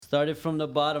Started from the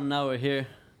bottom, now we're here.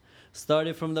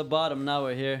 Started from the bottom, now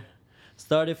we're here.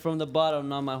 Started from the bottom,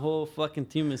 now my whole fucking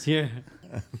team is here.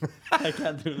 I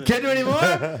can't do this. Can't do any more?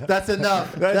 That's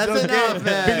enough. That's okay. enough,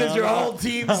 man. Because your whole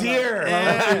team's here.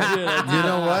 You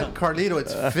know what, Carlito?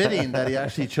 It's fitting that he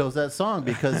actually chose that song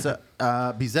because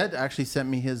Behzad actually sent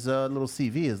me his little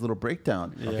CV, his little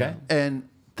breakdown. Yeah. Okay. And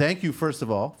thank you, first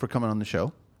of all, for coming on the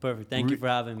show. Perfect. Thank you for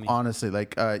having me. Honestly,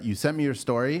 like you sent me your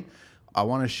story. I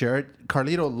want to share it.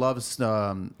 Carlito loves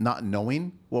not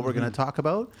knowing what we're going to talk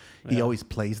about. He always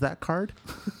plays that card.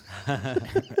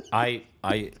 I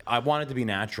want it to be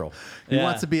natural. He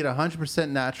wants to be at 100%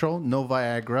 natural, no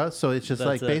Viagra. So it's just That's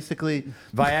like it. basically.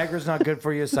 Viagra's not good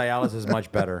for you. Cialis is much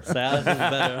better. Silas is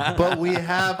better. But we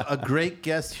have a great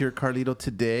guest here, Carlito,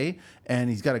 today, and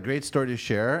he's got a great story to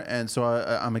share. And so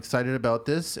I'm excited about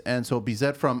this. And so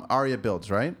Behzad from Aria Builds,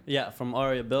 right? Yeah, from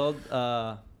Aria Build.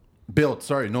 Build,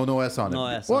 sorry, no S on it. No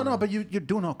S well, on no, it. but you're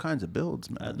doing all kinds of builds,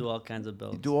 man. I do all kinds of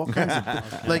builds. You do all kinds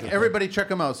of like everybody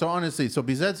check him out. So honestly, so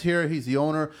Behzad's here. He's the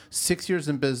owner, 6 years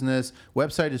in business.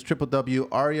 Website is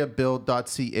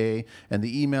www.ariabuild.ca and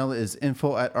the email is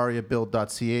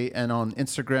info@ariabuild.ca and on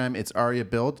Instagram it's Aria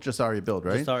Build, just Aria Build,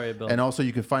 right? Just Aria Build. And also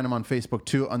you can find him on Facebook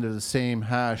too under the same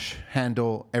hash,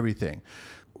 handle, everything.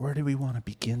 Where do we want to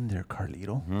begin there,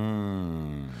 Carlito?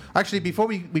 Actually, before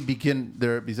we begin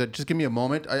there, Behzad, just give me a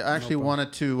moment. I actually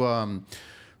wanted to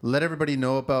let everybody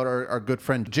know about our good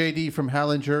friend JD from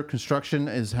Hallinger Construction.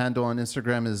 His handle on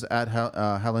Instagram is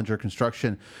 @Hallinger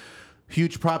Construction.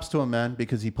 Huge props to him, man,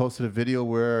 because he posted a video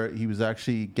where he was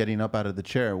actually getting up out of the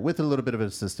chair with a little bit of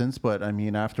assistance. But I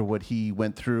mean, after what he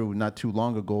went through not too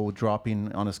long ago,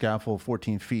 dropping on a scaffold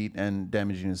 14 feet and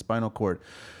damaging his spinal cord.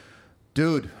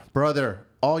 Dude, brother,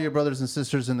 all your brothers and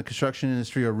sisters in the construction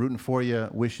industry are rooting for you,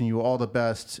 wishing you all the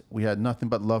best. We had nothing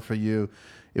but love for you.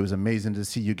 It was amazing to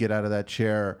see you get out of that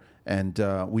chair, and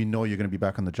we know you're going to be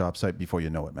back on the job site before you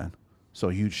know it, man. So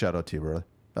huge shout out to you, brother.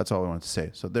 That's all I wanted to say.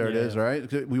 So there it is, right?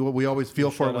 We always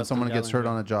feel for it when someone gets hurt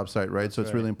on a job site, right? So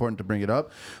it's really important to bring it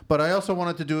up. But I also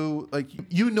wanted to do, like,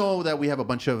 you know that we have a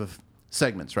bunch of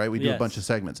segments, right? We do a bunch of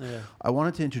segments. Yeah. I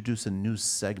wanted to introduce a new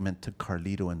segment to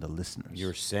Carlito and the listeners.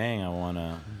 You're saying I want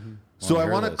to... So I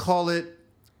want to call it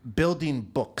Building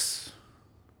Books.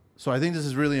 So I think this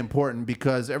is really important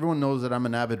because everyone knows that I'm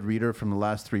an avid reader from the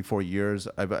last 3-4 years.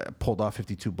 I've pulled off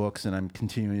 52 books and I'm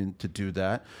continuing to do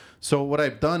that. So what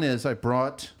I've done is I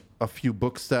brought a few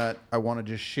books that I want to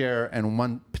just share and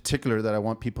one particular that I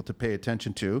want people to pay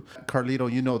attention to.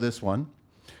 Carlito, you know this one.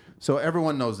 So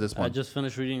everyone knows this one. I just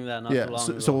finished reading that not too long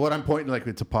ago. So what I'm pointing, like,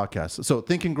 it's a podcast. So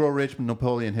Think and Grow Rich,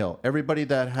 Napoleon Hill. Everybody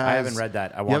that has... I haven't read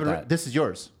that. I want that. This is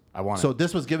yours. I want it. So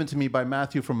this was given to me by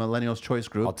Matthew from Millennials Choice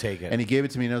Group. I'll take it. And he gave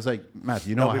it to me, and I was like,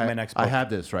 Matthew, you know, I have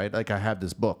this, right? Like, I have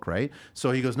this book, right? So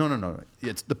he goes, no.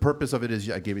 It's the purpose of it is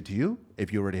I gave it to you.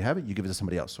 If you already have it, you give it to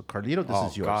somebody else. So Carlito,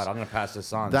 this is yours. Oh God, I'm gonna pass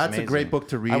this on. That's a great book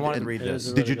to read. I want to read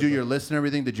this. Did you do your list and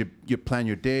everything? Did you plan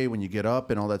your day when you get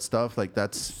up and all that stuff? Like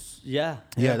that's. Yeah,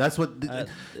 that's what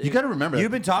you got to remember. You've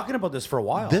been talking about this for a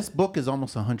while. This book is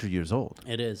almost 100 years old.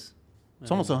 It is. It's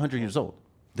almost 100 years old.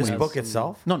 This book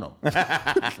itself? No.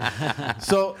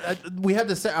 So we have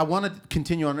this. I want to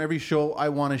continue on every show. I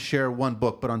want to share one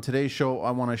book, but on today's show,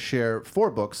 I want to share 4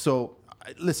 books. So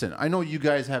listen, I know you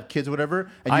guys have kids,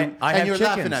 whatever, and you're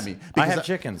laughing at me. I have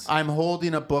chickens. I'm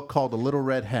holding a book called The Little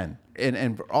Red Hen.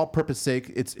 And for all purpose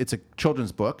sake, it's a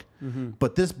children's book,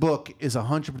 but this book is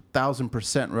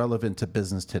 100,000% relevant to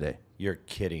business today. You're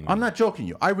kidding me. I'm not joking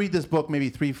you. I read this book maybe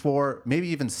 3, 4, maybe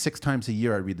even 6 times a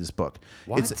year. I read this book.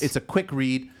 What? It's a quick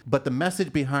read, but the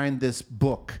message behind this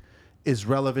book is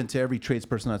relevant to every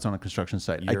tradesperson that's on a construction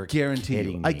site. You're I guarantee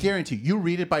you. me. I guarantee you. You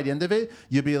read it by the end of it,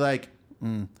 you'll be like,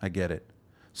 I get it.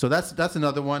 So that's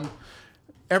another one.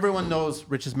 Everyone knows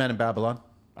Richest Man in Babylon.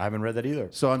 I haven't read that either.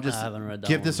 So I'm just I haven't read that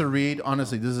give one. this a read.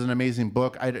 Honestly, this is an amazing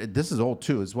book. This is old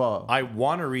too as well. I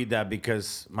want to read that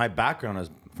because my background is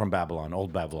from Babylon,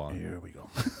 old Babylon. Here we go.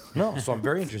 No, so I'm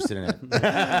very interested in it.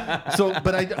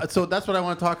 So that's what I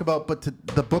want to talk about. But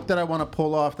the book that I want to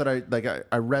pull off that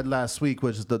I read last week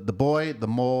was the Boy, the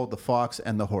Mole, the Fox,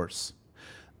 and the Horse.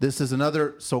 This is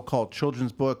another so-called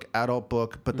children's book, adult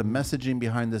book, but the messaging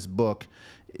behind this book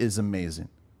is amazing.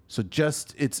 So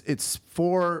just it's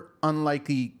 4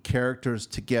 unlikely characters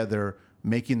together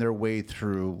making their way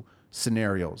through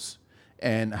scenarios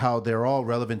and how they're all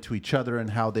relevant to each other and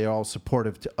how they're all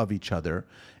supportive of each other.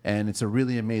 And it's a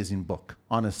really amazing book,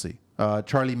 honestly.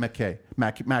 Charlie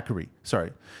Macquarie,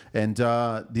 sorry. And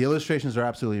the illustrations are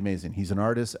absolutely amazing. He's an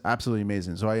artist, absolutely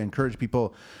amazing. So I encourage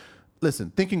people,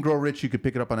 listen, Think and Grow Rich, you could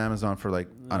pick it up on Amazon for like,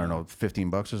 I don't know,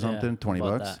 $15 or something, 20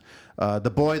 about bucks. The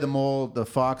Boy, the Mole, the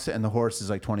Fox, and the Horse is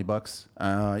like 20 bucks. You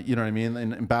know what I mean?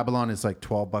 In Babylon, it's like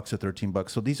 12 bucks or 13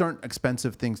 bucks. So these aren't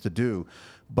expensive things to do.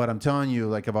 But I'm telling you,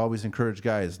 like I've always encouraged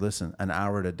guys, listen, an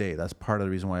hour a day. That's part of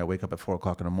the reason why I wake up at 4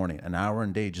 o'clock in the morning. An hour a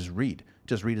day, just read.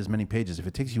 Just read as many pages. If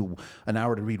it takes you an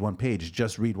hour to read one page,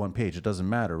 just read one page. It doesn't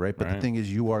matter, right? But the thing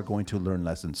is, you are going to learn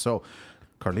lessons. So,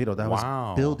 Carlito, that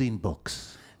was building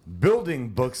books. Building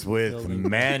books with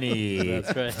many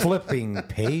That's right. flipping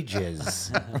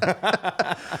pages.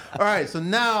 All right, so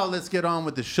now let's get on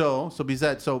with the show. So,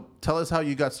 Behzad, so tell us how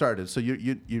you got started. So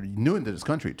you're new into this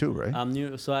country too, right? I'm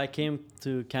new. So I came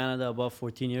to Canada about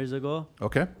 14 years ago.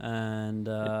 Okay. And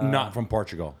Not from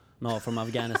Portugal. no, from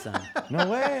Afghanistan. No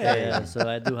way. Yeah, so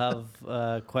I do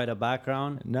have quite a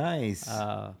background. Nice.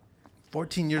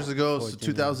 14 years ago, so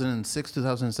 2006,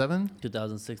 2007?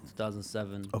 2006,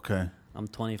 2007. Okay. I'm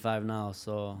 25 now,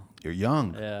 so You're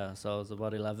young. yeah. So I was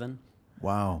about 11.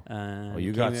 Wow. And Well,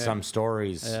 you came got here- some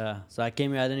stories. Yeah. So I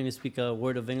came here. I didn't even speak a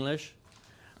word of English.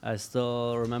 I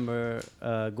still remember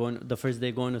going the first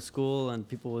day going to school, and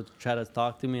people would try to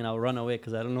talk to me, and I'll run away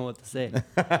because I don't know what to say.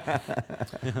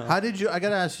 How did you? I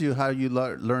gotta ask you how you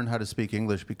learned how to speak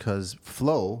English, because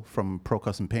Flo from Pro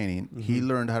Custom Painting, he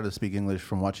learned how to speak English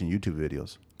from watching YouTube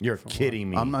videos. You're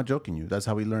kidding me. I'm not joking you. That's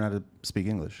how he learned how to speak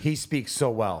English. He speaks so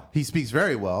well. He speaks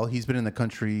very well. He's been in the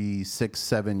country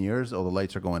 6-7 years. Oh, the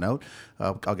lights are going out.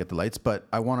 I'll get the lights, but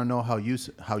I want to know how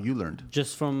you learned.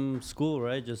 Just from school,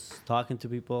 right? Just talking to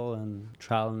people and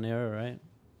trial and error, right?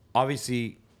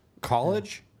 Obviously,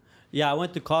 college. Yeah, I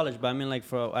went to college, but I mean,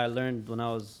 like, I learned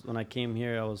when I came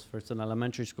here. I was first in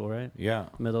elementary school, right? Yeah.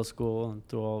 Middle school, and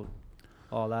through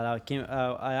all that.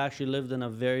 I actually lived in a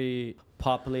very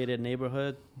populated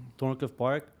neighborhood, Thorncliffe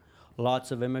Park.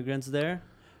 Lots of immigrants there.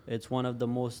 It's one of the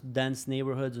most dense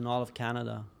neighborhoods in all of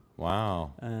Canada.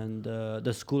 Wow. And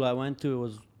the school I went to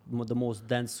was the most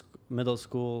dense middle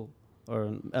school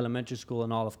or elementary school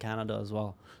in all of Canada as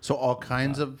well. So all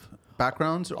kinds of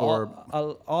backgrounds, or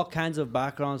all kinds of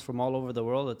backgrounds from all over the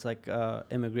world. It's like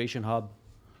immigration hub.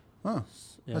 oh,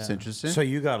 that's Yeah. interesting. So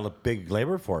you got a big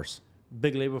labor force.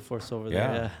 Big labor force over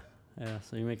Yeah. there. Yeah.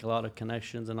 So you make a lot of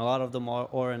connections, and a lot of them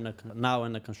are now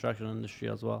in the construction industry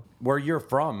as well. Where you're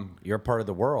from, your part of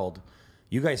the world,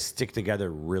 you guys stick together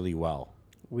really well.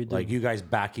 We do. Like you guys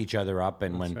back each other up,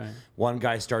 and when right. one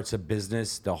guy starts a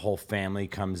business, the whole family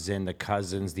comes in, the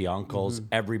cousins, the uncles,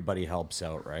 everybody helps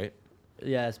out, right?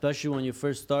 Yeah, especially when you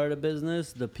first start a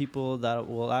business, the people that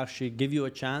will actually give you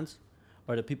a chance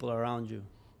are the people around you.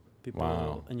 People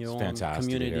Wow. in your It's own fantastic to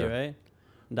community, hear. right?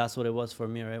 And that's what it was for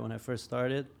me, right? When I first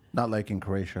started. Not like in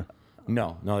Croatia.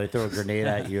 No, they throw a grenade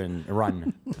at you and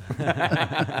run.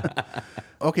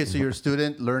 Okay, so you're a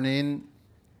student learning.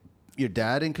 Your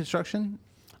dad in construction?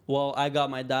 Well, I got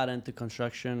my dad into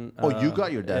construction. Oh, you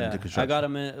got your dad into construction. I got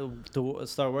him to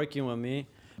start working with me.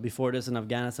 Before this in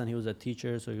Afghanistan, he was a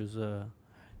teacher, so he was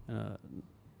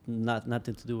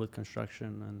nothing to do with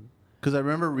construction. And Because I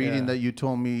remember reading Yeah. that you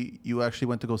told me you actually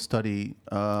went to go study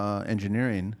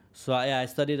engineering. so I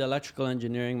studied electrical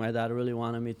engineering. My dad really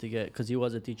wanted me to because he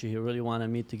was a teacher, he really wanted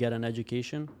me to get an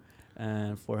education.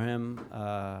 And for him,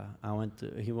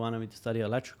 he wanted me to study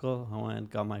electrical. I went and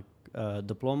got my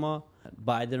diploma,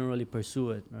 but I didn't really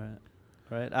pursue it,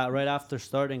 right? Right after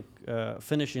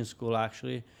finishing school,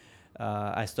 actually,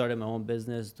 I started my own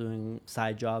business doing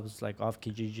side jobs like off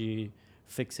Kijiji,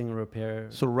 fixing, repair.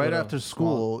 So right after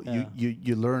school, yeah.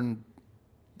 you learn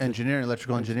engineering,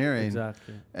 electrical engineering,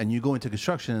 Exactly. and you go into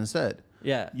construction instead.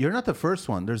 Yeah. You're not the first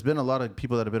one. There's been a lot of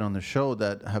people that have been on the show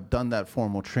that have done that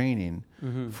formal training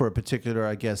for a particular,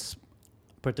 I guess,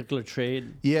 Particular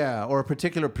trade. yeah, or a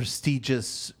particular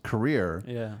prestigious career,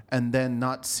 Yeah. and then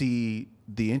not see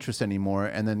the interest anymore,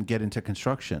 and then get into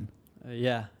construction.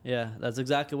 Yeah. That's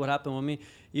exactly what happened with me.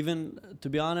 Even, to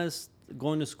be honest,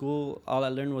 going to school, all I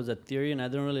learned was a theory, and I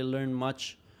didn't really learn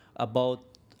much about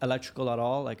electrical at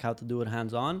all, like how to do it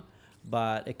hands-on.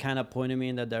 But it kind of pointed me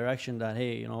in the direction that,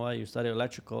 hey, you know what, you study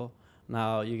electrical,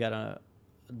 now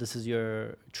this is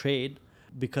your trade.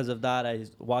 Because of that, I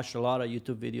watched a lot of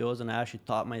YouTube videos, and I actually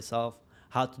taught myself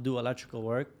how to do electrical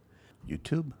work.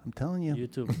 YouTube, I'm telling you.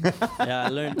 YouTube. Yeah,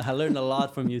 I learned a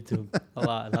lot from YouTube. A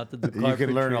lot. How to do You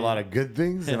can learn a carpentry. lot of good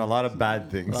things and a lot of bad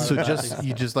things. So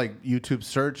you just like YouTube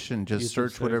search and just YouTube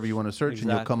search whatever you want to search, and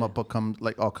you'll come Exactly. up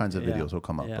like all kinds of Yeah, videos will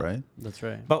come up, yeah, right? That's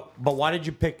right. But why did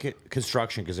you pick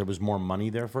construction? Because there was more money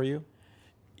there for you?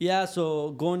 Yeah,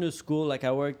 so going to school, like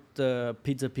I worked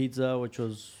pizza, which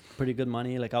was pretty good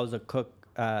money. Like I was a cook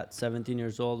at 17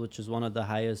 years old, which is one of the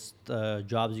highest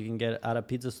jobs you can get at a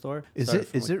pizza store. Is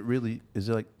it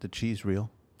like the cheese real?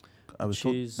 I was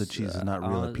cheese, told the cheese is not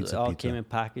real at Pizza it all Pizza. came in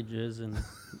packages, and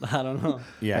I don't know.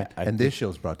 Yeah. And this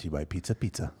show's brought to you by Pizza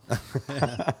Pizza.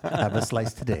 Have a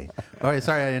slice today. All right,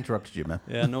 sorry I interrupted you, man.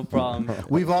 Yeah, no problem.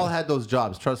 We've all had those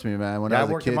jobs. Trust me, man. When Yeah, I I was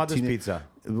a worked kid, at Mother's Pizza.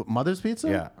 Mother's Pizza?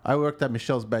 Yeah. I worked at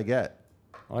Michelle's Baguette.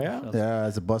 Oh, yeah? Yeah,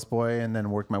 as a busboy, and then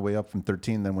worked my way up from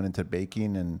 13, then went into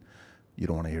baking, and you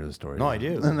don't want to hear the story. No, I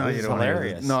do. No, It's you don't wanna hear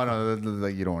hilarious. the- No,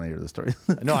 like you don't want to hear the story.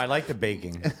 No, I like the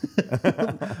baking.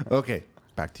 Okay,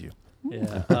 back to you.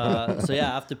 Yeah. So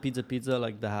yeah, after Pizza,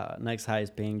 like the next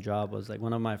highest paying job was like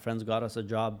one of my friends got us a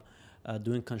job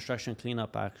doing construction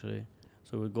cleanup actually.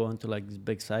 So we'd go into like these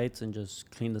big sites and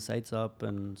just clean the sites up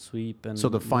and sweep and So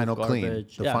the move final clean.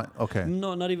 garbage. The Yeah. okay.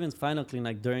 No, not even final clean.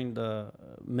 Like during the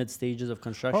mid stages of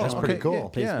construction, Oh, that's when pretty the cool.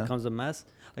 Place Yeah. becomes a mess.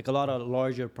 Like a lot of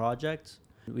larger projects,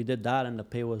 we did that, and the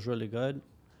pay was really good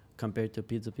compared to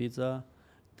Pizza.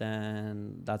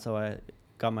 Then that's how I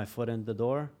got my foot in the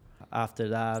door. After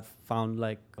that, found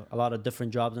like a lot of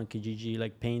different jobs on Kijiji,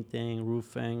 like painting,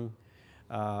 roofing.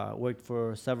 Worked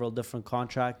for several different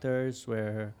contractors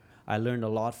where I learned a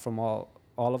lot from all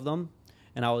of them.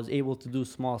 And I was able to do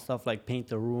small stuff like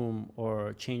paint a room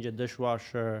or change a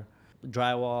dishwasher,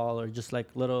 drywall, or just like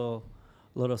little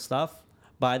stuff.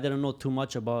 But I didn't know too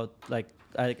much about, like,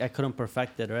 I couldn't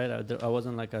perfect it, right? I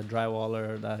wasn't like a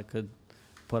drywaller that could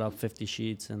put up 50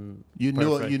 sheets and You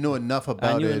knew enough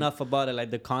about it. I knew enough about it,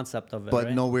 like the concept of it, but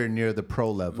right? nowhere near the pro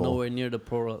level. Nowhere near the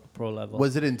pro level.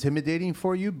 Was it intimidating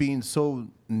for you being so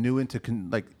new into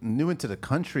the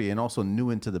country and also new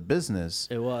into the business?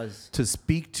 It was. To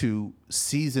speak to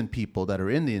seasoned people that are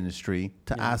in the industry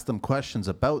to ask them questions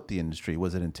about the industry.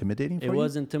 Was it intimidating for you? It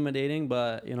was intimidating,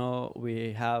 but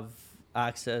we have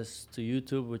access to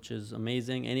YouTube, which is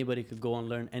amazing. Anybody could go and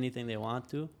learn anything they want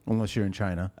to. Unless you're in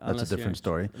China. That's Unless a different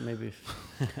story. Maybe.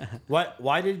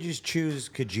 Why did you choose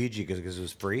Kijiji? Because it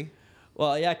was free?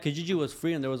 Well, yeah, Kijiji was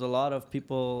free, and there was a lot of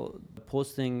people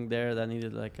posting there that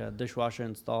needed like a dishwasher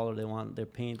installed, or they want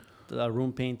their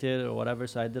room painted or whatever.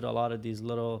 So I did a lot of these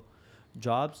little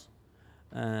jobs,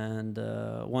 and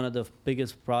one of the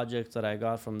biggest projects that I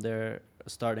got from there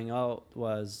starting out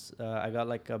was I got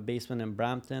like a basement in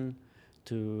Brampton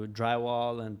to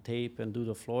drywall and tape and do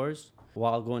the floors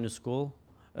while going to school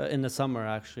in the summer,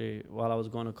 actually, while I was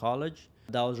going to college.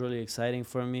 That was really exciting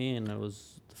for me, and it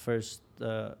was the first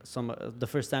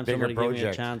time Bigger somebody gave me a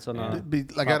project. chance on Yeah.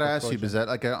 a I gotta proper ask you,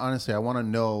 project. Behzad. Honestly, I want to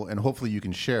know, and hopefully you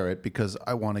can share it because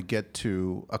I want to get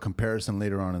to a comparison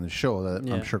later on in the show that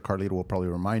I'm sure Carlito will probably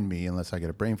remind me, unless I get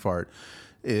a brain fart.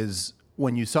 Is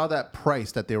when you saw that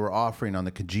price that they were offering on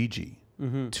the Kijiji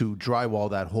to drywall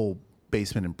that whole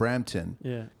basement in Brampton.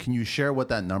 Yeah. Can you share what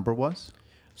that number was?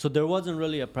 So there wasn't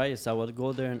really a price. I would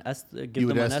go there and give You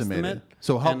them would an estimate it. estimate.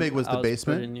 So how and big was the I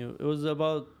basement? pretty new. It was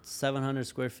about 700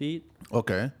 square feet,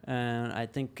 Okay. and I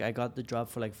think I got the job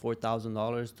for like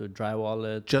 $4,000 to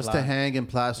drywall it. Just to hang and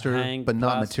plaster, but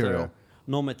not plaster, material.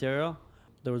 No material.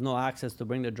 There was no access to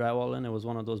bring the drywall in. It was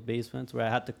one of those basements where I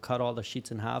had to cut all the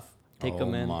sheets in half, take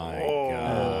them in. Oh my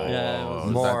God. Yeah, it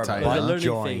was, More tight, it was a huh? learning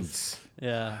joints. phase.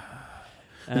 Yeah.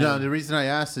 No, And- the reason I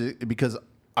asked it because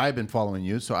I've been following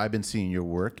you, so I've been seeing your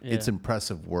work. Yeah. It's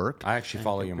impressive work. I actually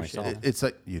follow you myself. It's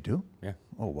like you do. Yeah.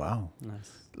 Oh wow.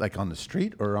 Nice. Like on the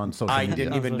street or on social I media?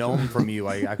 didn't even know him from you.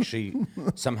 I actually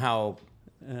somehow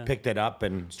picked it up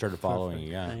and started following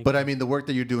you. Yeah. Thank But I mean, the work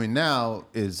that you're doing now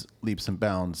is leaps and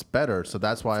bounds better. So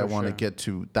that's why I For want to sure. get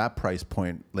to that price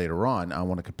point later on. I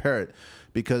want to compare it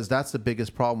because that's the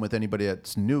biggest problem with anybody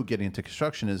that's new getting into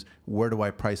construction is where do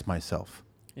I price myself?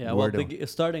 Yeah, Where well, do-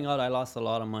 starting out, I lost a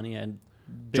lot of money. I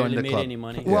Join barely the made club. any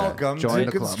money. Yeah. Welcome Join to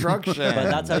the club. construction. But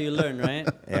that's how you learn, right?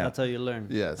 Yeah. That's how you learn.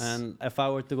 Yes. And if I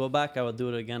were to go back, I would do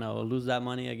it again. I would lose that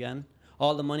money again.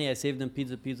 All the money I saved in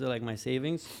Pizza, like my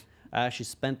savings, I actually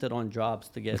spent it on jobs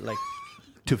to get like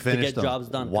to to finish get them. jobs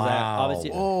done. 'Cause Wow.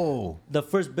 obviously, Oh, the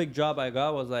first big job I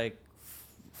got was like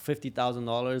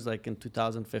 $50,000, like in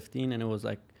 2015, and it was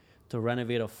like to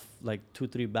renovate like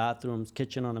 2-3 bathrooms,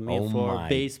 kitchen on the main Oh floor, my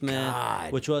basement,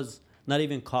 God. which was not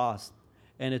even cost.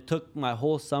 And it took my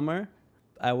whole summer.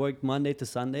 I worked Monday to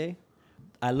Sunday.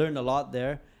 I learned a lot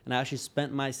there, and I actually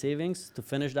spent my savings to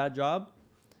finish that job,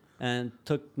 and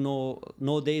took no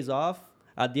days off.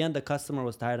 At the end, the customer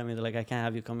was tired of me. They're like, "I can't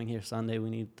have you coming here Sunday. We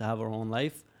need to have our own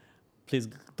life. Please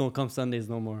don't come Sundays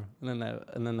no more." And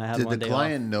then I had did one the day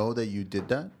client know that you did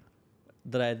that? off.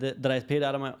 Did I pay that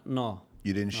out of my no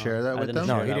You didn't share that I with didn't them?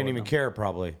 No, share he that didn't with even them. care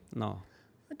probably. no.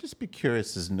 I'd just be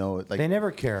curious to know. Like They never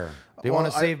care. They Well,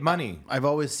 want to save money. I've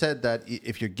always said that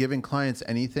if you're giving clients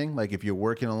anything, like if you're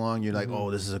working along, you're like, oh,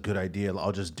 this is a good idea.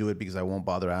 I'll just do it because I won't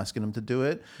bother asking them to do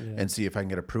it and see if I can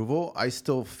get approval. I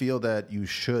still feel that you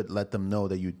should let them know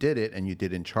that you did it and you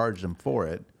didn't charge them for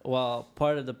it. Well,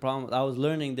 part of the problem, I was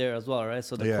learning there as well, right?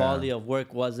 So the quality of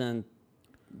work wasn't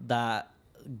that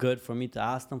good for me to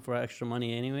ask them for extra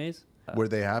money anyways. Were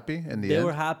they happy in the end? They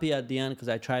were happy at the end because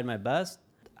I tried my best.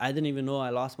 I didn't even know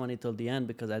I lost money till the end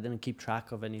because I didn't keep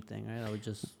track of anything, right? I would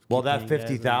just That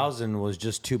 50,000 was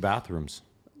just 2 bathrooms.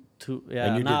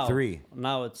 And you did 3.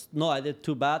 Now I did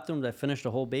 2 bathrooms. I finished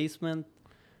the whole basement,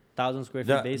 1,000 square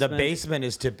feet basement. The basement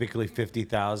is typically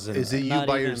 50,000. Is it you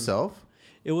by yourself?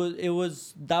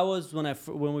 That was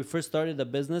when we first started the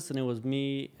business, and it was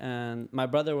me and my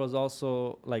brother was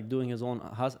also like doing his own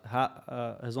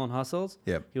hustles.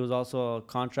 Yep. He was also a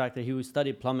contractor. He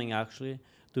studied plumbing actually,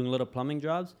 doing a little plumbing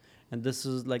jobs, and this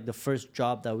is like the first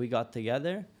job that we got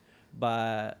together.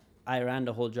 But I ran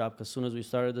the whole job because as soon as we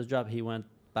started this job, he went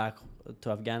back to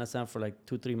Afghanistan for like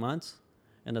 2-3 months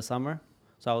in the summer.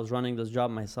 So I was running this job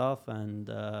myself and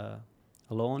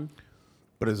alone.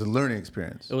 But it was a learning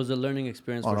experience. It was a learning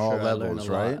experience on for all sure. levels,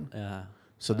 right? Yeah.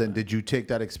 So then, did you take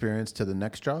that experience to the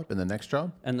next job and the next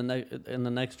job? And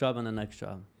the next job and the next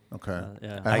job. Okay.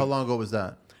 Yeah. And how long ago was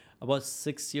that? About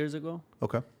 6 years ago.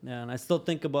 Okay. Yeah, and I still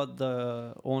think about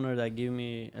the owner that gave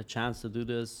me a chance to do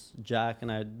this, Jack,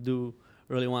 and I do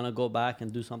really want to go back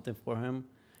and do something for him.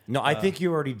 No, I think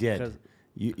you already did.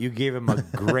 You gave him a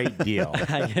great deal.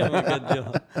 I gave him a good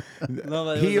deal. No,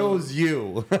 but He owes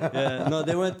you. Yeah, no,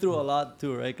 they went through a lot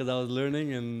too, right? Because I was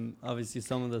learning, and obviously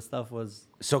some of the stuff was.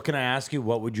 So can I ask you,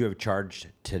 what would you have charged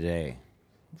today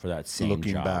for that same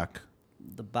Looking job? back.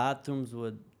 The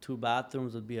 2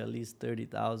 bathrooms would be at least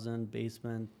 30,000.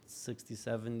 Basement 60,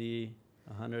 70,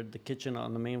 100. The kitchen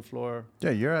on the main floor.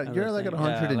 Yeah, you're like at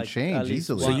 100 and like change at least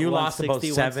easily. So you lost about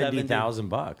 160,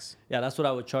 $70,000. Yeah, that's what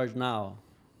I would charge now.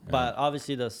 But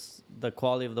obviously the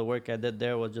quality of the work I did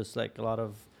there was just like a lot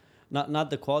of, not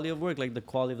the quality of work, like the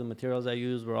quality of the materials I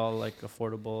used were all like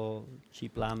affordable,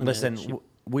 cheap laminate. Listen, cheap.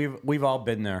 we've all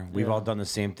been there. We've Yeah. all done the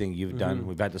same thing you've done.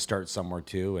 We've had to start somewhere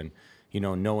too, and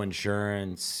no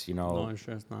insurance. No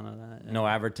insurance, none of that. Yeah. No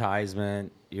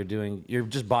advertisement. You're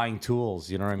just buying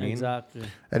tools. You know what I mean? Exactly.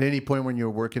 At any point when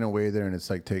you're working away there and it's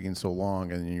like taking so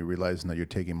long and you're realizing that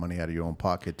you're taking money out of your own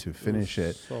pocket to finish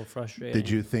it, So frustrating. did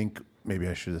you think maybe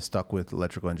I should have stuck with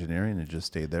electrical engineering and just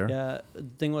stayed there? Yeah, the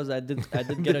thing was I did get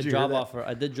Did a you job hear that? offer.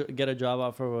 I did get a job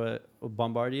offer with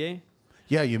Bombardier.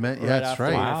 Yeah, you meant, yeah, that's after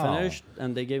right. Wow. I finished,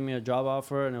 and they gave me a job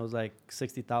offer, and it was like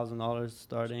 $60,000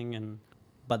 starting.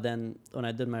 But then when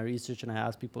I did my research and I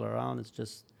asked people around, it's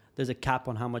just there's a cap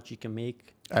on how much you can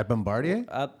make. At Bombardier?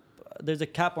 There's a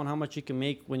cap on how much you can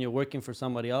make when you're working for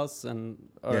somebody else, or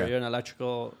Yeah. you're an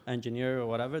electrical engineer or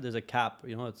whatever. There's a cap.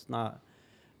 It's not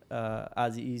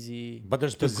as easy. But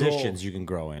there's to positions grow. you can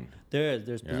grow in. There's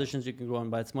Yeah. positions you can grow in,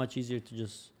 but it's much easier to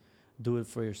just do it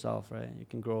for yourself, right? You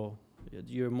can grow.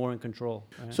 You're more in control.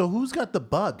 Right? So who's got the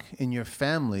bug in your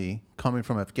family coming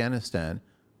from Afghanistan?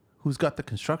 Who's got the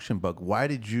construction bug? Why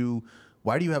do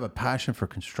you have a passion for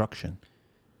construction?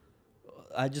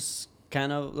 I just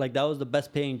kind of like that was the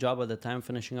best paying job at the time,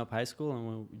 finishing up high school, and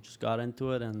we just got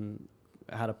into it and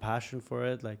I had a passion for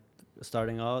it. Like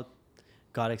starting out,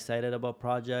 got excited about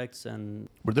projects, and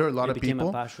Were there a lot it of became people?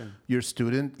 a passion. Your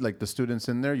student, like the students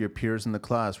in there, your peers in the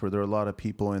class, were there a lot of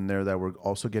people in there that were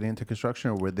also getting into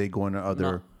construction, or were they going to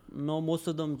other? No, most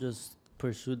of them just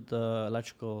pursued the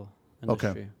electrical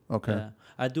industry. Okay. Yeah.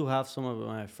 I do have some of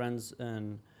my friends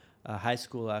in high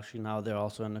school. Actually, now they're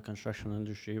also in the construction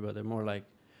industry, but they're more like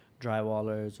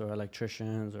drywallers or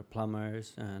electricians or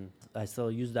plumbers, and I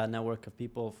still use that network of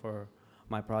people for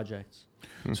my projects.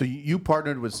 So you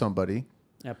partnered with somebody.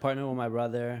 I partnered with my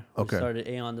brother. We Okay. started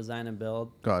Aeon Design and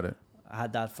Build. Got it. I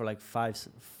had that for like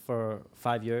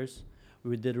 5 years.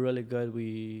 We did really good.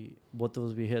 Both of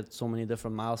us, we hit so many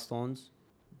different milestones.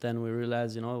 Then we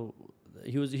realized,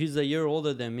 he's a year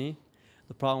older than me.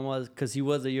 The problem was because he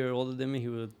was a year older than me, he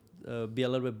would be a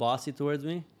little bit bossy towards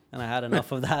me, and I had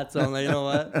enough of that. So I'm like, you know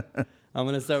what? I'm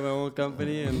gonna start my own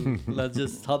company and let's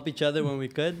just help each other when we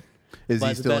could. Is But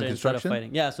he it's still in better instead of construction?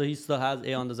 fighting. Yeah, so he still has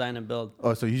Aeon Design and Build.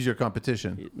 Oh, so he's your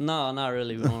competition. No, not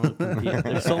really. We don't compete.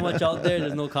 There's so much out there.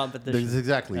 There's no competition.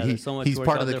 Exactly. Yeah, there's so much He's work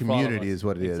part out of the there for all of community, us. is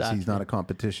what it is. He's Exactly. not a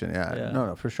competition. Yeah. Yeah.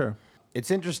 No, for sure.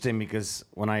 It's interesting because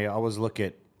when I always look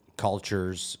at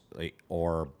cultures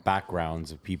or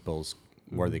backgrounds of people's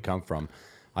where they come from,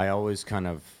 I always kind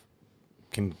of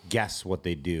can guess what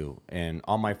they do. And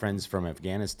all my friends from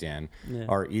Afghanistan Yeah.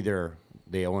 are either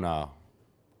they own a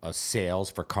a sales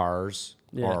for cars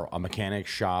Yeah. or a mechanic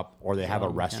shop, or they have a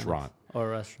Mechanics. restaurant. Or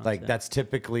restaurants. Like yeah. that's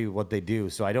typically what they do.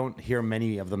 So I don't hear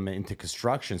many of them into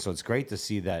construction. So it's great to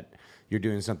see that you're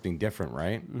doing something different,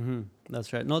 right?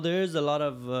 That's right. No, there is a lot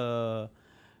of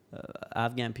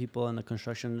Afghan people in the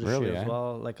construction industry Really, as eh?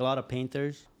 well. Like a lot of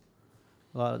painters.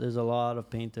 There's a lot of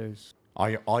painters.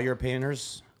 All your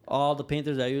painters. All the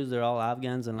painters I use, they're all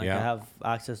Afghans, and like Yeah. I have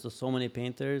access to so many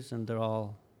painters, and they're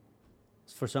all.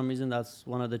 For some reason, that's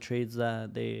one of the trades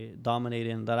that they dominate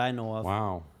in that I know of.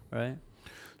 Wow. Right.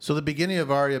 So the beginning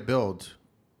of Aria Build,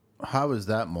 how was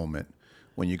that moment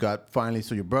when you got finally?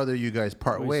 So your brother, you guys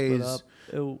part We split ways.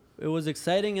 up. It was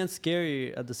exciting and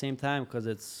scary at the same time because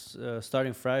it's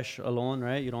starting fresh alone,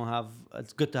 right? You don't have.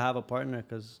 It's good to have a partner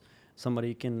because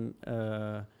somebody can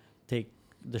take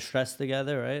the stress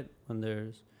together, right?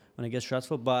 When it gets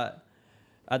stressful, but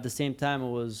at the same time, it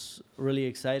was really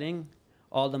exciting.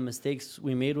 All the mistakes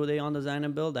we made with Aeon Design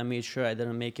and Build, I made sure I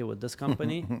didn't make it with this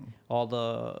company.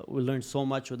 We learned so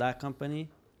much with that company,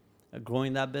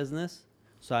 growing that business.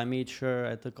 So I made sure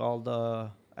I took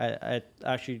I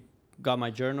actually got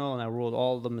my journal and I wrote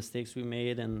all the mistakes we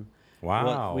made and Wow.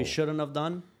 what we shouldn't have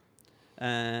done,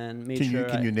 and made Can sure you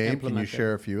name? Can you implemented.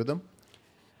 share a few of them?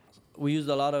 We used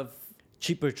a lot of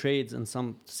cheaper trades and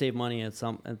some to save money at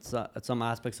some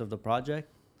aspects of the project.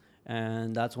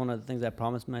 And that's one of the things I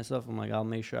promised myself. I'm like, I'll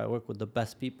make sure I work with the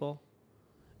best people.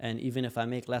 And even if I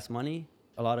make less money,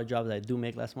 a lot of jobs I do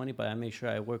make less money, but I make sure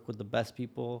I work with the best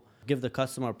people, give the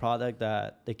customer a product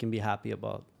that they can be happy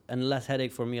about. And less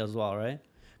headache for me as well, right?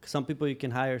 Because some people you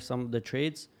can hire some of the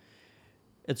trades.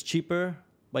 It's cheaper,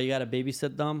 but you got to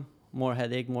babysit them. More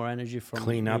headache, more energy from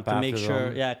Clean you up to make after sure,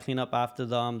 them. yeah, clean up after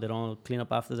them. They don't clean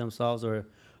up after themselves, or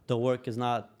the work is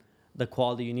not the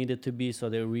quality you need it to be, so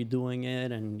they're redoing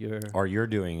it, and You're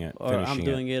doing it. or finishing I'm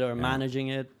doing it, or Yeah. managing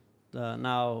it.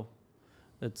 Now,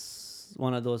 it's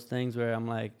one of those things where I'm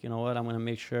like, you know what? I'm gonna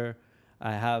make sure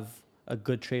I have a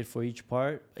good trade for each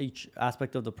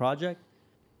aspect of the project,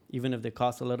 even if they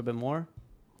cost a little bit more.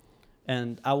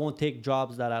 And I won't take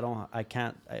jobs that I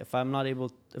can't. If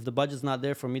the budget's not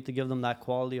there for me to give them that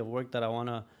quality of work that I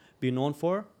wanna be known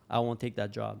for, I won't take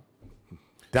that job.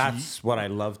 That's what I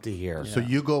love to hear. So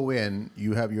you go in,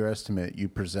 you have your estimate, you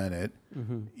present it.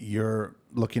 You're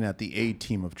looking at the A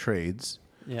team of trades.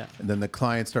 Yeah. And then the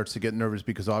client starts to get nervous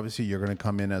because obviously you're going to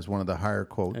come in as one of the higher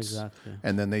quotes. Exactly.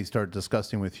 And then they start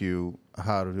discussing with you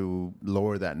how to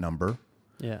lower that number.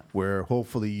 Yeah. Where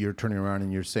hopefully you're turning around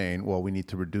and you're saying, well, we need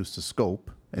to reduce the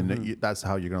scope. And that's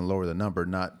how you're going to lower the number,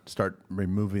 not start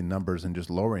removing numbers and just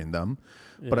lowering them.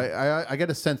 Yeah. But I get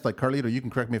a sense, like Carlito, you can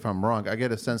correct me if I'm wrong. I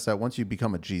get a sense that once you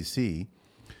become a GC,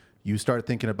 you start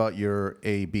thinking about your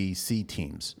A, B, C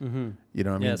teams. You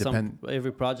know what I mean?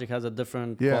 Every project has a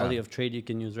different Yeah. quality of trade you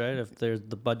can use, right? If there's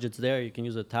the budget's there, you can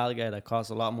use a tally guy that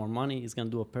costs a lot more money. He's going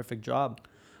to do a perfect job.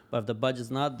 But if the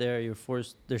budget's not there,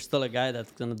 there's still a guy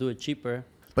that's going to do it cheaper.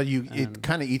 But it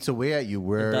kind of eats away at you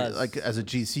where, like, as a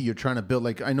GC, you're trying to build.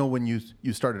 Like, I know when you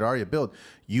started Aria Build,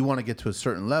 you want to get to a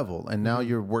certain level. And now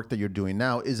your work that you're doing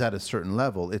now is at a certain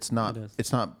level. It's not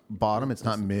bottom, it's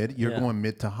not mid. You're going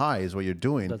mid to high is what you're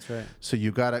doing. That's right. So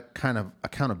you got a kind of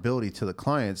accountability to the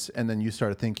clients. And then you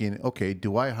start thinking, okay,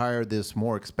 do I hire this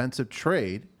more expensive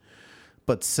trade,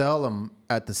 but sell them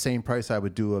at the same price I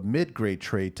would do a mid-grade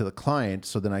trade to the client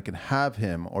so then I can have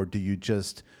him? Or do you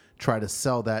just try to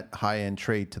sell that high-end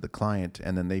trade to the client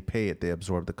and then they pay it, they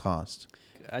absorb the cost?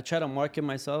 I try to market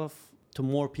myself to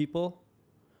more people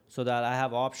so that I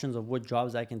have options of what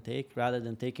jobs I can take rather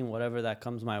than taking whatever that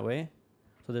comes my way.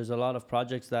 So there's a lot of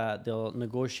projects that they'll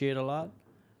negotiate a lot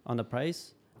on the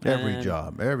price. Every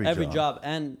job.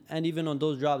 And even on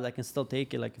those jobs, I can still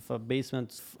take it. Like if a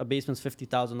basement's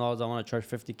 $50,000, I want to charge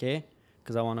 $50K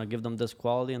because I want to give them this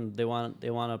quality, and they want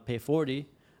to pay $40,000.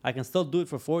 I can still do it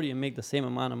for $40,000 and make the same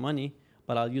amount of money,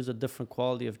 but I'll use a different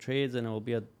quality of trades, and it will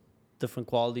be a different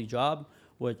quality job,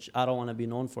 which I don't want to be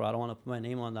known for. I don't want to put my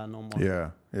name on that no more. Yeah.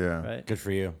 Right. Good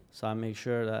for you. So I make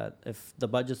sure that if the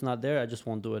budget's not there, I just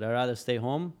won't do it. I'd rather stay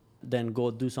home than go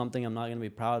do something I'm not going to be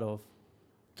proud of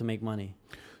to make money.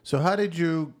 So how did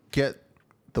you get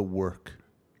the work?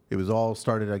 It was all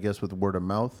started, I guess, with word of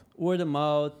mouth. Word of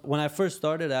mouth. When I first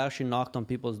started, I actually knocked on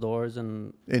people's doors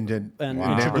and introduced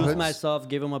neighborhoods? myself,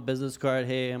 gave them a business card.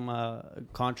 Hey, I'm a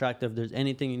contractor. If there's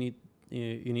anything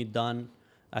you need done,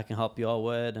 I can help you out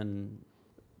with. And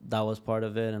that was part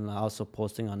of it. And also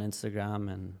posting on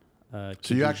Instagram and.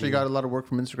 So you actually got a lot of work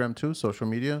from Instagram too, social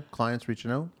media, clients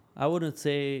reaching out? I wouldn't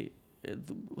say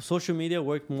social media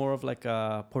worked more of like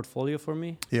a portfolio for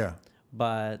me. Yeah.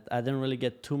 But I didn't really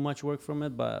get too much work from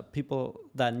it. But people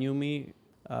that knew me,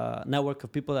 network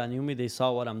of people that knew me, they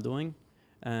saw what I'm doing,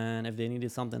 and if they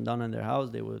needed something done in their house,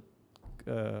 they would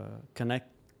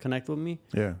connect with me.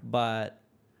 Yeah. But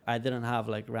I didn't have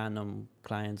like random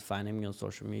clients finding me on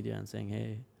social media and saying,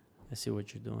 "Hey, I see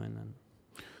what you're doing." And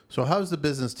So how's the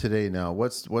business today now?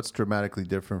 What's dramatically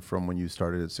different from when you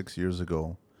started it 6 years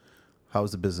ago?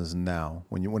 How's the business now?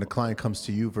 When a client comes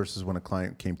to you versus when a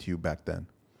client came to you back then?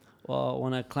 well,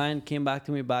 when a client came back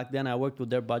to me back then, I worked with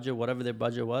their budget, whatever their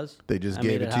budget was. They just I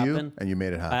gave made it to happen. you and you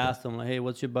made it happen. I asked them like, "Hey,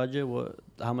 what's your budget?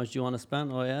 How much do you want to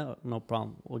spend?" "Oh yeah, no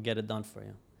problem. We'll get it done for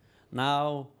you."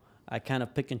 Now I kind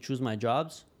of pick and choose my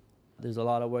jobs. There's a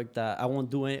lot of work that I won't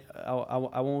do.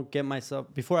 I won't get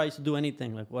myself. Before I used to do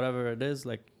anything, like whatever it is,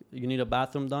 like you need a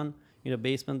bathroom done, you need a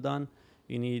basement done,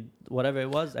 you need whatever it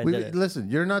was. I did it. Listen,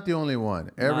 you're not the only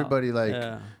one. Everybody,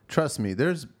 yeah. trust me,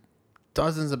 there's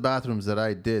dozens of bathrooms that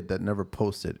I did that never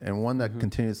posted. And one that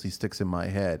continuously sticks in my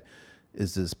head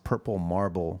is this purple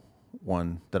marble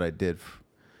one that I did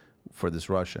for this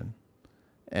Russian.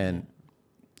 And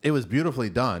it was beautifully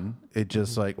done. It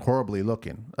just like horribly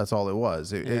looking. That's all it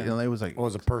was. It was like, It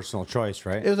was a personal choice,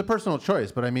 right? it was a personal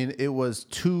choice, but I mean, it was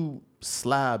 2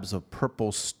 slabs of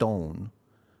purple stone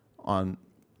on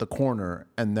the corner,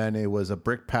 and then it was a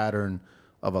brick pattern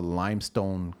of a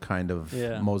limestone kind of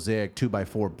mosaic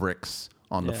 2x4 bricks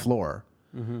on the floor.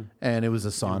 And it was a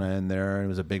sauna in there, and it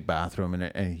was a big bathroom,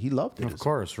 and he loved it. Of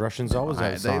course, Russians always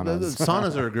have saunas.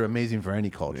 Saunas are amazing for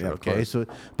any culture. Okay, so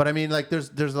but I mean, like,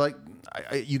 there's like.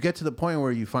 You get to the point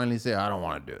where you finally say, "I don't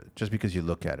want to do it," just because you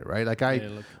look at it, right? Like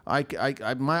I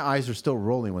my eyes are still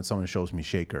rolling when someone shows me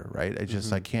shaker, right? I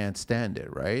just I can't stand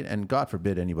it, right? And God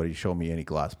forbid anybody show me any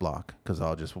glass block, because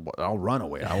I'll run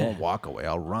away. I won't walk away.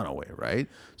 I'll run away, right?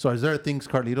 So is there things,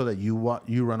 Carlito, that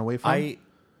you run away from?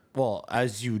 Well,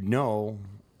 as you know,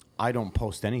 I don't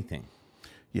post anything.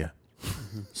 Yeah.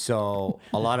 So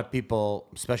a lot of people,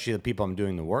 especially the people I'm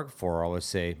doing the work for, always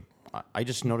say, I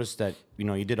just noticed that,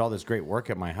 you did all this great work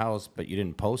at my house, but you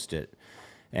didn't post it.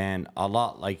 And a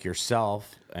lot like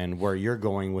yourself, and where you're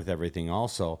going with everything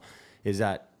also, is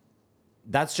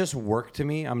that's just work to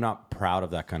me. I'm not proud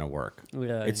of that kind of work.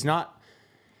 Yeah. It's not,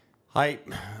 I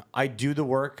do the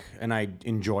work and I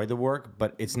enjoy the work,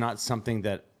 but it's not something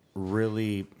that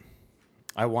really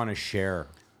I want to share.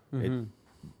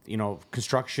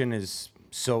 Construction is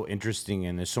so interesting,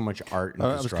 and there's so much art in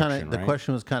construction. The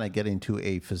question was kind of getting to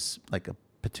a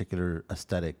particular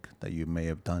aesthetic that you may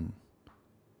have done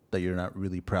that you're not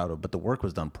really proud of, but the work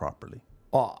was done properly.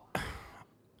 Oh,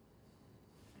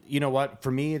 you know what?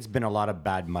 For me, it's been a lot of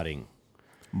bad mudding.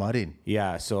 Mudding?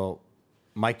 Yeah. So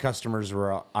my customers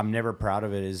I'm never proud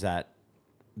of it, is that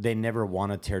they never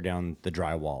want to tear down the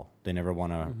drywall. They never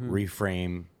want to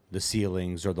reframe the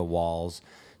ceilings or the walls.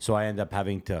 So I end up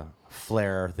having to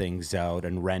flare things out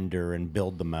and render and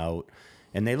build them out.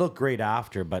 And they look great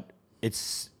after, but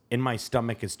it's in my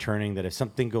stomach is turning that if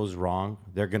something goes wrong,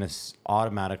 they're going to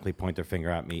automatically point their finger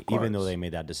at me, even though they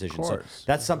made that decision. So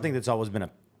that's something that's always been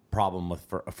a problem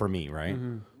with for me, right?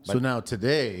 So now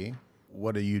today,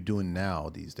 what are you doing now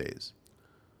these days?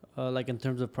 Like in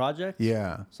terms of projects?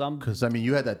 Yeah. Because, I mean,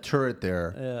 you had that turret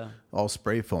there all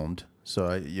spray foamed.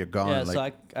 So you're gone. Yeah,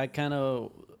 so I kind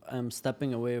of am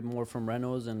stepping away more from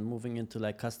renos and moving into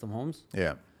like custom homes.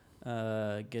 Yeah.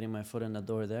 Getting my foot in the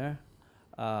door there.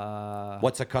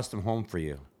 What's a custom home for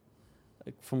you?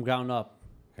 Like from ground up,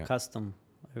 custom.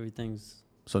 Everything's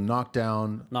so knocked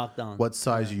down. What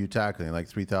size are you tackling? Like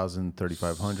 3,000,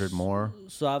 3,500 more?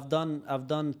 So I've done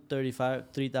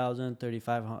 3,000,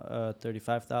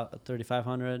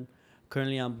 3,500.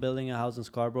 Currently, I'm building a house in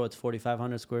Scarborough. It's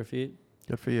 4,500 square feet.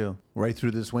 Good for you. Right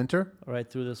through this winter? Right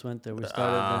through this winter. We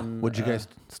started What'd you guys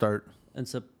start? In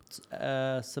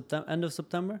September, end of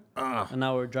September. And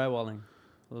now we're drywalling.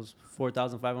 It was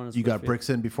 4,500 You got bricks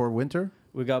in before winter?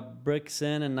 We got bricks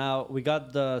in, and now we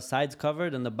got the sides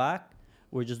covered and the back.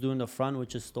 We're just doing the front,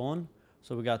 which is stone.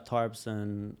 So we got tarps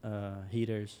and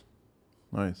heaters.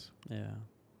 Nice. Yeah.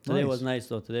 Today was nice,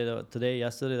 though.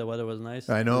 Yesterday, the weather was nice.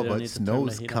 I know, but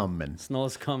snow's coming.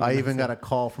 Snow's coming. I even got a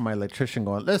call from my electrician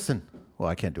going, listen. Well,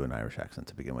 I can't do an Irish accent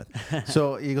to begin with.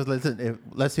 So he goes, listen,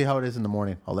 let's see how it is in the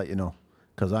morning. I'll let you know,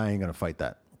 because I ain't going to fight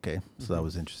that. Okay, so that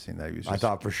was interesting. I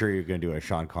thought for sure you were going to do a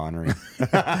Sean Connery.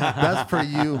 That's for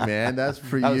you, man. That's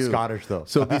for you. That was Scottish, though.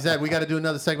 So, Behzad, we got to do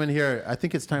another segment here. I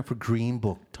think it's time for Green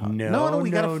Book talk. No.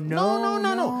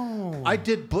 I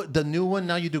did the new one.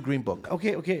 Now you do Green Book.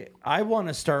 Okay. I want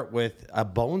to start with a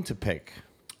bone to pick.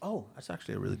 Oh, that's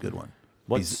actually a really good one.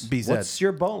 What's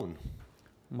your bone?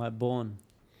 My bone.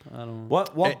 I don't.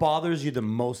 What bothers you the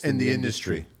most in the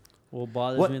industry? What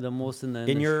bothers me the most in the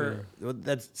industry?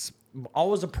 That's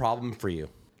always a problem for you.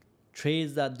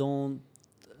 Trades that don't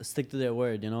stick to their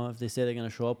word. You know, if they say they're gonna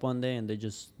show up one day and they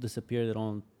just disappear, they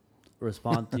don't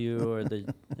respond to you, or they,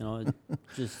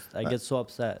 I get so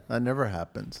upset. That never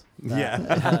happens.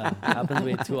 Yeah. Happens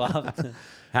way too often.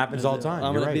 Happens all the time.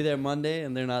 I'm You're gonna be right. there Monday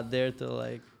and they're not there till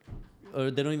or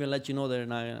they don't even let you know they're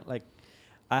not gonna,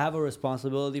 I have a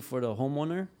responsibility for the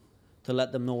homeowner to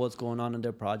let them know what's going on in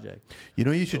their project. You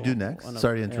know what you should do next?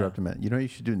 Sorry to interrupt yeah. a minute. You know what you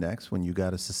should do next when you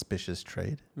got a suspicious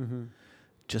trade? Mm-hmm.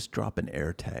 Just drop an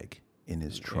air tag in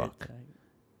his truck. AirTag.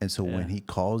 And so when he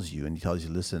calls you and he tells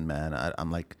you, listen, man,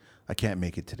 I can't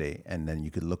make it today. And then you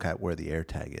could look at where the air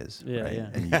tag is. Yeah, right? yeah.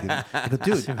 And you go,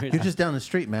 dude, you're just down the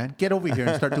street, man. Get over here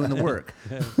and start doing the work.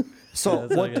 So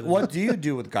what do you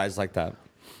do with guys like that?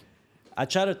 I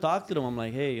try to talk to them. I'm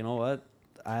like, hey, you know what?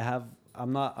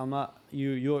 I'm not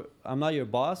your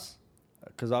boss,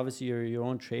 because obviously you're your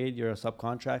own trade. You're a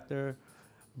subcontractor,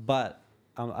 but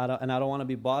I don't want to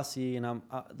be bossy. And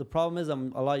the problem is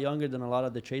I'm a lot younger than a lot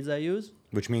of the trades I use.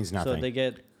 Which means nothing. So they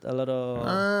get a little.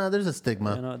 There's a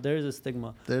stigma. There's a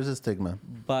stigma. There's a stigma.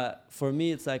 But for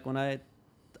me, it's like when I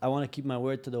want to keep my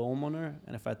word to the homeowner,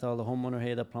 and if I tell the homeowner,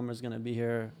 hey, the plumber's gonna be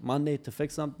here Monday to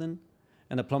fix something,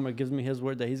 and the plumber gives me his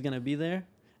word that he's gonna be there,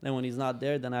 then when he's not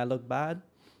there, then I look bad.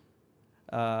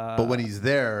 But when he's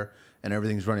there and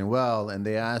everything's running well, and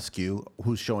they ask you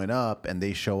who's showing up, and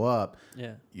they show up,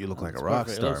 you look like a rock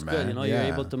perfect. star, It looks man. good. You're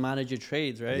able to manage your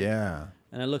trades, right? Yeah.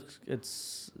 And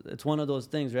it's one of those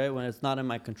things, right? When it's not in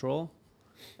my control,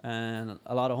 and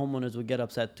a lot of homeowners would get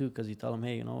upset too, because you tell them,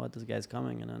 hey, you know what, this guy's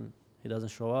coming, and then he doesn't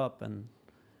show up, and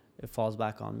it falls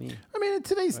back on me. I mean, in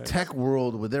today's tech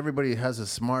world, with everybody has a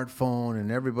smartphone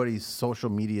and everybody's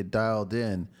social media dialed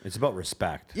in. It's about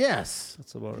respect. Yes.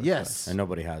 It's about respect. Yes. And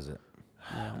nobody has it.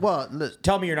 Yeah. Well,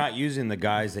 Tell me you're not using the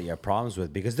guys that you have problems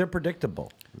with, because they're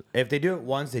predictable. If they do it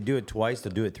once, they do it twice,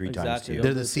 they'll do it three times to you.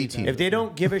 They're the C team. If they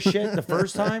don't give a shit the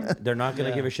first time, they're not going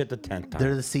to give a shit the 10th time.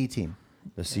 They're the C team.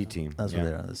 The C team. That's what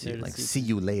they're on the C. They're the Like, C see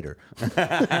you later.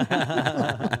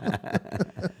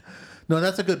 No,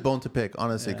 that's a good bone to pick,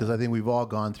 honestly, because I think we've all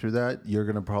gone through that. You're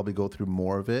going to probably go through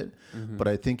more of it. Mm-hmm. But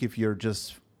I think if you're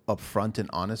just upfront and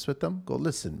honest with them, go,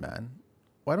 listen, man,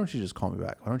 why don't you just call me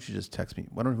back? Why don't you just text me?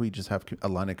 Why don't we just have a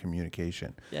line of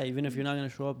communication? Yeah, even if you're not going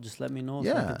to show up, just let me know. So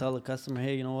Yeah. I can tell the customer,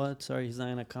 hey, you know what? Sorry, he's not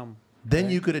going to come. Then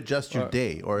Right? you could adjust your Or-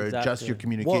 day or adjust exactly. your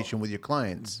communication with your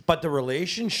clients. But the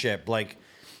relationship, like,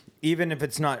 even if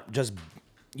it's not just,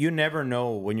 you never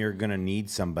know when you're going to need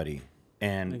somebody.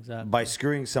 And Exactly. by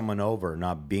screwing someone over,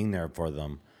 not being there for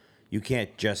them, you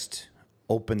can't just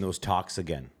open those talks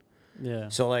again. Yeah.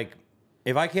 So, like,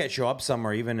 if I can't show up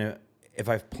somewhere, even if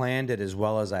I've planned it as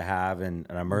well as I have, and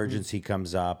an emergency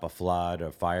comes up, a flood,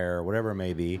 a fire, whatever it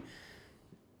may be,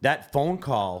 that phone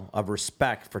call of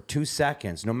respect for 2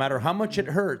 seconds, no matter how much it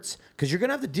hurts, because you're going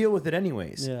to have to deal with it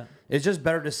anyways. Yeah. It's just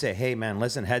better to say, hey, man,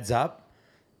 listen, heads up.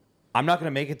 I'm not going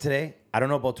to make it today. I don't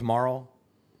know about tomorrow.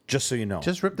 Just so you know.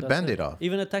 Just rip the That's Band-Aid it. off.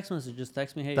 Even a text message, just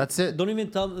text me, hey. That's it. Don't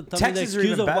even tell me the Texts are excuse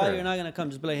even of why better. you're not going to come.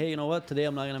 Just be like, hey, you know what? Today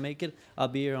I'm not going to make it. I'll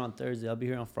be here on Thursday. I'll be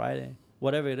here on Friday.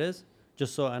 Whatever it is.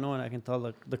 Just so I know and I can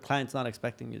tell the client's not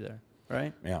expecting me there.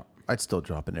 Right? Yeah. I'd still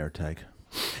drop an air tag.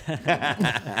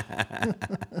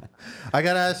 I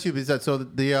got to ask you, Behzad, so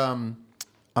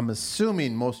I'm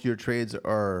assuming most of your trades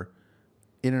are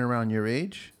in and around your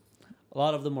age? A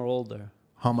lot of them are older.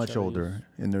 How much Shall we older?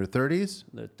 In their 30s?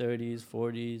 Their 30s,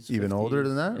 40s. Even 50s. older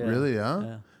than that? Yeah. Really, yeah?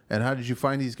 Yeah. And how did you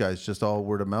find these guys? Just all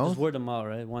word of mouth? Just word them out,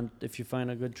 right? If you find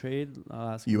a good trade, I'll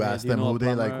ask You hey, ask do you them know a who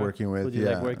they like plumber? working with, Who do you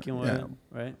yeah, like working with, yeah.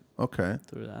 right? Okay.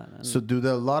 Through that. And So do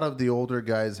a lot of the older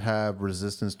guys have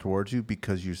resistance towards you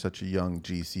because you're such a young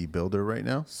GC builder right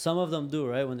now? some of them do,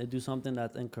 right? When they do something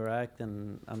that's incorrect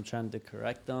and I'm trying to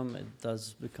correct them, it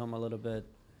does become a little bit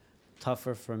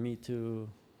tougher for me to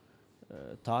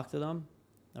talk to them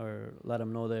or let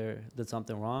them know they did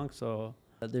something wrong. So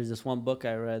there's this one book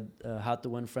I read, How to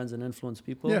Win Friends and Influence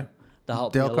People. Yeah. That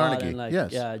helped Dale me a lot. Carnegie, And like,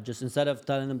 yes. yeah, just instead of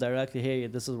telling them directly, hey,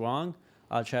 this is wrong,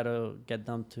 I'll try to get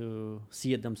them to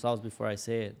see it themselves before I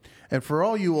say it. And for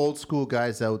all you old school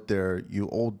guys out there, you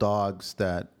old dogs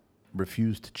that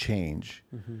refuse to change,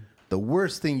 the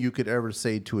worst thing you could ever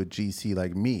say to a GC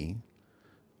like me,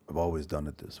 I've always done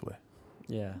it this way.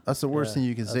 Yeah. That's the worst thing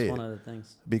you can say. That's one of the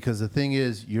things. Because the thing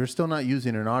is, you're still not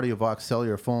using an AudioVox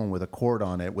cellular phone with a cord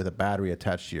on it with a battery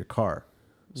attached to your car.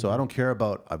 So I don't care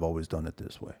about I've always done it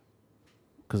this way.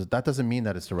 Because that doesn't mean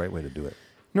that it's the right way to do it.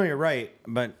 No, you're right.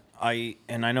 But I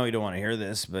know you don't want to hear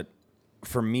this, but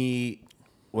for me,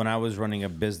 when I was running a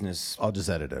business, I'll just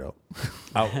edit it out.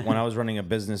 when I was running a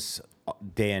business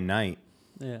day and night,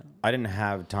 Yeah. I didn't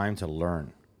have time to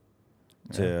learn,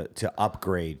 to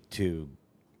upgrade, to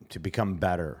become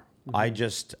better. I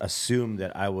just assumed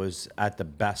that I was at the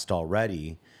best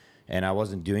already, and I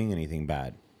wasn't doing anything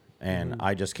bad, and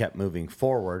I just kept moving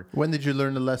forward. When did you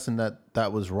learn the lesson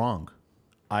that was wrong?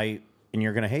 And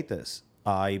you're gonna hate this.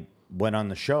 I went on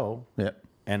the show, Yeah.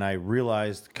 and I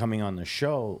realized coming on the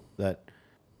show that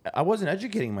I wasn't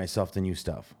educating myself to new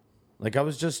stuff. Like I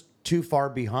was just too far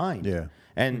behind. Yeah.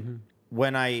 And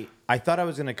when I thought I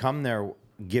was going to come there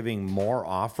giving more,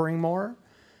 offering more,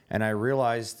 and I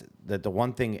realized that the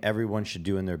one thing everyone should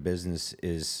do in their business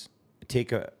is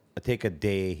take a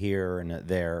day here and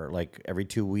there, like every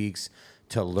 2 weeks,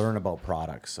 to learn about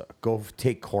products. Go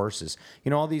take courses. You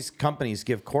know, all these companies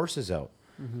give courses out.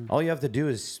 All you have to do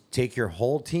is take your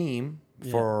whole team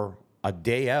for a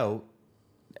day out.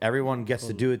 Everyone gets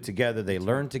to do it together. They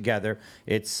learn together.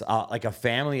 It's like a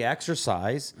family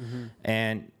exercise,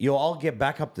 and you'll all get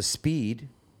back up to speed,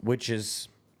 which is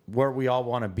where we all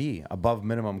want to be, above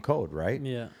minimum code, right?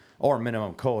 Yeah. Or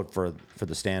minimum code for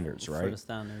the standards, right? For the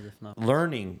standard, if not.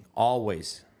 Learning,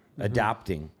 always,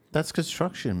 adapting. That's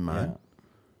construction, man. Yeah.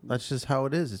 That's just how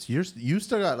it is. It's you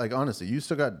still got, like, honestly, you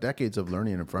still got decades of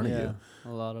learning in front of you, A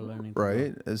lot of learning.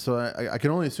 right? And so I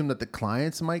can only assume that the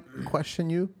clients might question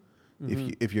you.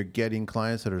 If you're getting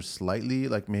clients that are slightly,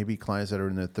 like maybe clients that are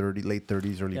in their late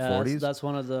 30s, early 40s. That's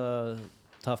one of the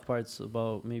tough parts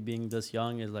about me being this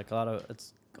young is like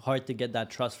it's hard to get that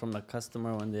trust from the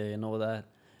customer when they know that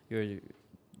you're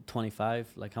 25.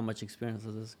 Like, how much experience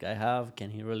does this guy have?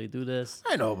 Can he really do this?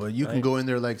 I know, but you can go in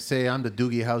there like, say, I'm the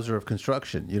Doogie Howser of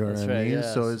construction. You know That's what I right, mean?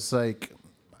 yeah. So it's like,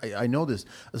 I know this.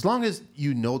 As long as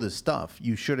you know this stuff,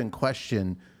 you shouldn't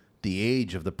question the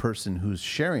age of the person who's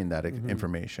sharing that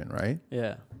information, right?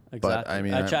 Yeah, exactly. But, I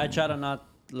mean, I try to not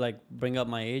like bring up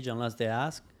my age unless they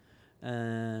ask.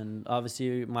 And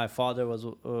obviously, my father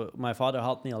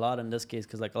helped me a lot in this case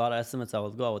because like a lot of estimates I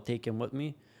would take him with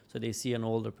me, so they see an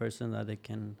older person that they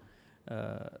can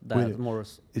Wait, more.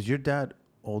 Is your dad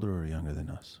older or younger than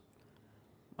us?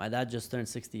 My dad just turned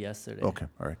 60 yesterday. Okay,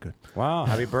 all right, good. Wow,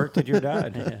 happy birthday to your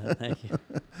dad. Yeah, thank you.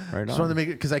 Right Just wanted to on. make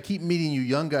it because I keep meeting you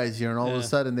young guys here, and all of a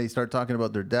sudden they start talking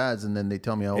about their dads, and then they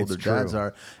tell me how old It's their dads true.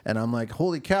 are, and I'm like,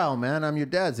 "Holy cow, man! I'm your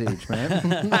dad's age, man."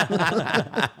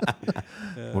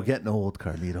 We're getting old,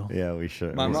 Carlito. Yeah, we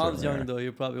should. My we mom's certainly young are. though.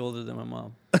 You're probably older than my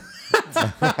mom.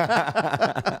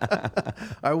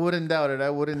 I wouldn't doubt it. I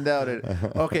wouldn't doubt it.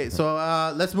 Okay, so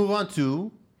let's move on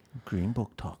to Green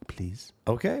Book talk, please.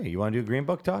 Okay, you want to do Green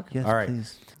Book talk? Yes, All right.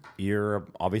 please. You're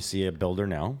obviously a builder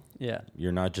now. Yeah.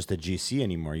 You're not just a GC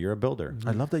anymore. You're a builder.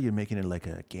 I love that you're making it like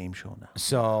a game show now.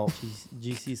 So,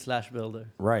 GC/builder.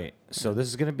 right. So this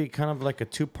is going to be kind of like a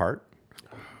two-part.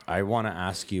 I want to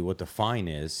ask you what the fine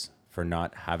is for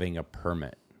not having a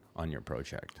permit on your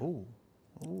project.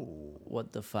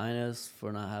 What the fine is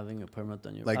for not having a permit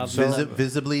on your Like I've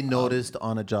visibly noticed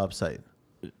on a job site.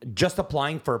 Just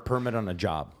applying for a permit on a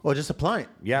job. Oh, just applying.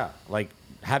 Yeah, like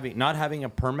not having a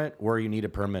permit where you need a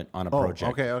permit on a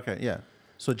project. Okay, yeah.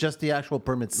 So just the actual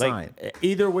permit sign. Like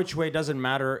either which way doesn't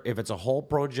matter if it's a whole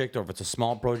project or if it's a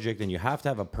small project and you have to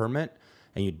have a permit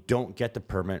and you don't get the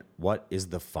permit, what is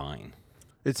the fine?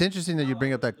 It's interesting that you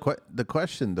bring up that the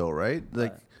question though, right?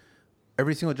 Like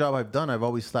every single job I've done, I've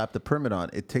always slapped the permit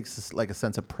on. It takes like a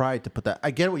sense of pride to put that.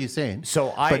 I get what you're saying.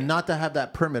 But not to have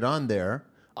that permit on there.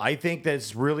 I think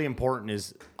that's really important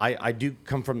is I do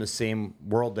come from the same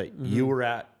world that you were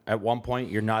at one point.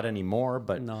 You're not anymore,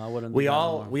 but No, I wouldn't we do that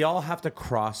all anymore. we all have to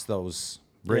cross those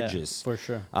bridges. for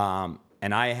sure.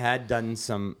 And I had done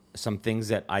some things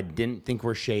that I didn't think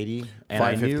were shady, and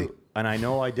I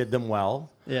know I did them well.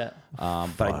 Yeah.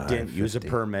 But I didn't use a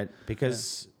permit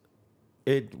because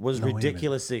it was No, wait a minute.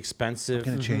 ridiculously expensive.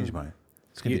 I'm gonna change mine.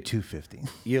 It's gonna be $250.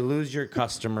 You lose your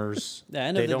customers. At the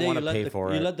end They of the don't day, want you to let pay the, for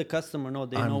you it. let the customer know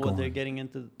they I'm know what they're going getting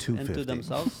into $250.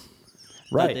 themselves.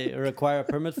 Right. That they require a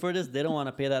permit for this. They don't want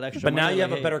to pay that extra But money. now you like,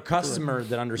 have a hey, better do it. customer that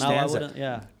Now I understands it. wouldn't.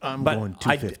 Yeah. I'm But going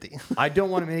 $250. I don't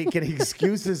want to make any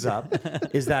excuses up.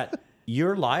 Is that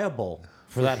you're liable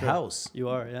for that house. You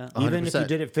are. Yeah. Even if you 100%.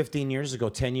 did it 15 years ago,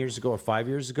 10 years ago, or 5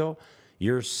 years ago,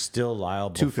 you're still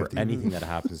liable for $250. anything that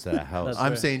happens to that house. That's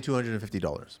I'm right. saying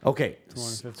 $250. Okay.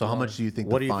 So how much do you think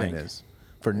What the do you fine think? is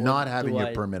for not having do your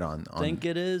I permit on? I think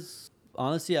it is.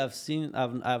 Honestly,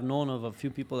 I've known of a few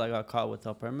people that got caught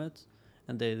without permits,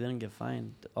 and they didn't get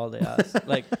fined. All they asked,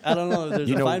 like, I don't know if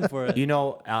there's a fine for it. You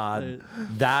know,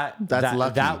 That's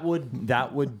lucky.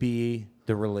 that would be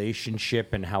the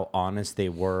relationship and how honest they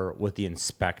were with the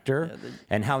inspector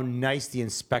and how nice the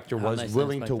inspector was nice the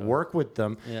willing to inspector work with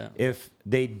them Yeah. if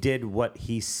they did what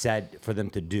he said for them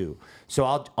to do. So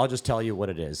I'll just tell you what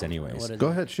it is anyways. What Go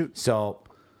ahead, shoot. So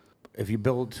if you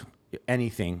build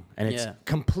anything and it's Yeah.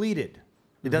 completed,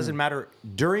 It doesn't matter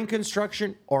during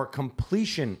construction or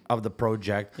completion of the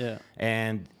project. Yeah.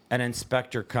 And an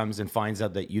inspector comes and finds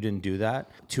out that you didn't do that.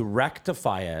 To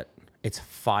rectify it, it's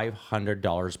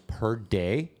 $500 per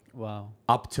day. Wow.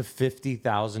 Up to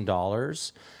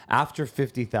 $50,000. After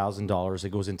 $50,000, it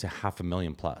goes into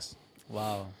 $500,000 plus.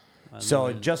 Wow.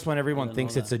 So just when everyone didn't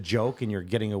thinks know it's a joke and you're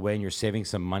getting away and you're saving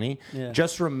some money, Yeah.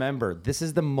 just remember, this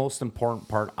is the most important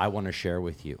part I want to share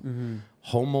with you.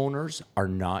 Homeowners are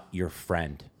not your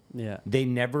friend. Yeah. They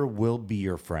never will be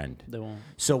your friend. They won't.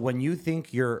 So when you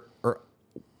think you're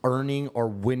earning or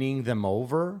winning them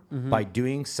over by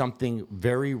doing something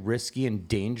very risky and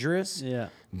dangerous, Yeah.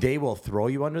 they will throw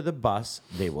you under the bus,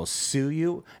 they will sue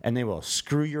you, and they will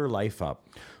screw your life up.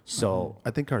 So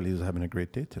I think Carlito's having a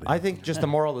great day today. I think just the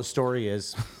moral of the story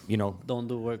is, Don't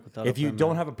do work without if a you permit.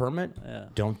 don't have a permit, Yeah.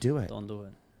 don't do it. Don't do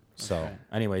it. So,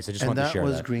 anyways, I just and wanted to that share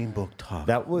was that. Green Book Talk.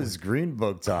 That was Green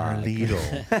Book Talk.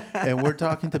 Carlito. And we're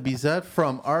talking to Behzad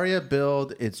from Aria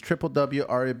Build. It's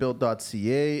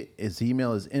www.ariabuild.ca. His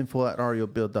email is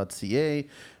info@ariabuild.ca.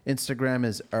 Instagram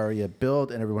is Aria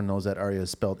Build, and everyone knows that Aria is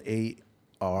spelled Aria.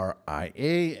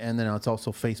 And then it's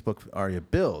also Facebook, Aria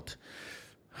Build.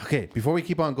 Okay, before we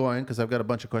keep on going, because I've got a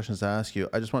bunch of questions to ask you,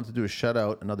 I just want to do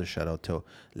another shout out to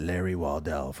Larry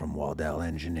Waldell from Waldell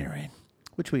Engineering,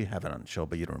 which we haven't on the show,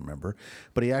 but you don't remember.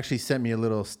 But he actually sent me a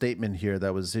little statement here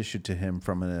that was issued to him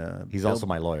from a... He's also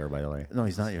my lawyer, by the way. No,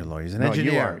 he's not your lawyer. He's an No,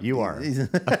 engineer. you are.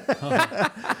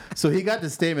 So he got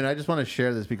this statement. I just want to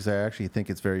share this because I actually think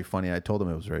it's very funny. I told him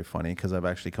it was very funny because I've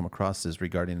actually come across this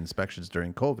regarding inspections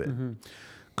during COVID.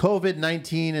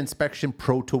 COVID-19 inspection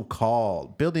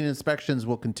protocol. Building inspections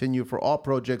will continue for all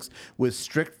projects with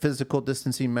strict physical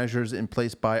distancing measures in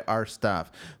place by our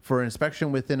staff. For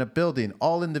inspection within a building,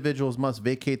 all individuals must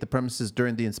vacate the premises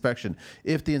during the inspection.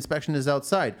 If the inspection is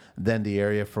outside, then the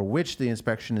area for which the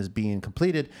inspection is being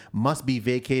completed must be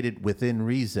vacated within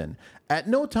reason. At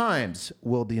no times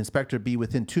will the inspector be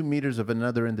within 2 meters of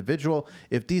another individual.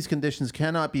 If these conditions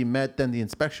cannot be met, then the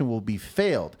inspection will be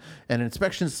failed. An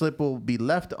inspection slip will be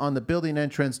left on the building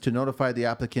entrance to notify the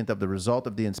applicant of the result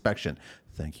of the inspection.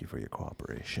 Thank you for your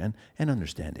cooperation and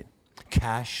understanding.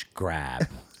 Cash grab.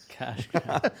 Cash.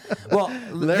 Well,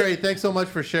 Larry, thanks so much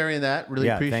for sharing that. Really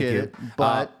appreciate it.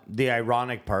 But the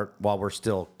ironic part, while we're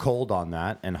still cold on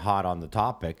that and hot on the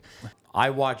topic, I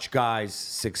watch guys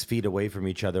 6 feet away from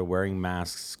each other wearing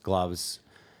masks, gloves,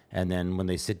 and then when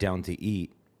they sit down to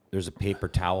eat, there's a paper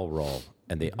towel roll,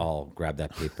 and they all grab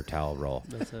that paper towel roll.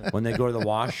 That's it. When they go to the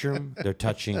washroom, they're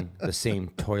touching the same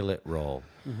toilet roll.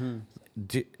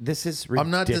 This is ridiculous. I'm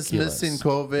not dismissing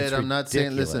COVID. It's I'm not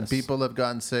saying, listen, ridiculous. people have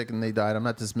gotten sick and they died. I'm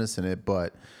not dismissing it,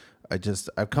 but I've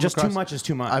come Just across... too much is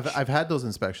too much. I've had those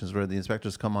inspections where the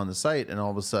inspectors come on the site and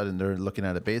all of a sudden they're looking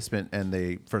at a basement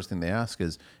and first thing they ask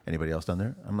is, anybody else down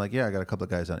there? I'm like, yeah, I got a couple of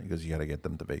guys on it. He goes, you got to get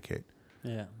them to vacate.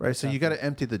 Yeah. Right? So you got to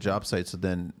empty the job site so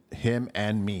then him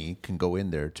and me can go in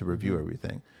there to review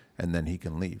everything and then he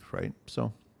can leave, right?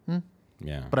 So...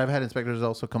 Yeah. But I've had inspectors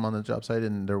also come on the job site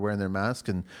and they're wearing their mask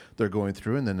and they're going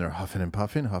through and then they're huffing and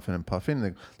puffing. And they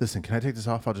go, listen, can I take this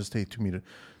off? I'll just stay 2 meters.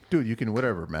 Dude, you can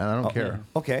whatever, man. I don't care.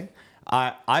 Okay.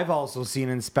 I've also seen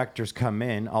inspectors come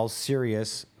in all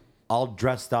serious, all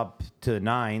dressed up to the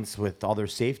nines with all their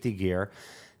safety gear.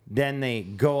 Then they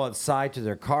go outside to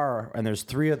their car and there's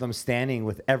 3 of them standing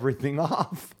with everything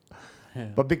off. Yeah.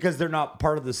 But because they're not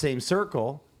part of the same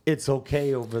circle, it's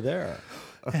okay over there.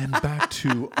 And back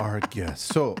to our guest.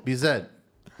 So, Behzad,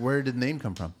 where did the name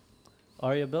come from?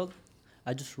 Aria Build?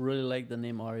 I just really like the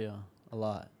name Aria a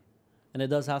lot. And it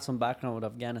does have some background with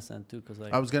Afghanistan too, because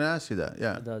I was going to ask you that.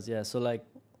 Yeah. it does, yeah. So like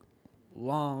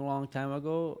long time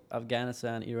ago,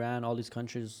 Afghanistan, Iran, all these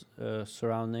countries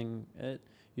surrounding it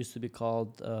used to be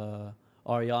called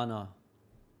Ariana.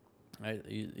 Right?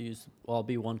 It used to all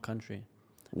be one country.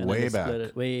 And then Way they back. split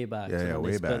it, way back. Yeah, So yeah, then way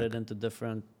they split back. it into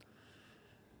different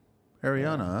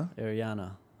Ariana, huh?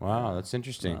 Ariana. Wow, that's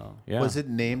interesting. Wow. Yeah. Was it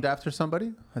named after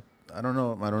somebody? I don't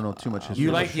know. I don't know too much history.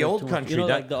 You like the old Too much. country? You know,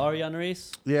 that- like the Aryan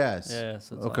race? Yes. Yeah,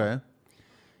 so it's Okay.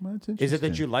 Well, that's Is it that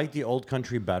interesting. you like the old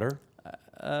country better?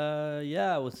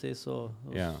 Yeah, I would say so. It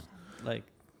was Yeah. Like,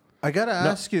 I got to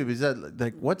ask you, is that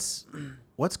like what's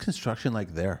construction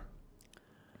like there?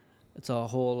 it's a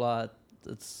whole lot.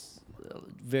 It's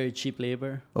very cheap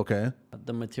labor. Okay.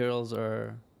 The materials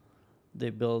they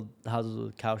build houses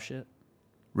with cow shit.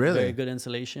 Really? Very good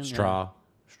insulation. yeah. Straw.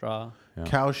 Straw. Yeah.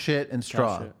 Cow shit and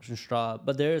straw. Cow shit and straw.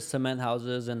 But there's cement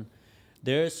houses and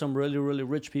there's some really, really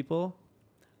rich people.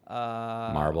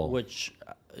 Marble. Which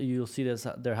you'll see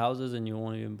their houses and you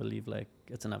won't even believe like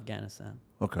it's in Afghanistan.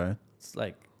 Okay. It's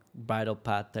like bridal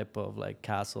path type of like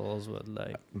castles with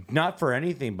like Not for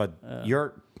anything, but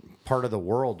your part of the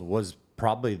world was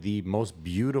probably the most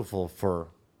beautiful for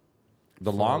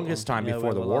the longest time Yeah, we before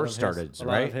have the a war lot of started, a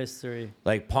lot right? of history.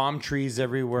 Like palm trees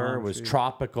everywhere. Palm It was trees.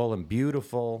 tropical and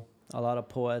beautiful. A lot of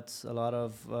poets, a lot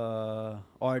of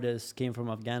artists came from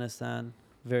Afghanistan,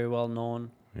 very well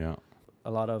known. Yeah.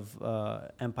 A lot of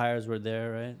empires were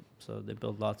there, right? So they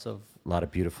built A lot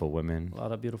of beautiful women. a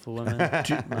lot of beautiful women.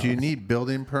 Do you need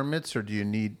building permits, or do you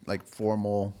need like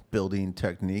formal building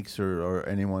techniques, or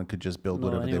anyone could just build No,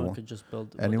 whatever they anyone want? could just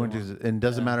build. what Anyone they want. just, and it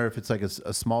doesn't Yeah. matter if it's like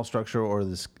a small structure or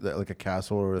this like a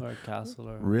castle or Or a castle,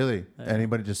 or really Yeah.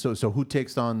 anybody just so who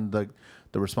takes on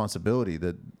the responsibility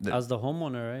that as the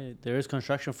homeowner, right? There is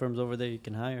construction firms over there you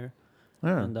can hire,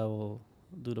 yeah. and that will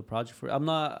do the project for.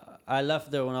 I left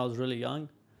there when I was really young,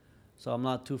 so I'm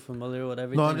not too familiar with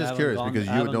everything. No, I'm just curious because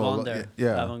you would know. Gone there.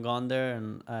 Yeah. I haven't gone there,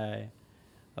 and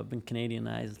I've been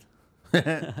Canadianized.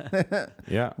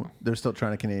 Yeah. They're still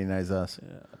trying to Canadianize us.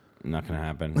 Not going to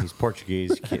happen. He's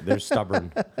Portuguese. They're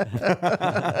stubborn.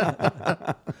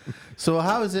 So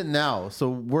how is it now? So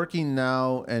working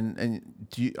now, and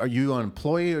are you an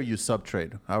employee or you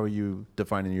sub-trade? How are you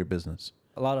defining your business?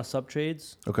 A lot of sub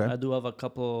trades. Okay. I do have a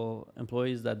couple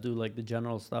employees that do like the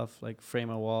general stuff, like frame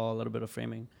a wall, a little bit of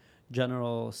framing,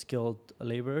 general skilled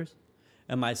laborers.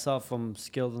 And myself, I'm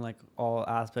skilled in like all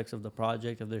aspects of the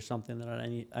project. If there's something that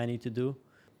I need to do,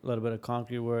 a little bit of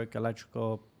concrete work,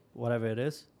 electrical, whatever it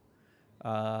is,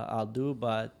 I'll do.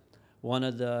 But one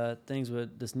of the things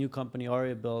with this new company,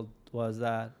 Aria Build, was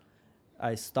that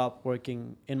I stopped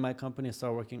working in my company and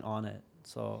started working on it.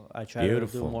 So I try to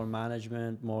Beautiful. do more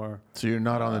management, more. So you're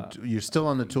not on you're still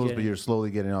on the tools, but getting- you're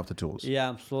slowly getting off the tools. Yeah,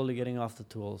 I'm slowly getting off the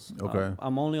tools. Okay.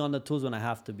 I'm only on the tools when I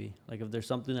have to be. Like if there's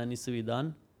something that needs to be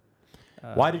done.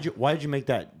 Why did you make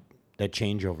that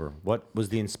changeover? What was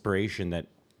the inspiration that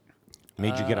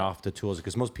made you get off the tools?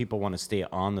 Because most people want to stay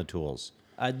on the tools.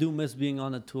 I do miss being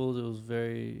on the tools. It was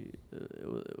very,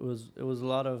 it was a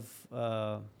lot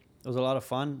of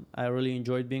fun. I really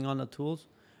enjoyed being on the tools,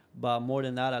 but more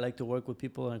than that, I like to work with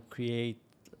people and create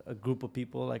a group of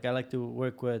people. Like I like to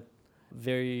work with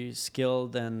very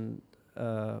skilled and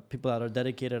people that are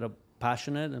dedicated, or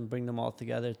passionate, and bring them all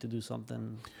together to do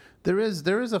something. There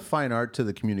is a fine art to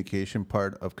the communication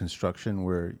part of construction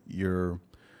where you're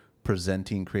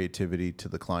presenting creativity to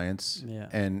the clients. Yeah.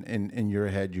 And in your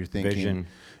head, you're thinking, Vision.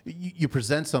 you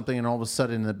present something, and all of a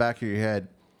sudden, in the back of your head,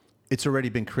 it's already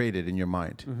been created in your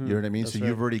mind. You know what I mean? That's So right.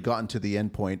 you've already gotten to the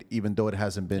end point, even though it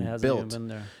hasn't been It hasn't built. even been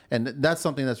there. And that's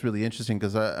something that's really interesting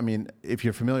because, I mean, if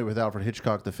you're familiar with Alfred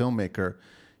Hitchcock, the filmmaker,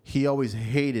 he always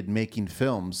hated making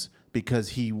films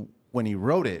because when he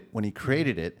wrote it, when he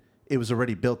created it, it was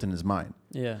already built in his mind.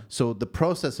 Yeah. So the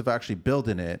process of actually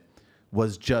building it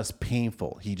was just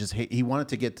painful. He wanted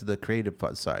to get to the creative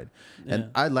side. And Yeah.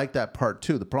 I like that part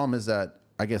too. The problem is that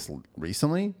I guess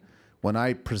recently when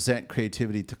I present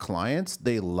creativity to clients,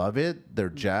 they love it. They're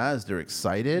jazzed. They're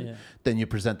excited. Yeah. Then you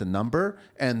present the number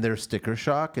and they're sticker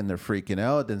shock and they're freaking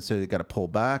out. Then so they got to pull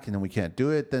back and then we can't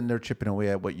do it. Then they're chipping away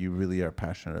at what you really are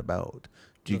passionate about.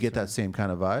 Do you get that same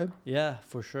kind of vibe? Yeah,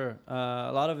 for sure.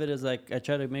 A lot of it is like I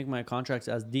try to make my contracts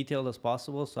as detailed as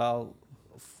possible. So I'll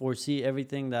foresee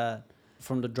everything that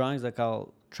from the drawings, like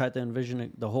I'll try to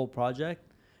envision the whole project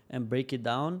and break it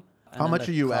down. How much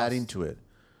are you adding to it?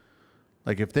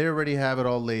 Like if they already have it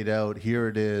all laid out, here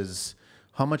it is.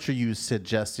 How much are you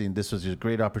suggesting this was a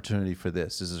great opportunity for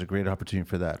this? This is a great opportunity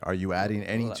for that. Are you adding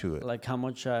any to it? Like how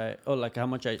much I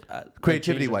Creativity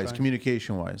change the wise, drawing.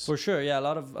 communication wise. For sure, yeah. A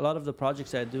lot of the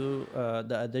projects I do,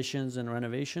 the additions and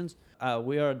renovations,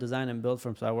 we are a design and build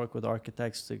firm, so I work with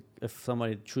architects if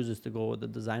somebody chooses to go with the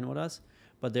design with us.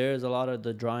 But there is a lot of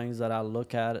the drawings that I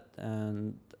look at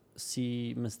and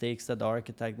see mistakes that the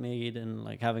architect made, and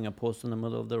like having a post in the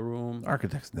middle of the room.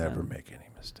 Architects never make any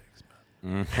mistakes.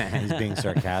 He's being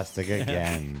sarcastic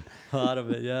again. A lot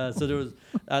of it, yeah. So there was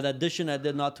an addition I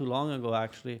did not too long ago,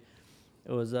 actually.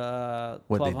 It was a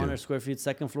What'd they do? 1,200 square feet,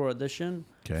 second floor addition,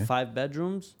 Okay. 5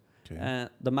 bedrooms. Okay. And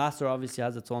the master obviously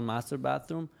has its own master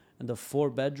bathroom, and the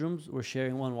 4 bedrooms were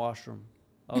sharing one washroom.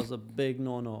 That was a big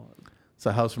no-no. It's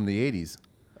a house from the 80s.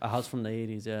 A house from the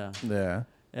 80s, yeah. Yeah.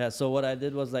 Yeah, so what I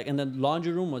did was like, and the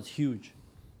laundry room was huge.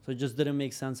 So it just didn't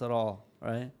make sense at all,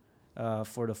 right?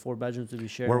 For the 4 bedrooms to be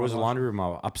sharing. Where one was the washroom.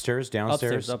 laundry room? Upstairs,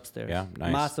 downstairs? Upstairs. Yeah,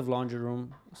 nice. Massive laundry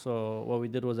room. So what we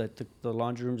did was I took the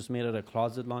laundry room, just made it a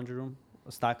closet laundry room,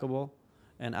 stackable,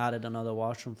 and added another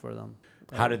washroom for them.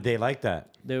 How did they like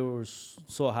that? They were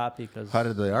so happy because How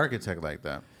did the architect like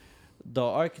that? the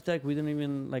architect, we didn't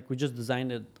even, like, we just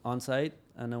designed it on site.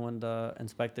 And then when the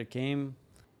inspector came,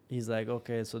 he's like,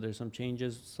 okay, so there's some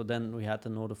changes. So then we had to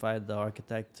notify the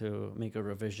architect to make a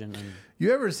revision. And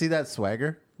You ever see that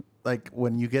swagger? like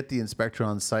when you get the inspector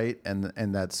on site and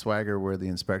that swagger where the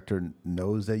inspector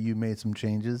knows that you made some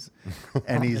changes,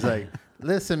 and he's like,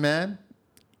 "Listen, man,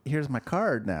 here's my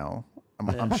card now.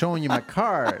 I'm showing you my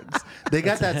cards." They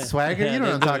got that swagger. You know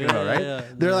what I'm talking about, right? Yeah.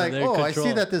 They're like, They're "Oh, I control.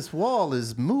 see that this wall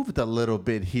is moved a little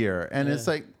bit here," and it's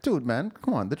like, "Dude, man,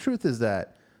 come on. The truth is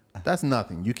that." That's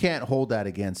nothing. You can't hold that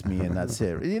against me, and that's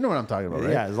it. You know what I'm talking about, right?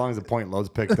 Yeah, as long as the point load's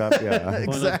picked up. Yeah.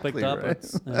 Exactly, Picked up, right?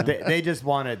 it's, yeah. They just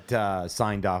want it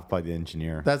signed off by the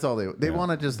engineer. That's all they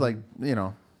want to just like, you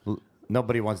know,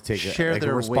 Nobody wants to take Share like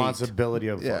their a weight. responsibility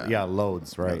of Yeah.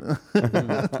 loads, right?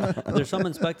 There's some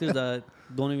inspectors that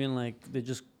don't even like. They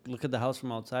just look at the house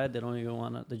from outside. They don't even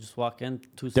want to. They just walk in.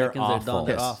 2 They're seconds. They're done. awful.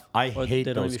 They're Yes. off. I Or hate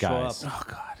they don't those even show guys. up. oh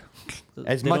God.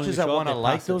 As They much don't as even I show up, want to they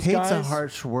like pass it. those Hate's guys, a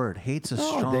harsh word. Hate's a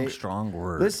they- strong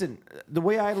word. listen, the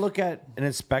way I look at an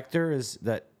inspector is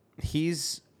that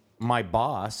he's my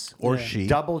boss Or Yeah. she.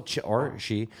 double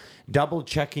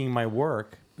checking my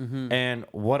work. Mm-hmm. And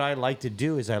what I like to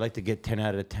do is I like to get 10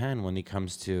 out of 10 when he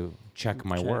comes to check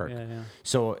my Check, work. yeah.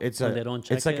 So it's When they don't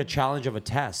check it's like a it? challenge of a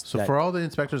test. So that- for all the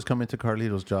inspectors coming to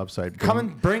Carlito's job site, come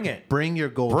and bring it. bring your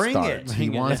gold Bring stars. it. He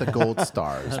Bring it. wants a gold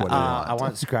star. Is what he wants. I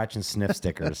want scratch and sniff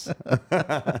stickers.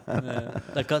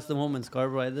 The custom home in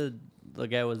Scarborough, I did. The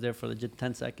guy was there for legit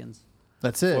 10 seconds.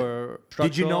 That's it. For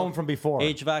Did you know structural, him from before?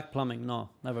 HVAC, plumbing? No,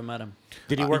 never met him.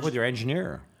 Did he work with your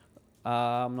engineer?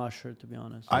 I'm not sure, to be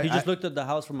honest. I- He just I- looked at the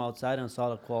house from outside and saw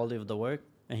the quality of the work,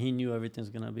 and he knew everything's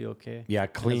gonna be okay. Yeah, In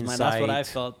his clean mind, That's what I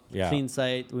site. felt. Yeah. Clean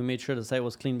site. We made sure the site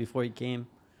was clean before he came.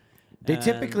 They And-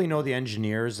 typically know the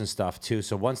engineers and stuff too.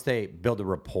 So once they build a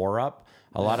rapport up,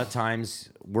 a lot of times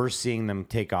we're seeing them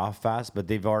take off fast, but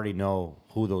they've already know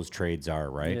who those trades are,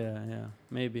 right? Yeah,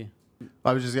 maybe.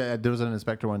 I was just there was an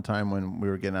inspector one time when we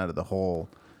were getting out of the hole.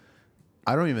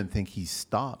 I don't even think he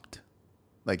stopped.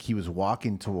 Like he was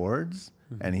walking towards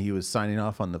and he was signing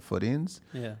off on the footings.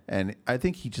 Yeah. And I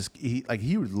think he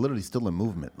was literally still in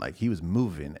movement. Like he was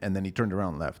moving and then he turned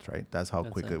around and left, right? That's how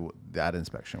That's quick it. that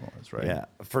inspection was, right? Yeah.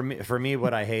 For me,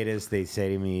 what I hate is they say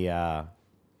to me,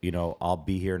 I'll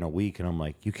be here in a week, and I'm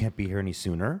like, you can't be here any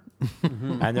sooner.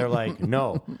 And they're like,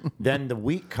 no. Then the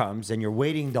week comes, and you're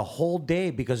waiting the whole day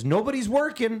because nobody's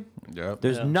working. Yep.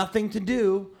 There's Yeah. nothing to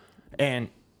do, and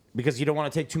because you don't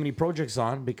want to take too many projects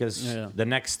on because Yeah. the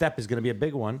next step is going to be a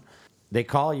big one. They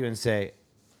call you and say,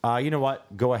 you know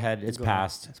what? Go ahead. It's Go ahead.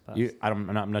 passed. It's passed.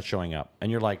 I'm not showing up.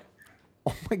 And you're like,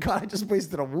 oh my God, I just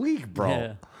wasted a week, bro.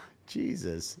 Yeah.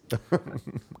 Jesus.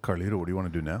 Carlito, what do you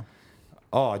want to do now?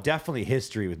 Oh, definitely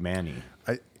history with Manny.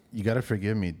 You got to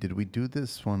forgive me. Did we do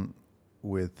this one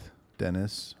with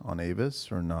Dennis on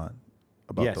Avis or not?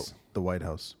 About Yes. the White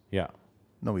House? Yeah.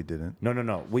 No, we didn't.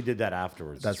 No. We did that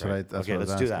afterwards. That's right. right. That's okay, what I was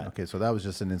let's do asking. that. Okay, so that was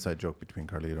just an inside joke between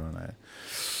Carlito and I.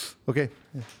 Okay.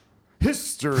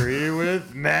 History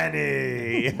with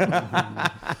Manny.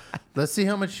 Let's see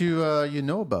how much you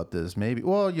know about this. Maybe.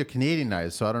 Well, you're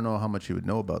Canadianized, so I don't know how much you would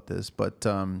know about this. But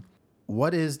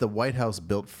what is the White House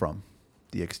built from?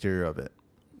 The exterior of it.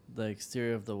 The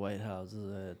exterior of the White House, is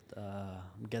it,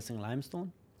 I'm guessing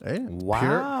limestone? Hey,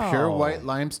 Wow. Pure white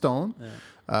limestone.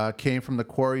 Came from the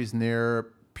quarries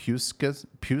near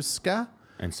Puska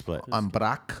and split. on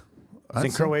Brac. It's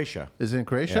in Croatia. Is it in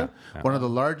Croatia? Yeah. One of the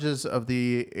largest of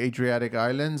the Adriatic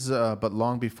islands, but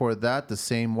long before that, the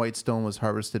same white stone was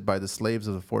harvested by the slaves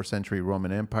of the 4th century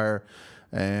Roman Empire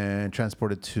and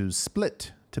transported to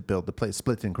Split to build the place.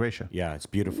 Split in Croatia. Yeah, it's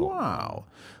beautiful. Wow.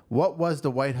 What was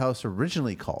the White House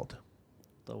originally called?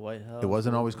 The White House. It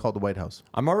wasn't always called the White House.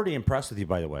 I'm already impressed with you,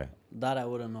 by the way. That I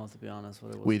wouldn't know, to be honest.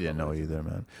 What it was. We didn't know either,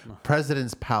 man.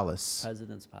 President's Palace.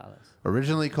 President's Palace.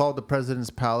 Originally called the President's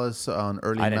Palace on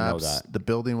early I didn't know maps, that. the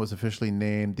building was officially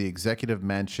named the Executive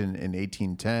Mansion in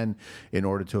 1810 in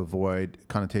order to avoid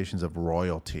connotations of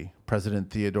royalty. President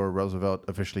Theodore Roosevelt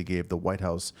officially gave the White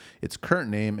House its current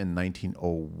name in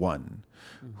 1901.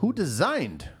 Who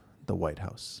designed the White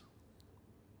House?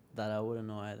 That I wouldn't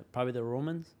know either. Probably the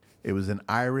Romans. It was an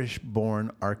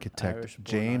Irish-born architect, Irish-born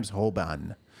James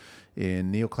Holbein.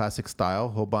 In neoclassic style,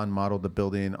 Holbein modeled the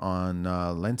building on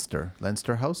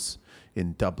Leinster House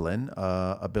in Dublin,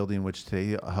 a building which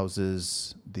today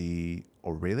houses the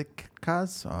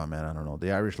Oireachtas. Oh man, I don't know.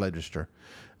 The Irish Legislature.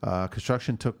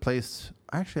 Construction took place.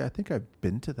 Actually, I think I've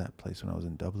been to that place when I was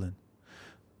in Dublin.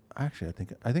 Actually,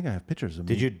 I think I have pictures of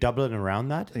me. Did you double it around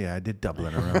that? Yeah, I did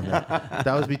Dublin around that.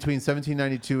 That was between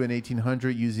 1792 and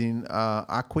 1800 using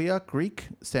Aquia Greek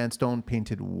sandstone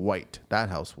painted white. That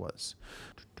house was.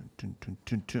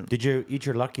 Did you eat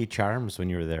your Lucky Charms when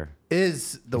you were there?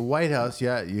 Is the White House,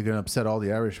 yeah, you're going to upset all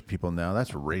the Irish people now.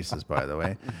 That's racist, by the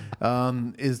way.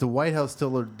 Is the White House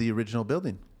still the original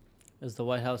building? Is the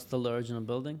White House still the original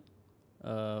building?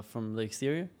 From the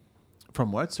exterior.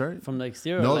 From what? Sorry. From the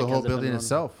exterior. No, like, the whole has it been building run-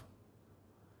 itself.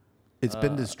 It's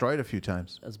been destroyed a few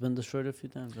times. It's been destroyed a few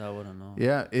times. I wouldn't know.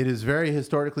 Yeah, it is very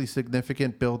historically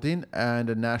significant building and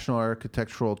a national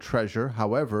architectural treasure.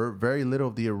 However, very little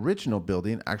of the original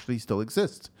building actually still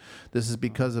exists. This is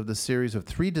because of the series of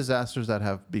 3 disasters that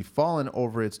have befallen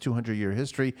over its 200-year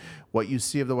history. What you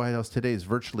see of the White House today is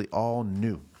virtually all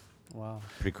new. Wow.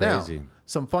 Pretty crazy. Now,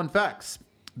 some fun facts.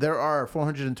 There are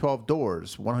 412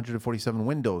 doors, 147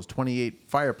 windows, 28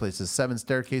 fireplaces, 7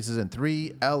 staircases, and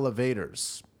 3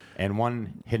 elevators. And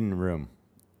 1 hidden room.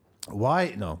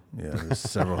 Why? No. Yeah, there's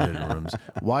several hidden rooms.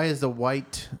 Why is the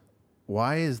white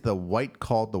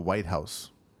called the White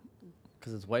House?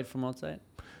 Because it's white from outside.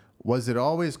 Was it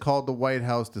always called the White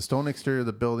House? The stone exterior of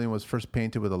the building was first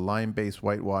painted with a lime-based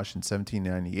whitewash in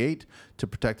 1798 to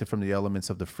protect it from the elements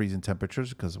of the freezing temperatures,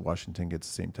 because Washington gets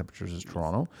the same temperatures as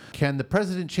Toronto. Can the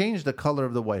president change the color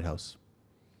of the White House?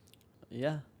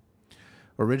 Yeah.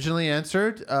 Originally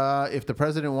answered, if the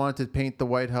president wanted to paint the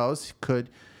White House, could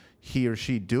he or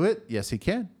she do it? Yes, he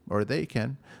can, or they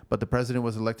can. But the president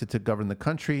was elected to govern the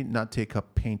country, not take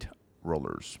up paint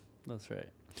rollers. That's right.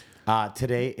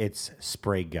 Today, it's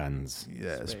spray guns.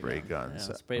 Yeah, spray guns.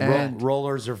 Yeah, spray And-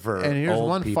 Rollers are for And here's old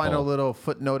one people. final little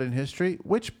footnote in history.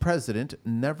 Which president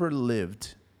never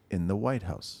lived in the White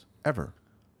House? Ever.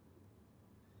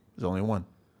 There's only one.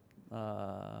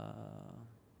 I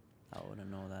wouldn't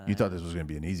know that. You thought this was going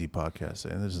to be an easy podcast.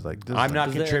 And this is like... This I'm is not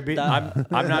Is there- contributing. that-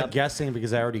 I'm not guessing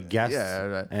because I already guessed. Yeah,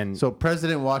 right. And So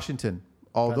President Washington,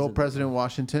 although President. President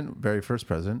Washington, very first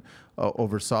president,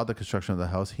 oversaw the construction of the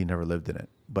house, he never lived in it.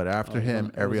 But after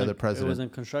him, every other It was president... in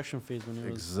construction phase when it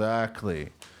was. Exactly.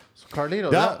 So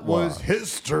Carlito, that was wow.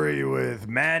 history with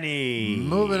Manny.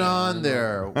 Moving on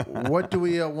there. What do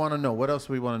we want to know? What else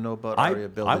do we want to know about Aria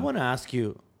Build? I want to ask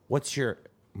you, what's your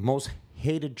most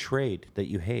hated trade that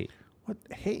you hate? What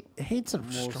hate's a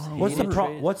strong What's the Hated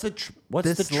trade? what's the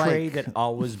Dislike. trade that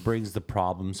always brings the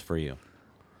problems for you?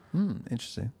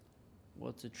 Interesting.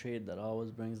 What's a trade that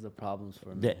always brings the problems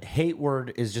for me? The hate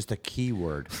word is just a key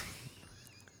word.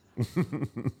 It's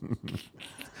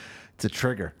a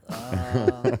trigger.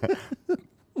 To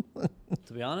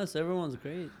be honest, everyone's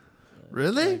great.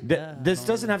 Really? Yeah, This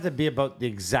doesn't have to be about the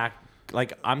exact.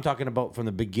 Like I'm talking about from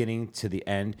the beginning to the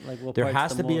end. Like what there part's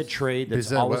has the to be a most- trade that's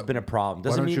Behzad, always what- been a problem. why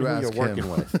Doesn't don't mean you who ask you're working him?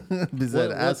 with.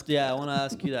 Behzad, ask. Yeah, I want to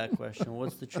ask you that question.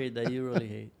 What's the trade that you really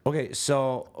hate? Okay,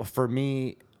 so for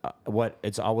me, what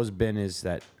it's always been is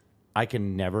that I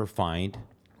can never find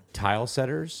tile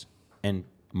setters and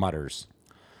mutters.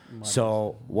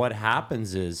 So what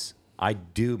happens is I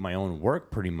do my own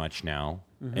work pretty much now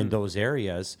in those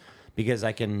areas because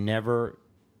I can never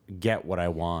get what I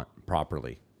want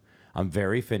properly. I'm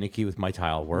very finicky with my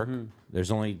tile work.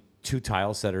 There's only 2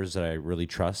 tile setters that I really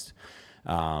trust,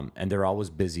 and they're always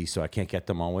busy, so I can't get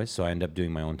them always. So I end up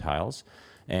doing my own tiles,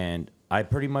 and I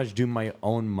pretty much do my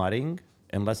own mudding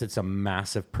unless it's a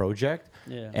massive project.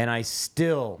 Yeah. And I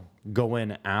still go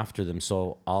in after them,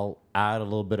 so I'll add a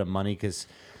little bit of money because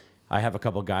I have a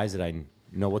couple guys that I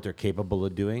know what they're capable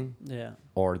of doing Yeah.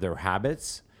 or their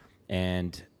habits,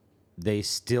 and they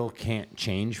still can't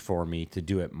change for me to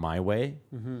do it my way,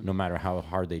 no matter how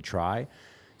hard they try.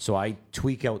 So I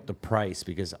tweak out the price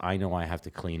because I know I have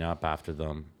to clean up after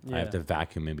them. I have Yeah. to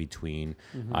vacuum in between.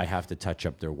 I have to touch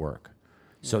up their work.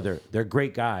 So they're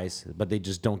great guys, but they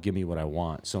just don't give me what I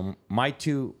want. So my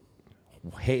 2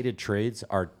 hated trades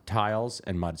are tiles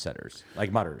and mud setters,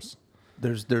 like mutters.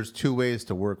 There's 2 ways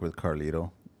to work with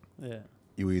Carlito. Yeah.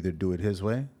 You either do it his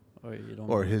way Or you don't.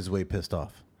 or his way pissed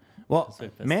off. Well,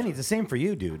 That's like Manny, it's the same for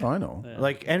you, dude. Oh, I know. Yeah.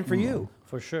 Like, and for you.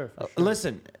 For sure. For sure.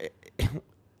 Listen,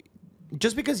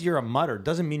 just because you're a mutter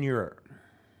doesn't mean you're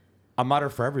a mutter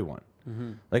for everyone.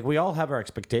 Like, we all have our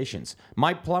expectations.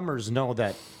 My plumbers know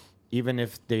that even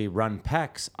if they run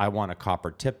PEX, I want a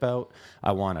copper tip out.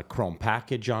 I want a chrome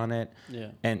package on it. Yeah.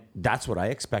 And that's what I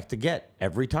expect to get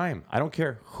every time. I don't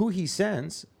care who he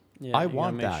sends. Yeah, I you gotta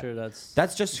want make that. sure that's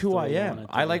just the who I way you am. want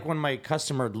it to I be. like when my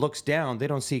customer looks down, they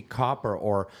don't see copper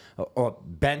or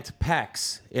bent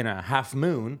PEX in a half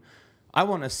moon. I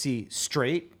want to see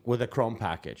straight with a chrome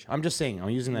package. I'm just saying, I'm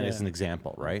using that as Yeah. an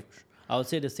example, right? I would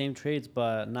say the same trades,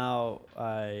 but now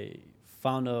I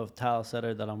found a tile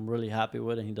setter that I'm really happy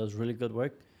with, and he does really good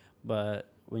work.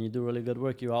 But when you do really good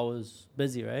work, you're always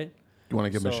busy, right? You want to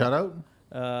give him a So- shout out?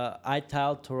 I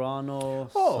tile Toronto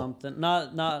Oh. something.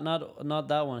 Not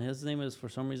that one. His name is for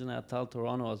some reason I tile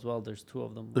Toronto as well. There's 2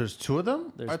 of them. There's 2 of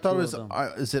them? There's I thought 2 it was, of them.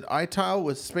 is it iTile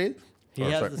with space? He Or,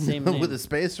 has sorry, the same name. with a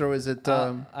space, or is it...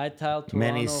 I tile Toronto.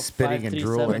 Manny's spitting and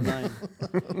drooling.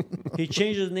 5379. He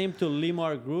changed his name to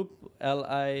Limar Group,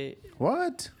 Li.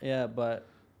 What? Yeah, but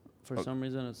for some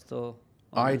reason it's still.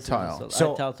 iTile.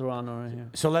 So- iTile Toronto right here.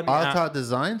 So let me ask, iTile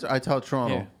Designs or iTile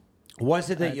Toronto? Here. what is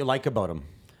it that you like about him?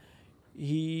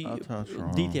 He iTile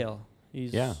Toronto. detail.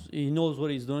 Yeah. He knows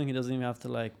what he's doing. He doesn't even have to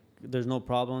like. There's no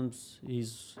problems. He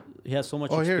has so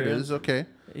much. Oh, here experience. it is. Okay.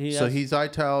 He So has- he's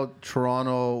iTile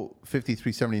Toronto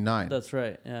 5379. That's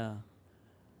right. Yeah.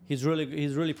 He's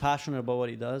really passionate about what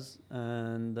he does,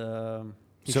 and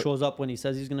he So- shows up when he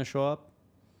says he's gonna show up.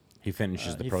 He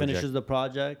finishes the He project. finishes the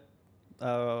project.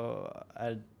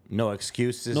 No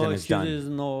excuses, No and it's done. excuses.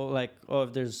 No like, oh,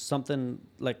 if there's something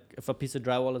like if a piece of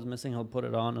drywall is missing, he'll put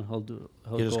it on and he'll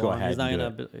just go go on. ahead He's not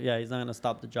and do gonna he's not gonna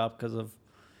stop the job because of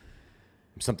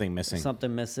Something missing.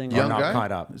 something missing. Young Young not guy?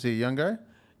 caught up. Is he a young guy?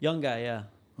 Young guy, yeah.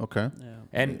 Okay.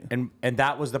 Yeah. And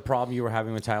that was the problem you were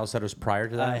having with tile setters prior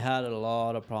to that? I had a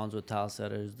lot of problems with tile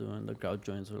setters doing the grout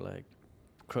joints were like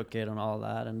crooked and all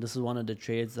that. And this is one of the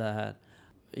trades that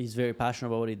he's very passionate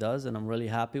about what he does, and I'm really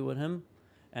happy with him.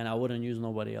 And I wouldn't use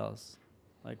nobody else.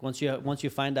 Like once you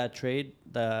find that trade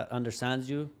that understands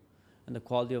you and the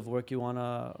quality of work you want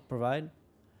to provide,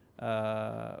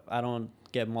 I don't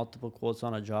get multiple quotes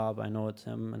on a job. I know it's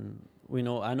him,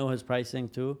 and I know his pricing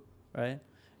too, right?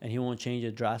 And he won't change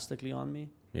it drastically on me.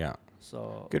 Yeah.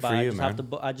 So Good but for I you, just man. Have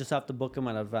to I just have to book him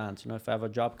in advance. If I have a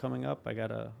job coming up, I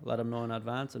gotta let him know in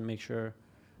advance and make sure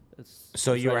it's.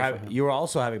 So it's you were ready for him. you were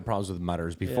also having problems with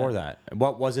mutters before Yeah. that.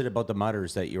 What was it about the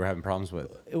mutters that you were having problems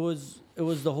with? It was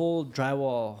the whole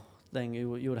drywall thing. You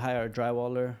would hire a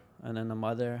drywaller and then a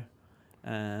mother,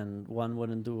 and one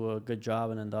wouldn't do a good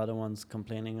job, and then the other one's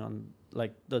complaining on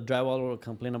like the drywaller would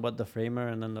complain about the framer,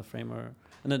 and then the framer,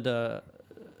 and then the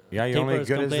Yeah, you're taper only is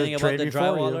good as complaining the about trade the before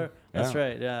drywaller. you. That's Yeah.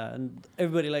 right, yeah. And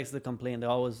everybody likes to complain. They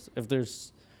always, if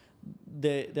there's,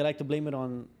 they like to blame it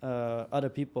on other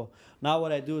people. Now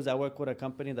what I do is I work with a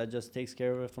company that just takes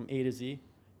care of it from A to Z.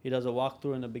 He does a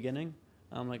walkthrough in the beginning.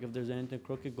 I'm like, if there's anything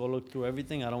crooked, go look through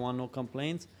everything. I don't want no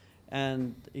complaints.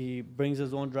 And he brings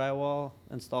his own drywall,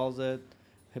 installs it.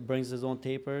 He brings his own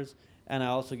tapers. And I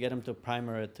also get him to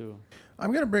primer it too.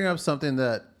 I'm going to bring up something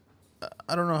that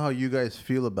I don't know how you guys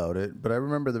feel about it, but I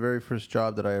remember the very first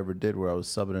job that I ever did where I was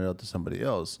subbing it out to somebody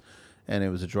else, and it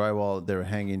was a drywall. They were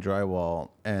hanging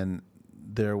drywall, and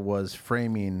there was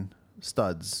framing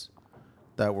studs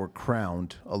that were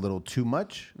crowned a little too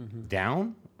much.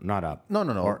 Down? Not up. No,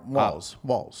 Or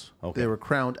walls. Okay. They were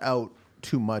crowned out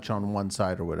too much on one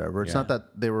side or whatever. It's Yeah. not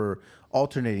that they were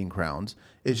alternating crowns.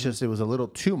 It's just it was a little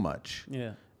too much.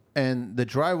 Yeah. And the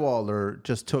drywaller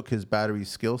just took his battery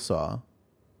skill saw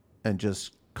and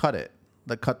just cut it.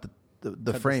 Cut the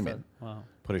Cut frame stud. in. Wow.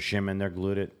 Put a shim in there,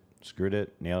 glued it, screwed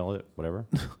it, nailed it, whatever.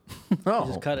 No.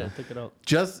 Just cut it, took it out.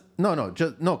 Just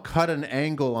cut an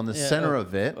angle on the Yeah, center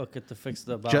of it Okay, to fix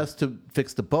the bow. just to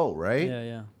fix the bow, right? Yeah,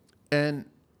 yeah. And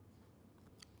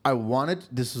I wanted,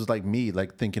 this was like me,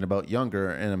 like thinking about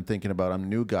younger, and I'm thinking about I'm a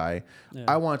new guy. Yeah.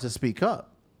 I wanted to speak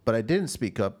up, but I didn't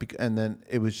speak up. And then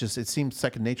it seemed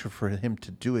second nature for him to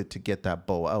do it to get that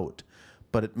bow out.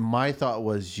 But my thought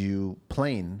was you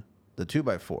plane the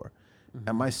 2x4. Mm-hmm.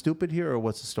 Am I stupid here, or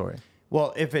what's the story?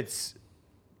 Well, if it's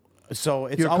so,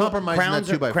 it's You're always, compromising crowns.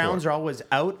 that 2x4. Crowns are always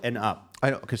out and up.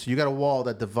 I know, because you got a wall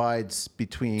that divides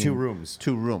between Two rooms.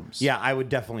 Two rooms. Yeah, I would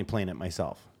definitely plane it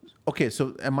myself. Okay,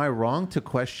 so am I wrong to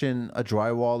question a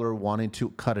drywaller wanting to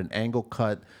cut an angle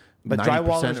cut, But 90%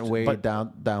 drywallers- away but-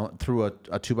 down through a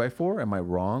 2x4? Am I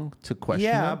wrong to question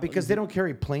Yeah, that? because they don't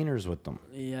carry planers with them.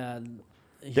 Yeah.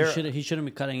 There- He shouldn't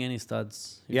be cutting any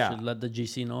studs. He Yeah. should let the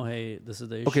GC know, hey, this is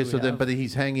the issue. Okay, we so then, have. but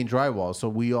he's hanging drywall, so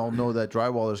we all know that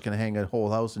drywallers can hang a whole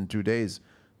house in 2 days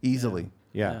easily.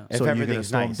 Yeah, Yeah. if So you're gonna everything's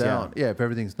slow him nice. down. Yeah. Yeah, if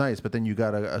everything's nice, but then you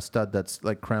got a stud that's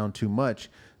like crowned too much.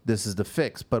 This is the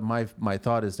fix. But my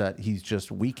thought is that he's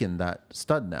just weakened that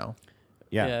stud now.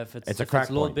 Yeah, if it's a crack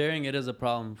load point. bearing, it is a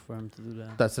problem for him to do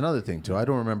that. That's another thing too. I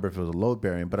don't remember if it was a load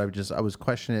bearing, but I was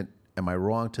questioning it. Am I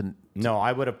wrong to? No,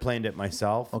 I would have planed it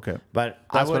myself. Okay. But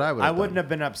That's what I would have wouldn't done. have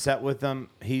been upset with him.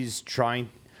 He's trying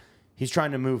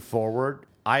to move forward.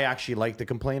 I actually like the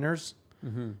complainers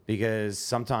because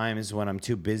sometimes when I'm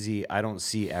too busy, I don't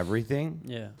see everything.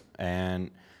 Yeah.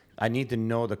 And I need to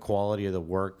know the quality of the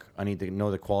work. I need to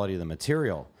know the quality of the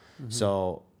material.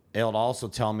 So it'll also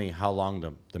tell me how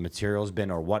long the material's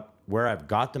been or where I've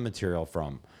got the material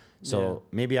from. So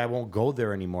maybe I won't go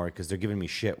there anymore because they're giving me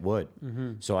shit wood.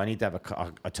 So I need to have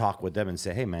a talk with them and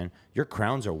say, hey, man, your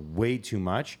crowns are way too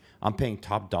much. I'm paying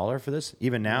top dollar for this.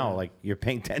 Even now, like you're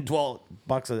paying $10,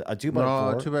 $12 a 2x4.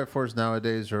 No, 2x4s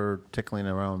nowadays are tickling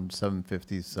around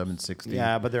 $750, $760.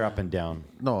 Yeah, but they're up and down.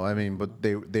 No, I mean, but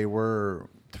they were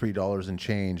 $3 and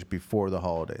change before the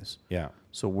holidays. Yeah.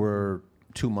 So we're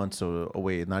 2 months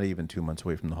away, not even 2 months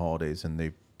away from the holidays, and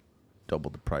they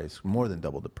doubled the price, more than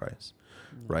doubled the price,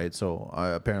 right? So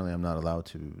apparently I'm not allowed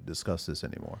to discuss this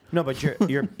anymore. No, but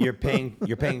you're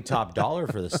paying top dollar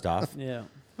for the stuff. Yeah.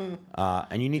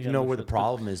 And you need to know where the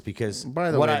problem is, because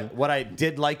By the way, what I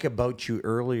did like about you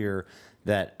earlier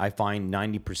that I find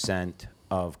 90%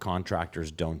 of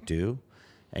contractors don't do,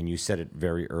 and you said it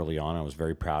very early on, I was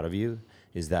very proud of you,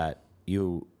 is that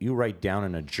you write down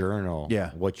in a journal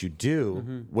what you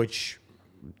do, which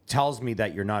tells me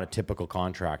that you're not a typical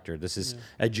contractor. This is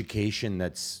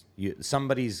education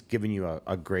somebody's giving you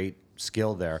a great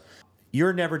skill there.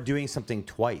 You're never doing something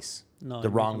twice. No, the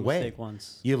wrong way.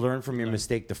 Once. You learn from your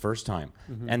mistake the first time.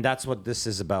 And that's what this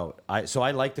is about. So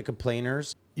I like the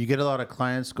complainers. You get a lot of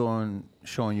clients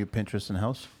showing you Pinterest and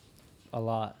house? A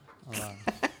lot.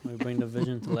 We bring the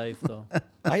vision to life, though.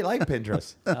 I like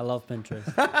Pinterest. I love Pinterest.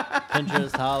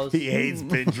 Pinterest, house. He hates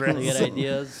Pinterest. They get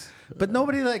ideas. But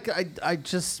nobody I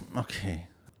just, okay.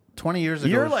 20 years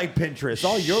ago. You're like Pinterest,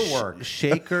 all your work.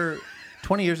 Shaker,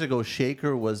 20 years ago,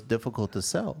 Shaker was difficult to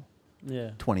sell.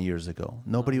 Yeah. 20 years ago.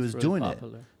 Nobody was really doing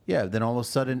popular. it. Yeah, then all of a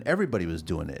sudden everybody was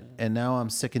doing it. And now I'm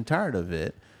sick and tired of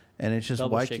it. And it's just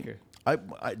Double why shaker. I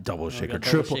double shaker, got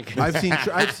double triple.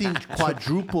 shaker. I've seen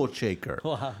quadruple shaker.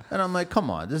 Wow. And I'm like, come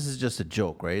on, this is just a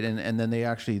joke, right? And then they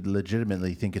actually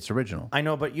legitimately think it's original. I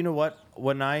know, but you know what?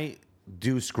 When I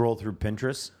do scroll through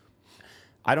Pinterest,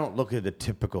 I don't look at the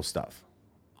typical stuff.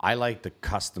 I like the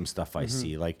custom stuff I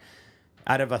see. Like,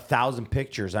 out of 1,000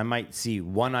 pictures, I might see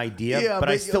one idea, but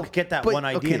I still get that one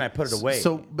idea and I put it away.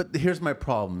 So, but here's my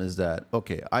problem is that,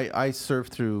 okay, I surf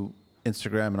through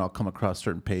Instagram and I'll come across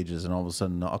certain pages and all of a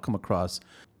sudden I'll come across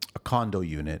a condo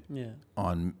unit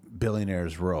on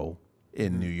Billionaires Row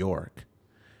in New York.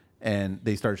 And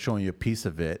they start showing you a piece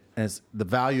of it. And the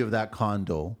value of that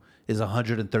condo is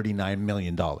 $139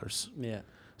 million. Yeah.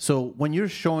 So when you're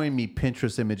showing me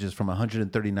Pinterest images from a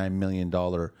 $139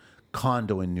 million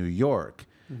condo in New York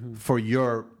for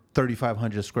your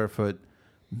 3,500 square foot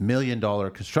 $1 million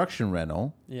construction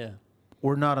rental,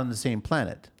 we're not on the same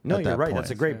planet. No, at you're that right. point. That's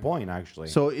a great point, actually.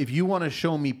 So if you want to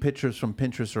show me pictures from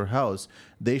Pinterest or house,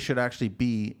 they should actually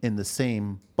be in the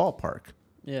same ballpark.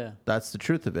 Yeah. That's the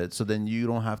truth of it. So then you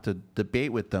don't have to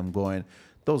debate with them going,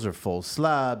 those are full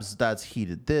slabs, that's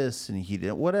heated this and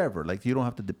heated whatever. Like, you don't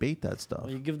have to debate that stuff.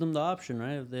 Well, you give them the option,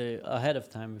 right? If they ahead of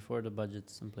time before the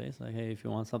budget's in place, like, hey, if you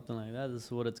want something like that, this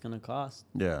is what it's gonna cost.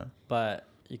 Yeah. But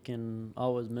you can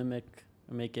always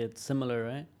make it similar,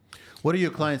 right? What are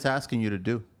your clients asking you to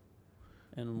do?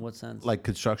 In what sense? Like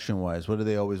construction wise, what do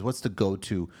they always, what's the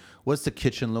go-to? What's the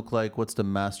kitchen look like? What's the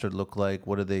master look like?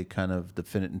 What are they kind of, the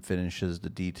finishes, the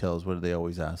details, what are they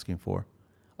always asking for?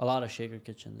 A lot of shaker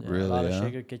kitchens. Yeah. Really, a lot of yeah?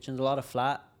 shaker kitchens. A lot of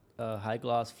flat. High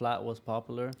gloss flat was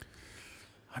popular.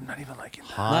 I'm not even liking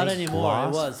that. Not anymore.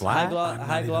 It was flat?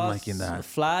 high gloss, liking that.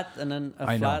 flat, and then a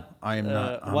I know. flat I am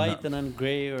not- I'm white, not- and then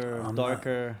gray or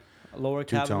darker lower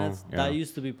Two-tone, cabinets. yeah. That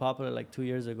used to be popular like 2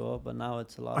 years ago, but now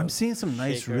it's a lot. I'm of seeing some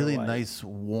nice, shaker really white. nice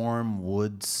warm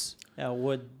woods. Yeah,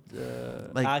 wood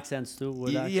Like- accents too.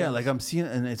 Wood Yeah, accents. like I'm seeing,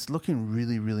 and it's looking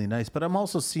really, really nice. But I'm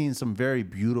also seeing some very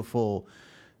beautiful,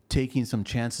 taking some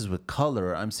chances with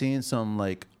color. I'm seeing some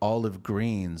like olive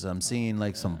greens. I'm seeing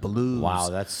like some blues. Wow,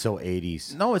 that's so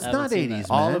 80s. No, it's I haven't not seen 80s, that.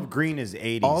 man. Olive green is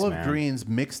 80s, Olive man. greens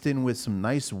mixed in with some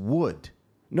nice wood.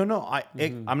 No,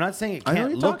 I'm not saying it I know can't what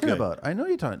you're look talking good. about. I know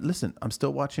you're talking. Listen, I'm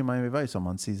still watching Miami Vice. I'm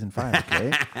on season 5,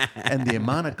 okay? And the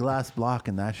amount of glass block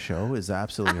in that show is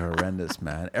absolutely horrendous,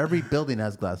 man. Every building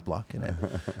has glass block in it.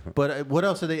 But what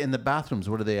else are they in the bathrooms?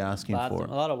 What are they asking Bathroom. A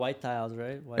for? lot of white tiles,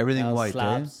 right? White Everything tiles, white,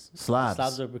 slabs. eh? Slabs.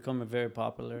 Slabs are becoming very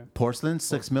popular. Porcelain,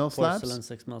 6 mil slabs? Porcelain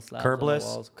 6 mil slabs. on the Curbless?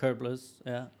 walls. Curbless,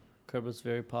 yeah. Curbless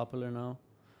very popular now.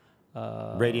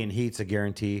 Radiant heat's a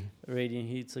guarantee. Radiant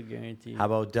heat's a guarantee. How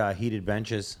about heated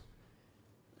benches?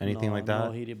 Anything like that?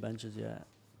 No heated benches yet.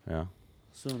 Yeah.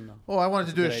 Soon though. Oh, I wanted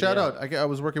to do a Good shout idea. out. I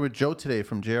was working with Joe today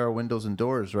from JR Windows and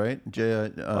Doors, right?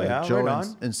 yeah? Joe Right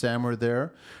and Sam were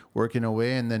there working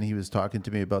away, and then he was talking to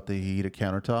me about the heated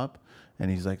countertop, and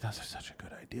he's like, "That's such a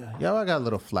good idea." Yeah, well, I got a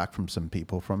little flack from some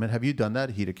people from it. Have you done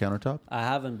that, heated countertop? I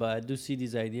haven't, but I do see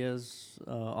these ideas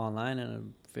online, and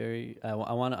I'm I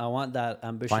want that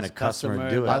ambitious Find a customer to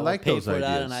do it. that I will like pay those for that,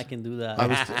 ideas. and I can do that. I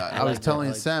was like that, telling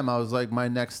like- Sam, I was like, my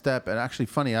next step, and actually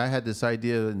funny, I had this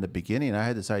idea in the beginning. I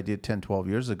had this idea 10, 12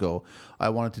 years ago. I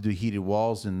wanted to do heated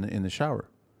walls in the shower.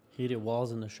 Heated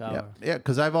walls in the shower. Yeah,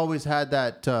 because I've always had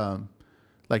that,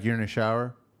 like you're in a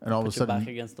shower, and all of a Put your sudden, back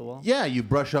against the wall. yeah, you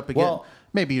brush up again. Well-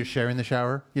 Maybe you're sharing the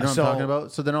shower. You know what So- I'm talking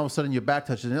about? So then all of a sudden your back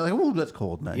touches, and you're like, "Ooh, that's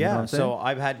cold, man." You know what Yeah, I'm saying? so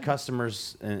I've had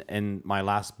customers in my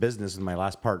last business and my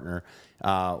last partner.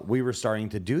 We were starting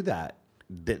to do that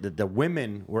the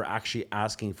women were actually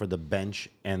asking for the bench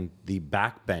and the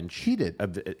back bench Heated.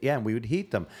 And we would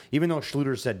heat them. Even though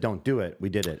Schluter said don't do it, we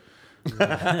did it.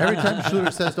 Every time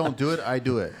Schluter says don't do it, I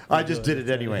do it. I just did it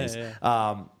anyways.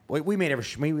 Yeah. We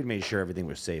made sure everything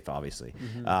was safe, obviously.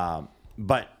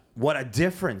 But what a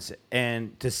difference!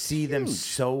 And to see them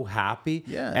so happy,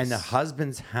 Yes. and the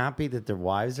husbands happy that their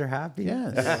wives are happy.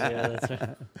 Yes. Yeah, that's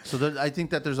right. So I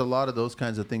think that there's a lot of those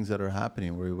kinds of things that are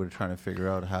happening where we're trying to figure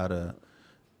out how to.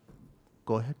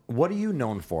 Go ahead. What are you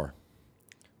known for?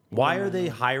 Why are they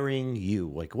hiring you?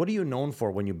 Like, what are you known for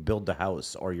when you build the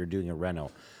house or you're doing a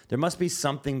reno? There must be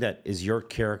something that is your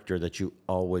character that you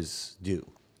always do.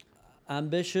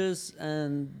 Ambitious,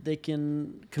 and they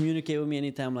can communicate with me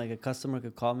anytime. Like a customer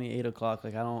could call me 8 o'clock.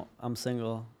 Like I'm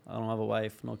single. I don't have a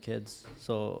wife, no kids.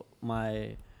 So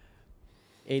my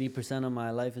 80% of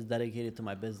my life is dedicated to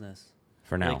my business.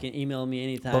 For now. They can email me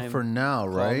anytime. But for now, call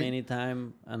right? me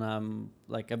anytime, and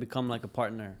I become like a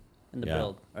partner in the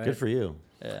build. Right? Good for you.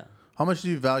 Yeah. How much do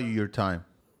you value your time?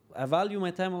 I value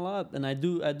my time a lot, and I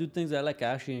do things I like. I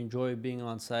actually enjoy being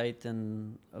on site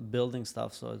and building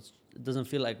stuff, so it doesn't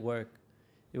feel like work.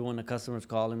 Even when the customer's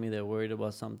calling me, they're worried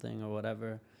about something or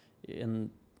whatever,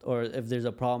 or if there's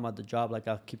a problem at the job, like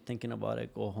I'll keep thinking about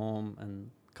it, go home and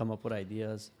come up with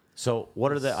ideas. So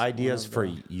what are the That's ideas one of for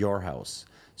the- your house?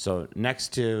 So next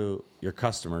to your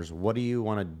customers, what do you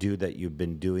want to do that you've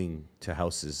been doing to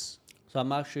houses? So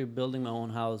I'm actually building my own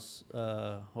house.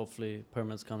 Hopefully,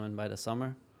 permits come in by the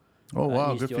summer. Oh,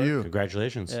 wow. East Good for York. you.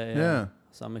 Congratulations. Yeah.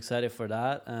 So I'm excited for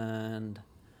that, and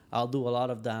I'll do a lot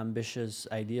of the ambitious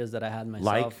ideas that I had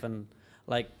myself, and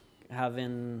like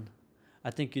having.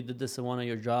 I think you did this in one of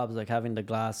your jobs, like having the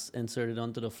glass inserted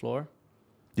onto the floor.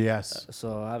 Yes.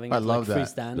 So having I it love like that.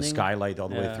 freestanding. The skylight all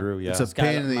the way Yeah. through. Yeah. It's a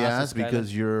Skylight, pain in the massive ass skylight.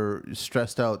 because you're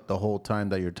stressed out the whole time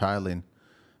that you're tiling.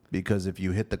 Because if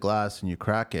you hit the glass and you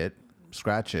crack it,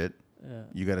 scratch it,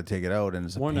 you got to take it out, and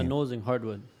it's a More than pain. nosing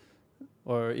hardwood,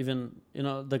 or even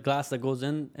the glass that goes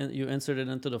in and you insert it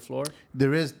into the floor.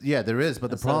 There is, but the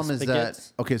Instead of problem is that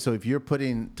spigots. okay. So if you're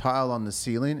putting tile on the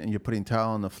ceiling and you're putting tile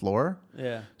on the floor,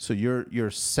 Yeah. so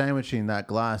you're sandwiching that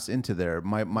glass into there.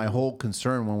 My whole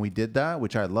concern when we did that,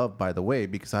 which I love by the way,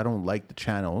 because I don't like the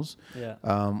channels, Yeah.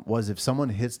 was if someone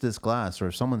hits this glass or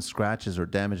if someone scratches or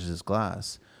damages this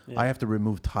glass, I have to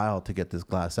remove tile to get this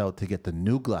glass out to get the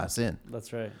new glass in.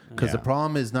 That's right. Because Yeah. the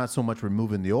problem is not so much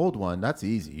removing the old one. That's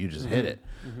easy. You just hit it.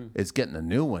 It's getting a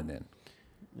new one in.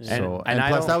 So, And and I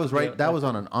plus don't- that was right. Yeah, That was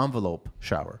on an envelope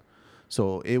shower.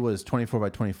 So it was 24 by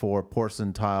 24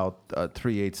 porcelain tile,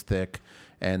 3/8 thick,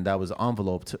 and that was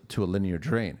enveloped to a linear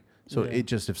drain. So Yeah. it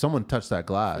just, if someone touched that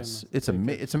glass,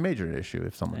 Famous. it's a major issue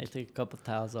if someone. I take a couple of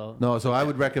tiles out. No, so I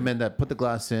would recommend that put the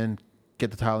glass in, get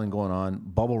the tiling going on,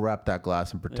 bubble wrap that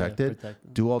glass and protect it. protect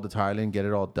it. Do all the tiling, get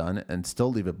it all done, and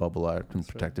still leave it bubble wrapped and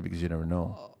protected because you never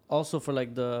know. Also for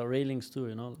like the railings too,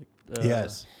 like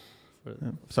Yes. for-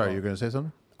 Sorry, you're going to say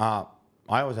something? I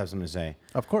always have something to say.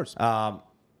 Of course.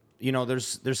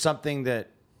 There's something that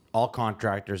all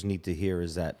contractors need to hear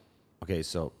is that, okay,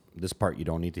 so this part you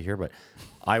don't need to hear, but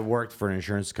I worked for an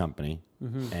insurance company,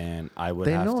 and I would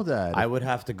They have know to, that. I would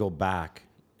have to go back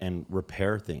and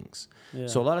repair things. Yeah.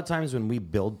 So a lot of times when we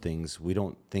build things, we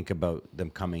don't think about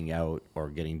them coming out or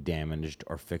getting damaged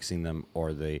or fixing them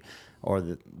or the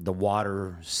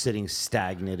water sitting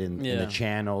stagnant in the Yeah.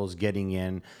 channels, getting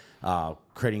in,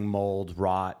 creating mold,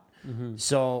 rot.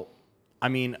 So, I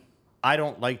mean, I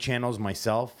don't like channels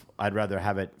myself. I'd rather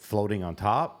have it floating on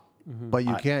top. But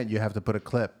you can't. You have to put a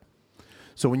clip.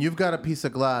 So when you've got a piece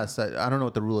of glass, I don't know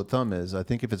what the rule of thumb is. I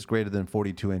think if it's greater than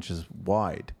 42 inches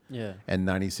wide Yeah. and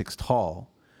 96 tall,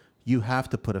 you have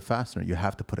to put a fastener. You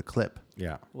have to put a clip.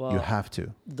 Yeah. Well, You have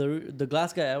to. the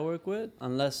glass guy I work with,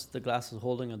 unless the glass is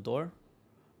holding a door,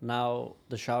 now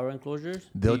the shower enclosures,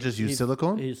 They'll just use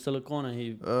silicone? He use silicone and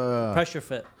he pressure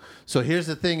fit. So here's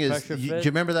the thing: is Pressure do you fit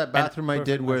remember that bathroom I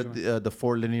did perfect where measurement. the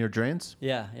 4 linear drains?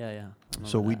 Yeah. I remember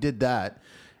So we that. did that,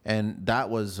 and that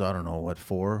was I don't know what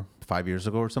 4-5 years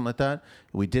ago or something like that.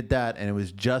 We did that, and it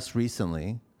was just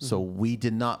recently. So we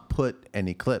did not put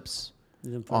any clips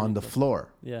You didn't put on any the clips.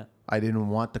 floor. Yeah. I didn't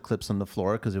want the clips on the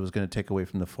floor because it was going to take away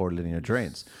from the 4 linear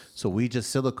drains. So we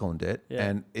just siliconed it, Yeah.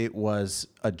 and it was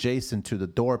adjacent to the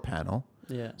door panel.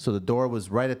 Yeah. So the door was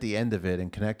right at the end of it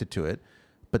and connected to it,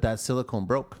 but that silicone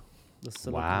broke. The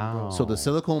silicone Wow. broke. So the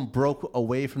silicone broke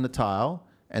away from the tile,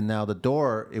 and now the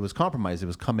door, it was compromised. It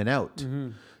was coming out.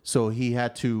 So he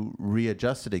had to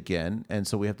readjust it again, and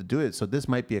so we have to do it. So this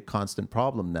might be a constant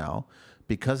problem now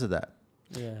because of that.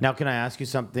 Yeah. Now, can I ask you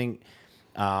something?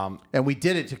 And we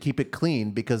did it to keep it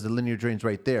clean because the linear drain's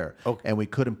right there, Okay. and we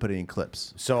couldn't put any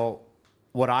clips. So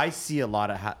what I see a lot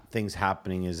of things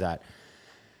happening is that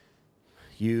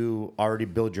you already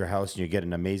build your house and you get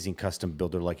an amazing custom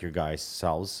builder like your guys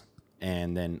sells,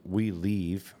 and then we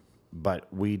leave, but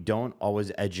we don't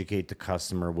always educate the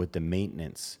customer with the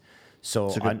maintenance. So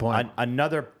That's a good point.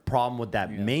 Another problem with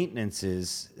that maintenance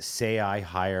is, say I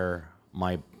hire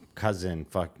my cousin,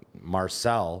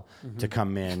 Marcel, to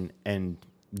come in and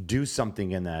do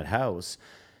something in that house.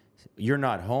 You're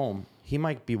not home. He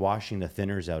might be washing the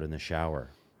thinners out in the shower.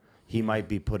 He might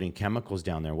be putting chemicals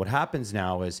down there. What happens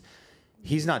now is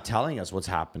he's not telling us what's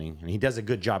happening, and he does a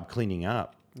good job cleaning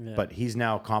up, but he's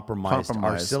now compromised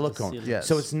our silicone. Yes.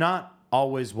 So it's not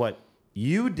always what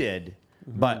you did,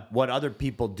 but what other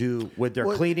people do with their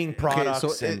cleaning products.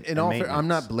 Okay, so in all I'm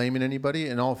not blaming anybody.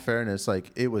 In all fairness,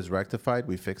 like, it was rectified.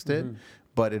 We fixed it.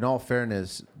 But in all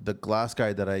fairness, the glass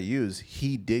guy that I use,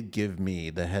 he did give me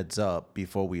the heads up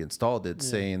before we installed it,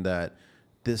 saying that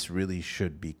this really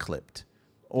should be clipped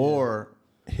or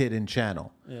hidden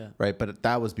channel. Right. But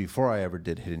that was before I ever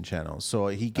did hidden channels. So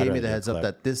he gave me the heads up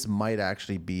that this might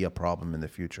actually be a problem in the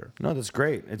future. No, that's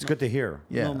great. It's good to hear.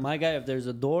 Yeah. No, my guy, if there's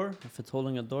a door, if it's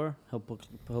holding a door, he'll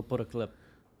put a clip.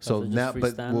 So If it's now,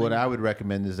 just but what freestanding, I would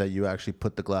recommend is that you actually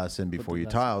put the glass in before you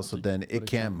glass tile, in, so put then it it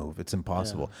can't in. move. It's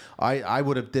impossible. I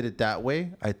would have did it that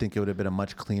way. I think it would have been a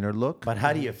much cleaner look. But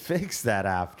how do you fix that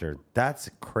after? That's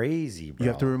crazy, bro. You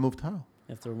have to remove tile.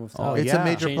 you have to remove Oh, tile. It's yeah. a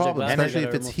major Change the problem, glass, especially you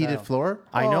if gotta it's remove heated tile. floor.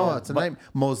 I know, It's a but night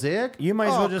mosaic. you might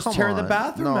as well just come tear the on.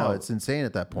 bathroom No, out. it's insane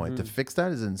at that point. To fix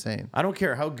that is insane. I don't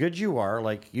care how good you are.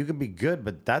 Like, you can be good,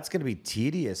 but that's going to be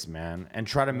tedious, man. And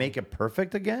try to make it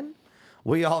perfect again.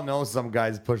 We all know some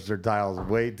guys push their tiles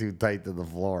way too tight to the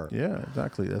floor. Yeah,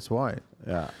 exactly. That's why.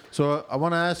 Yeah. So I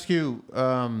want to ask you,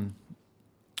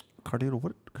 Carlito,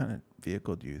 what kind of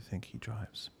vehicle do you think he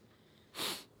drives?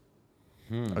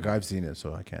 Like, I've seen it,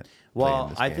 so I can't. play in Well,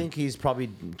 this I game. think he's probably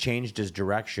changed his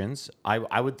directions.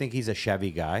 I would think he's a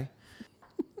Chevy guy.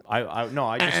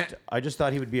 I just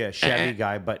thought he would be a Chevy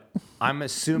guy, but I'm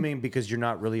assuming because you're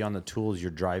not really on the tools, you're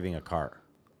driving a car.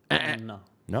 No,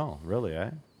 No, really, eh?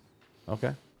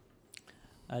 Okay.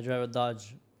 I drive a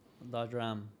Dodge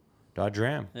Ram. Dodge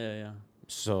Ram. Yeah.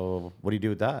 So what do you do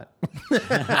with that?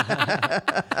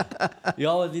 You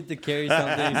always need to carry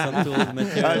something, some tools,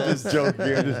 materials.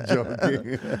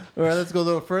 joking. All right, let's go a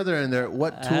little further in there.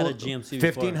 What I had a tool? GMC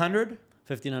before. 1500?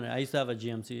 1500. I used to have a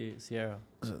GMC Sierra.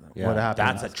 Yeah, What happened?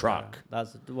 That's a truck.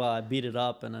 I beat it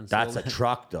up and then That's sold a it.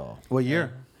 truck, though. What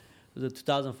year? It was a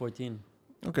 2014.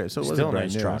 Okay, so it Still wasn't a brand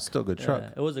nice new. truck. It's still a good Yeah, truck.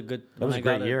 it was a good. That was when a I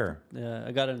great got it- year. Yeah,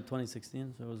 I got it in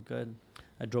 2016, so it was good.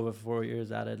 I drove it for 4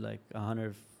 years, added like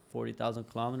 140,000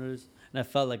 kilometers, and I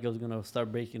felt like it was gonna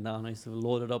start breaking down. I used to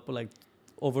load it up with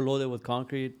overload it with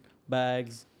concrete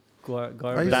bags, I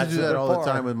garbage. used That's to do that the all the bar.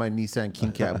 time with my Nissan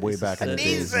King Cab way back in the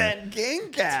days. man. King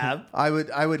Cab. I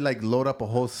would like load up a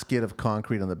whole skid of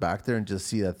concrete on the back there and just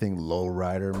see that thing low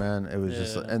rider, man. It was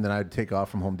just, Yeah. and then I'd take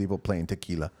off from Home Depot playing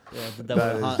tequila. Yeah, I did That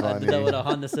that, with, is I did that funny. with a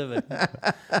Honda Civic.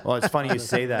 Well, it's funny you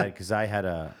say that because I had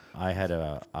a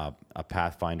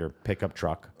Pathfinder pickup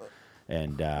truck,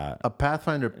 and A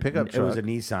Pathfinder pickup it truck. was a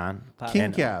Nissan King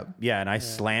and- Cab. Yeah, and I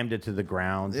slammed it to the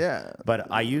ground. Yeah.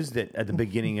 but I used it at the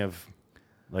beginning of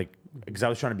because I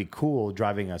was trying to be cool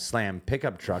driving a slam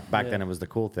pickup truck. Back then, it was the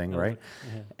cool thing, right?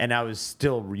 And I was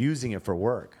still using it for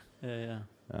work. Yeah.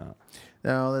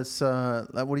 Now let's.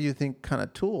 What do you think? Kind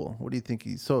of tool? What do you think?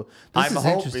 So this I'm is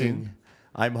interesting.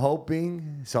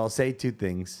 hoping. So I'll say two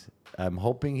things. I'm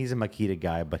hoping he's a Makita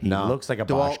guy, but he No. looks like a DeWalt.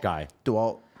 Bosch guy.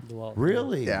 DeWalt. Well,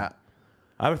 Really? Yeah.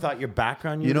 I would have thought your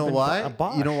background. You know been why? A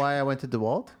Bosch. You know why I went to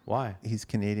DeWalt? Why? He's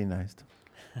Canadianized.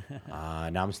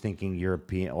 Now I'm thinking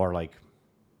European or like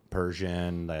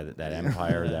Persian, that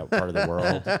empire, that part of the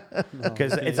world.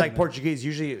 Because it's like Portuguese.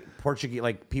 Usually, Portuguese,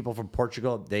 like people from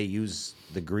Portugal, they use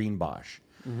the green Bosch.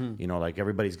 You know, like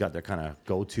everybody's got their kind of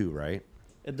go-to, right?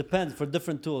 It depends for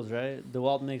different tools, right?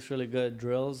 DeWalt makes really good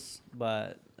drills,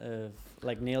 but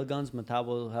like nail guns,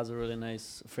 Metabo has a really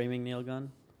nice framing nail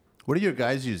gun. What are your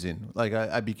guys using? Like,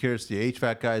 I'd be curious. The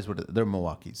HVAC guys, they're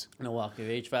Milwaukee's.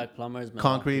 Milwaukee, HVAC, plumbers,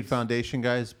 Concrete Milwaukee's. foundation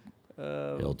guys.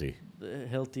 Guilty.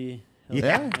 Hilti.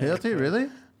 Yeah, Hilti, really?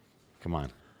 Come on.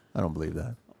 I don't believe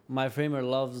that. My framer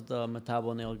loves the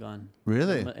Metabo nail gun.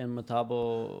 Really? And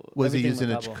Metabo. Was he everything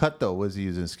using a Metabo. cut though? Was he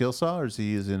using skill saw or is he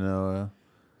using a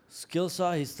Skill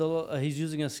saw? He's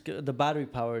using the battery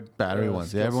powered battery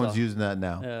ones? Yeah, everyone's using. using that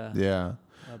now. Yeah.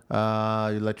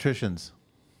 Electricians.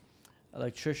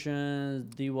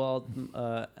 Electricians, DeWalt,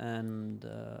 and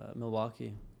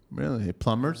Milwaukee. Really?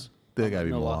 Plumbers? They gotta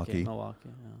be Milwaukee. Milwaukee,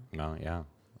 yeah. No, yeah,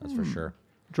 that's for sure.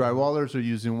 Drywallers are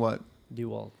using what?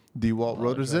 DeWalt. DeWalt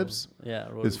Rotozips. Yeah,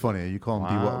 It's funny. You call them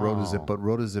DeWalt Wow. Rotozip, but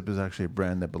Rotozip is actually a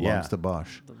brand that belongs to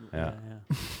Bosch. Yeah.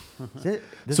 yeah.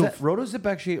 Is So- that Rotozip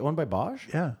actually owned by Bosch?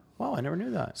 Yeah. Wow, I never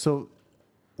knew that. So,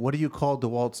 what do you call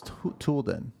DeWalt's tool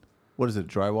then? What is it?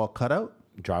 Drywall cutout?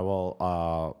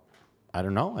 Drywall. I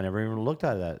don't know. I never even looked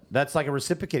at that. That's like a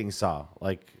reciprocating saw.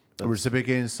 Like A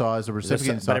reciprocating saw is a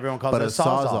reciprocating but saw. everyone calls it a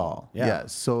Sawzall. Yeah. Yeah.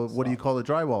 So, what do you call the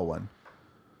drywall one?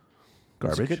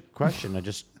 That's a Garbage. good question.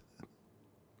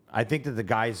 I think that the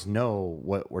guys know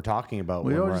what we're talking about.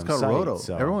 We when all we're just on call site, Roto.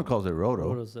 so- Everyone calls it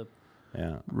Roto. Rotozip.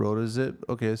 Yeah. Rotozip.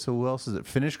 Okay, so who else is it?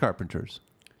 Finnish carpenters.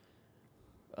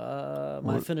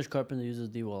 My Finnish carpenter uses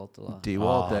DeWalt a lot.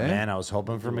 DeWalt, Oh, eh? man, I was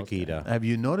hoping for Makita. Have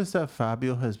you noticed that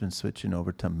Fabio has been switching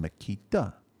over to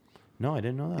Makita? No, I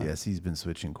didn't know that. Yes, he's been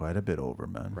switching quite a bit over,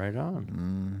 man. Right on.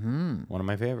 Mm-hmm. One of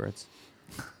my favorites.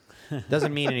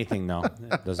 Doesn't mean anything, though.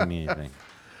 Doesn't mean anything.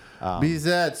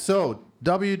 Behzad, so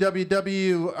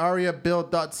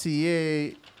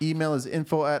www.ariabuild.ca. Email is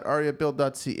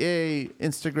info@ariabuild.ca.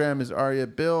 Instagram is Aria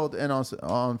Build, and also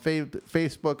on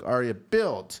Facebook, Aria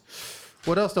Build.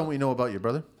 What else don't we know about you,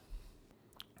 brother?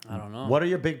 I don't know. What are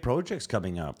your big projects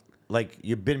coming up? Like,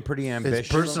 you've been pretty ambitious. It's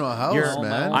personal house, You're-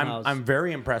 man. house. I'm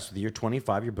very impressed with you. You're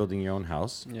 25. You're building your own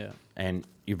house. Yeah. And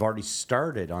you've already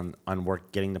started on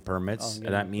work getting the permits. Oh,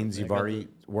 And that yeah. means you've I got already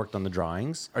worked on the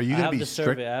drawings. Are you I going have to be the strict?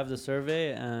 survey. I have the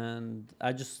survey, and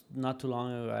I just not too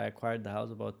long ago I acquired the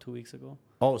house about 2 weeks ago.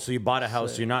 Oh, so you bought a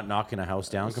house. So- You're not knocking a house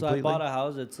down So completely? I bought a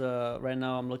house. It's right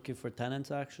now I'm looking for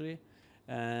tenants actually,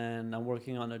 and I'm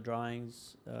working on the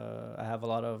drawings. I have a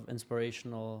lot of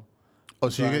inspirational. Oh,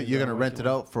 so drawings you're that going to I'm rent working it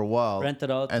on. out for a while. Rent it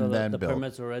out and till then the build.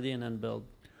 permits are ready, and then build.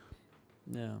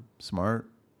 Yeah. Smart.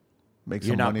 Make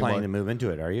You're some not money. planning while- to move into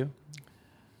it, are you?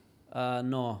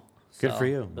 No. Good for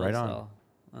you. Build, Right on. sell.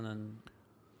 And then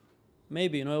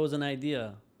maybe it was an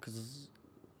idea because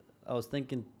I was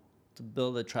thinking to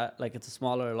build like it's a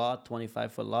smaller lot,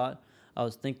 25-foot lot. I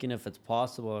was thinking if it's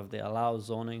possible, if they allow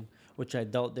zoning, which I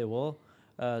doubt they will,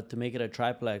 to make it a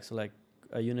triplex, so like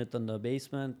a unit on the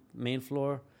basement, main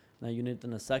floor, and a unit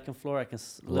on the second floor. I can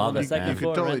live Love on the it, man. second You could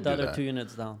floor, totally rent the do other that. 2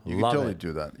 units down. You Love can totally it.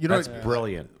 do that. You know, That's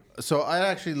brilliant. so I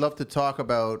actually love to talk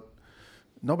about.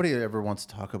 Nobody ever wants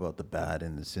to talk about the bad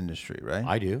in this industry, right?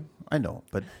 I do. I know,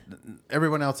 but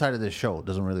everyone outside of this show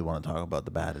doesn't really want to talk about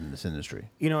the bad in this industry.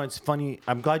 You know, it's funny.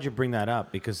 I'm glad you bring that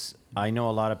up because I know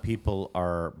a lot of people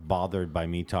are bothered by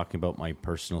me talking about my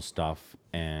personal stuff,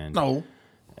 and No.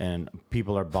 and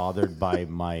people are bothered by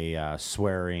my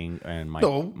swearing and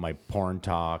No. my porn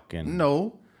talk, and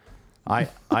No. I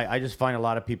just find a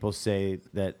lot of people say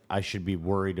that I should be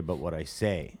worried about what I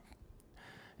say,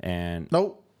 and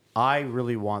No. I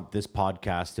really want this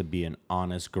podcast to be an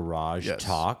honest garage Yes.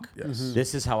 talk. Yes.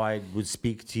 This is how I would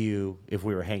speak to you if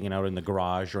we were hanging out in the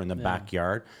garage or in the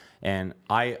backyard. And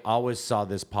I always saw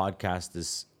this podcast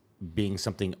as being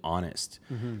something honest.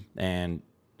 And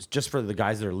just for the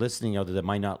guys that are listening out there that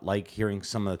might not like hearing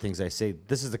some of the things I say,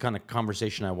 this is the kind of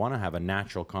conversation I want to have, a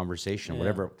natural conversation.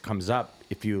 Whatever comes up,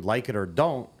 if you like it or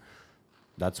don't,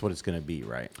 that's what it's going to be,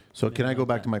 right? So can I go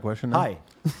back to my question now? Hi.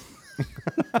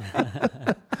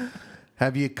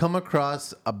 Have you come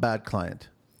across a bad client?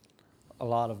 A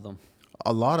lot of them.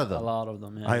 A lot of A them. lot of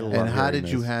them. Yeah. I yeah. love And how hearing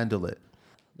did you this. handle it?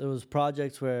 There was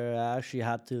projects where I actually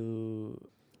had to,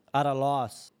 at a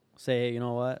loss, say, hey, you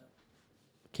know what?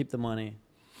 Keep the money.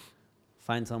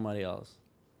 Find somebody else.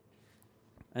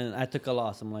 And I took a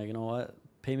loss. I'm like, you know what?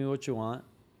 Pay me what you want,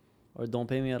 or don't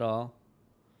pay me at all.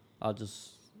 I'll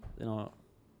just, you know.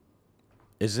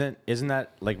 Isn't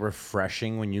that like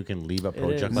refreshing when you can leave a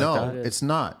project is. like No, that? It is. it's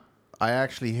not. I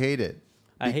actually hate it.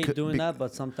 I hate Becau- doing be- that,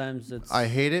 but sometimes it's. I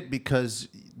hate it because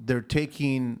they're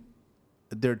taking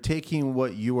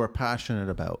what you are passionate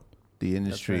about, the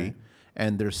industry, right.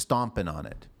 and they're stomping on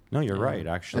it. No, you're right,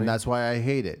 actually. And that's why I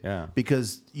hate it. Yeah.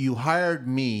 Because you hired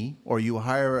me, or you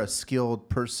hire a skilled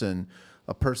person,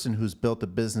 a person who's built a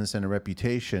business and a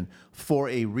reputation for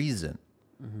a reason.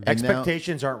 And now-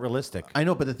 Expectations aren't realistic. I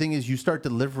know, but the thing is, you start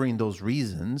delivering those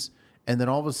reasons, and then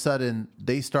all of a sudden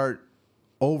they start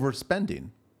overspending.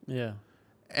 Yeah.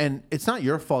 And it's not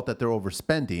your fault that they're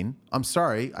overspending. I'm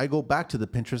sorry. I go back to the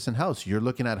Pinterest and house. You're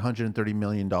looking at $130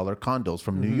 million condos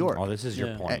from New York. Oh, this is your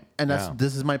Yeah. point. And that's Yeah.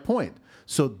 this is my point.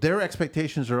 So their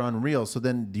expectations are unreal. So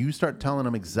then you start telling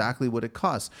them exactly what it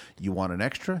costs. You want an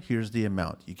extra? Here's the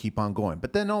amount. You keep on going.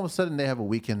 But then all of a sudden they have a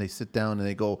weekend, they sit down and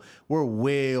they go, we're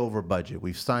way over budget.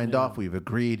 We've signed off, we've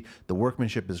agreed, the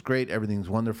workmanship is great, everything's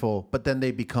wonderful. But then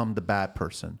they become the bad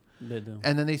person. They do.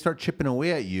 And then they start chipping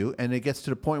away at you, and it gets to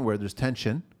the point where there's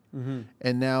tension.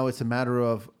 And now it's a matter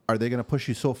of, are they going to push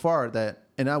you so far that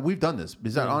and we've done this.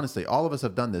 Because honestly, all of us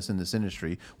have done this in this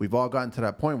industry. We've all gotten to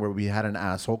that point where we had an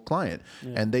asshole client,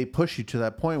 and they push you to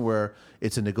that point where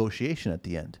it's a negotiation at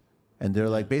the end, and they're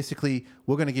like, basically,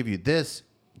 we're going to give you this,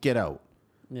 get out.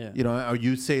 Yeah. You know, or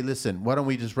you say, listen, why don't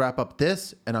we just wrap up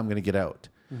this, and I'm going to get out.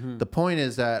 The point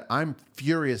is that I'm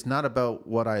furious not about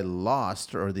what I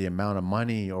lost or the amount of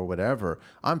money or whatever.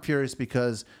 I'm furious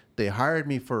because they hired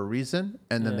me for a reason,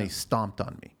 and then they stomped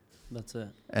on me. That's it.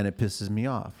 And it pisses me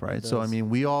off, right? So, I mean,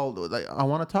 we all, like, I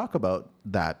want to talk about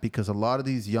that because a lot of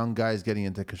these young guys getting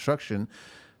into construction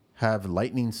have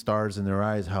lightning stars in their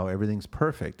eyes, how everything's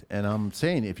perfect. And I'm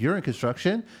saying, if you're in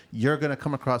construction, you're going to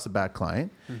come across a bad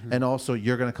client, and also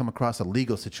you're going to come across a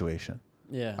legal situation.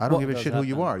 Yeah. I don't give a shit who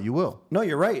you are. You will. No,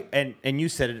 you're right. And you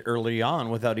said it early on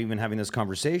without even having this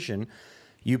conversation.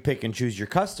 You pick and choose your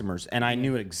customers. And I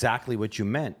knew exactly what you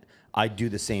meant. I do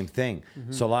the same thing.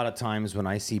 So a lot of times when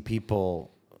I see people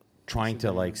trying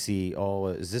to like see, oh,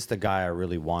 is this the guy I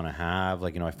really want to have?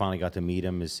 Like, you know, I finally got to meet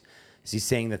him. Is he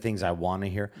saying the things I want to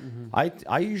hear?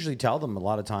 I usually tell them a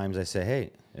lot of times, I say,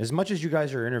 hey, as much as you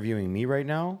guys are interviewing me right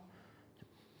now,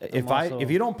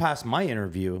 if you don't pass my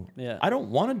interview, I don't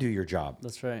want to do your job.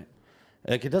 That's right.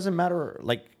 Like, it doesn't matter.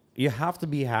 Like, you have to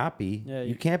be happy. Yeah,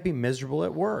 you can't be miserable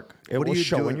at work. It will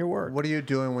show in your work. What are you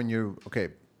doing when you're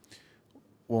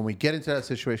when we get into that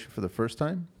situation for the first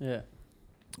time? Yeah.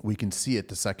 We can see it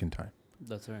the second time.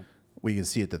 That's right. We can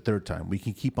see it the third time. We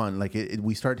can keep on, like,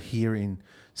 we start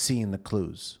seeing the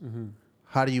clues.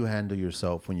 How do you handle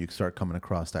yourself when you start coming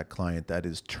across that client that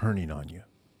is turning on you?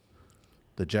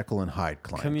 The Jekyll and Hyde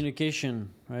client. Communication,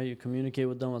 right? You communicate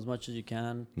with them as much as you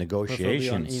can.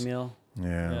 Negotiations. On email.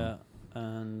 Yeah.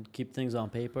 And keep things on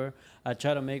paper. I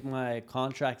try to make my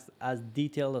contracts as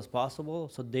detailed as possible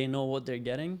so they know what they're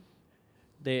getting.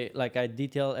 I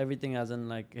detail everything as in,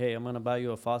 like, hey, I'm gonna buy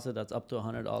you a faucet that's up to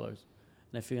 $100, and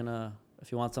if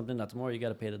you want something that's more, you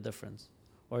gotta pay the difference,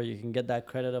 or you can get that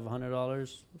credit of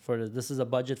 $100 for this is a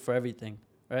budget for everything,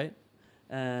 right?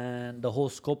 And the whole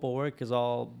scope of work is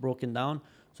all broken down.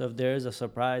 So if there is a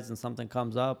surprise and something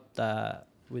comes up that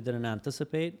we didn't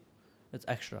anticipate, it's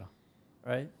extra,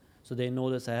 right? So they know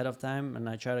this ahead of time, and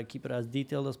I try to keep it as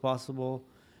detailed as possible,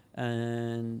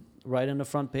 and right in the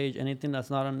front page, anything that's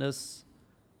not on this.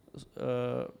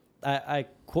 I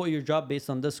quote your job based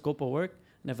on this scope of work,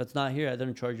 and if it's not here, I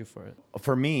didn't charge you for it.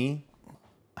 For me,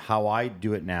 how I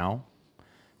do it now,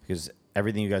 because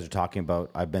everything you guys are talking about,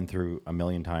 I've been through a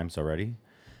million times already.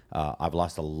 I've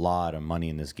lost a lot of money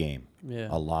in this game. Yeah,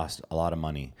 I lost a lot of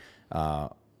money. I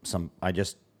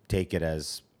just take it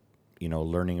as, you know,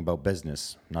 learning about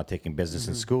business. Not taking business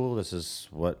in school. This is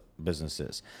what business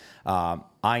is.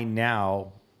 I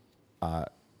now,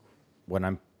 when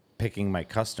I'm picking my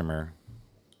customer.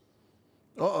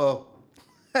 Uh-oh.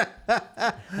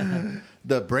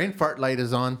 The brain fart light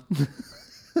is on.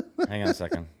 Hang on a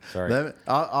second. Sorry.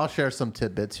 I'll share some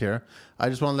tidbits here. I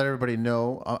just want to let everybody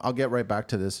know. I'll get right back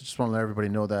to this. I just want to let everybody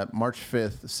know that March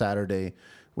 5th, Saturday,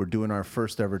 we're doing our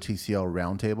first ever TCL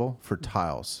roundtable for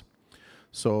tiles.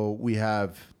 So we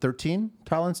have 13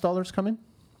 tile installers coming.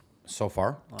 So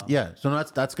far? Wow. Yeah. So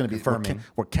that's going to be confirming.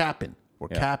 We're capping. We're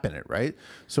capping it, right?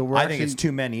 So I think it's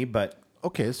too many, but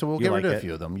okay, so we'll get rid of a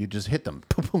few of them. You just hit them.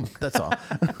 Boom, boom. That's all.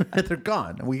 They're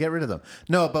gone. We get rid of them.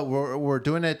 No, but we're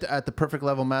doing it at the Perfect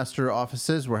Level Master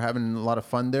offices. We're having a lot of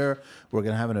fun there. We're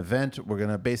going to have an event. We're going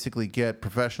to basically get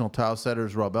professional tile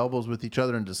setters, rub elbows with each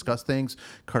other and discuss things.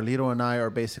 Carlito and I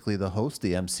are basically the hosts,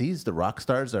 the MCs, the rock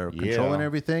stars that are controlling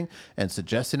everything and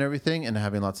suggesting everything and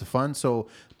having lots of fun. So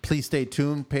please stay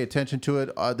tuned. Pay attention to it.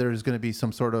 There's going to be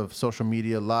some sort of social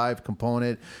media live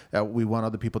component. We want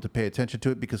other people to pay attention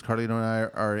to it because Carlito and I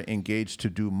are engaged to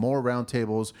do more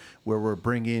roundtables where we're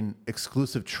bringing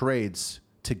exclusive trades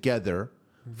together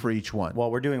for each one.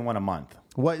 Well, we're doing one a month.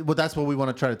 Well, that's what we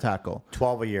want to try to tackle.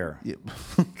 12 a year. Yeah.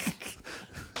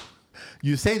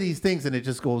 You say these things and it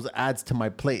just adds to my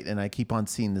plate, and I keep on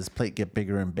seeing this plate get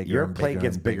bigger and bigger. Your and plate bigger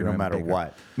gets and bigger no matter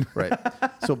what. Right.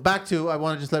 So I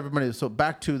want to just let everybody,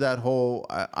 back to that whole,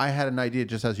 I had an idea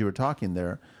just as you were talking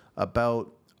there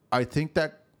about, I think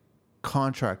that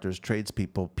contractors,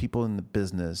 tradespeople, people in the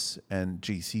business, and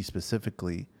GC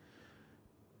specifically,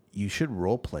 you should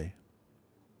role play.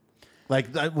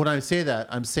 Like when I say that,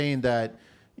 I'm saying that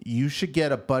you should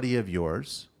get a buddy of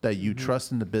yours that you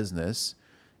trust in the business,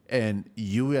 and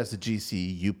you as the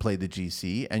GC, you play the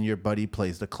GC, and your buddy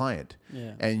plays the client.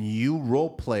 Yeah. And you role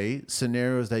play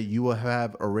scenarios that you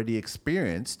have already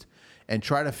experienced, and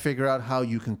try to figure out how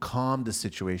you can calm the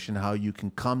situation, how you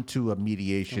can come to a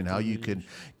mediation, how you can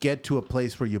get to a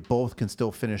place where you both can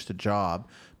still finish the job.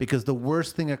 Because the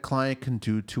worst thing a client can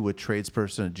do to a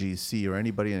tradesperson, a GC, or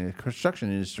anybody in the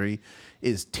construction industry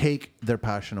is take their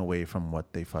passion away from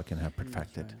what they fucking have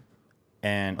perfected.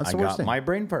 And That's I the worst got thing. my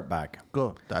brain part back.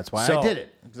 Good. That's why So- I did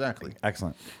it. Exactly.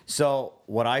 Excellent. So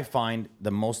what I find the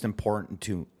most important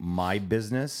to my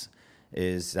business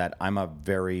is that I'm a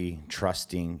very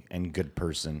trusting and good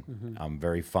person. I'm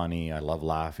very funny. I love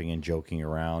laughing and joking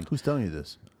around. Who's telling you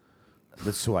this?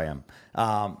 That's who I am.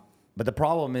 But the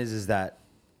problem is that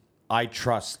I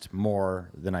trust more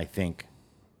than I think.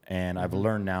 And I've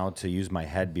learned now to use my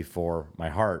head before my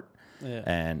heart. Yeah.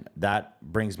 And that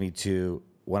brings me to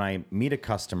when I meet a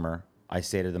customer, I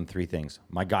say to them 3 things.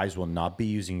 My guys will not be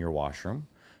using your washroom.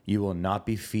 You will not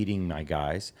be feeding my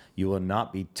guys. You will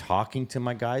not be talking to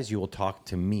my guys. You will talk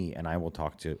to me, and I will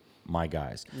talk to my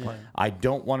guys. Yeah. I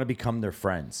don't want to become their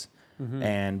friends.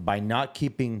 And by not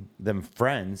keeping them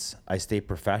friends, I stay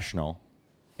professional,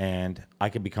 and I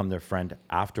can become their friend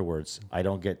afterwards. I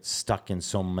don't get stuck in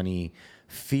so many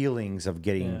feelings of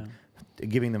giving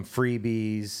them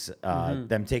freebies,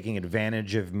 them taking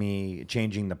advantage of me,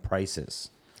 changing the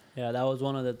prices. Yeah, that was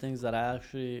one of the things that I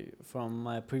actually, from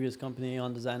my previous company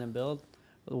on Design and Build,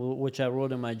 which I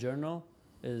wrote in my journal,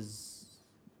 is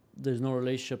there's no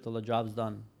relationship till the job's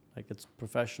done. Like, it's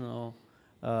professional.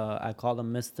 I call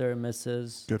them Mr.,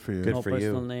 Mrs. Good for you. Good no for you.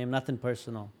 personal name, nothing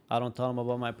personal. I don't tell them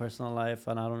about my personal life,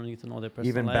 and I don't need to know their personal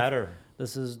Even life. better.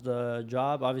 This is the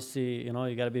job. Obviously,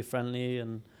 you got to be friendly,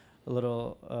 and a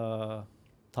little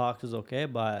talk is okay,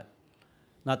 but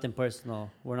nothing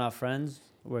personal. We're not friends.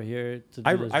 We're here to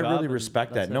do this I job, really and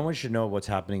respect that's that. No it. one should know what's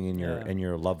happening in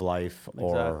your love life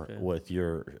or Exactly. with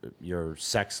your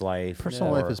sex life.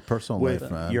 Personal or life is personal with life,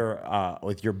 man.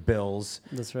 with your bills.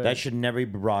 That's right. That should never be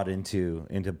brought into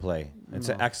play. It's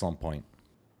an excellent point.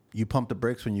 You pump the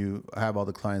brakes when you have all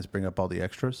the clients bring up all the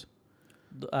extras?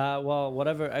 Well,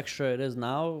 whatever extra it is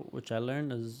now, which I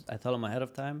learned, is I tell them ahead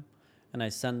of time, and I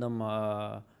send them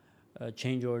a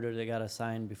change order they gotta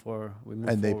sign before we move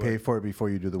And they forward. pay for it before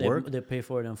you do the work? They pay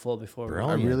for it in full before. we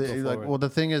Brilliant. I go really like. forward. Well, the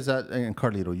thing is that, and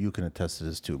Carlito, you can attest to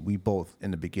this too. We both in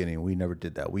the beginning, we never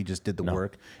did that. We just did the No.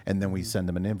 work, and then we send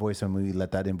them an invoice, and we let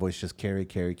that invoice just carry,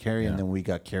 Yeah. and then we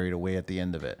got carried away at the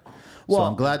end of it. So Well-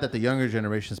 I'm glad that the younger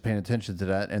generation is paying attention to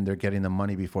that, and they're getting the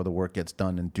money before the work gets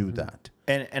done, and do that.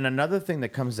 And another thing that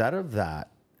comes out of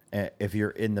that, if you're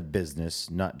in the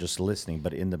business, not just listening,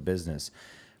 but in the business,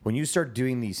 when you start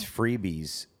doing these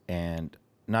freebies, and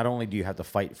not only do you have to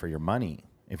fight for your money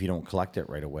if you don't collect it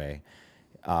right away,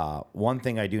 one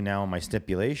thing I do now in my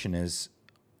stipulation is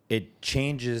it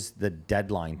changes the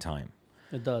deadline time.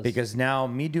 It does. Because now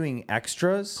me doing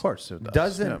extras Of course it does,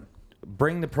 doesn't yeah.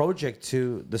 bring the project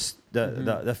to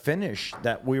the finish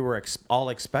that we were all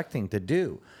expecting to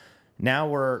do. Now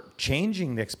we're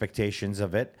changing the expectations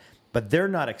of it, but they're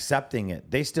not accepting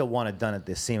it. They still want it done at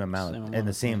the same amount in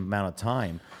the same amount of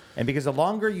time. And because the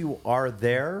longer you are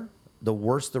there, the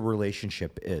worse the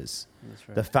relationship is. That's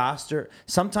right. The faster.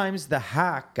 Sometimes the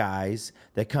hack guys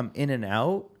that come in and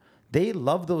out, they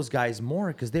love those guys more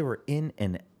because they were in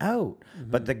and out.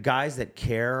 But the guys that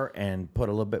care and put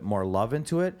a little bit more love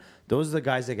into it, those are the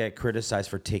guys that get criticized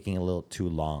for taking a little too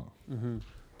long.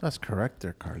 That's correct,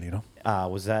 there, Carlito.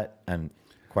 Was that a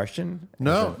question?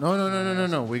 No.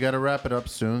 We got to wrap it up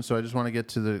soon. So I just want to get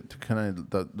to kind of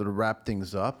the wrap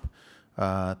things up.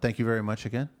 Thank you very much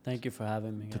again Thank you for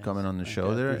having me. to guys. coming on the Thank show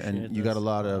you. I there, appreciate and you got a this.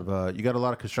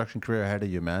 lot of construction career ahead of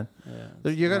you, man.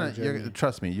 Yeah, You're it's a long journey.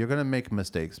 trust me, you're gonna make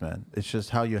mistakes, man. It's just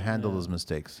how you handle Yeah. those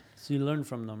mistakes. So you learn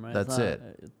from them, right? That's it.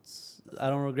 I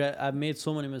don't regret. I've made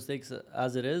so many mistakes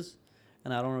as it is,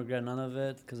 and I don't regret none of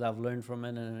it because I've learned from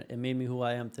it, and it made me who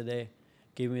I am today.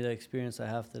 Gave me the experience I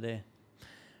have today.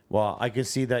 Well, I can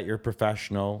see that you're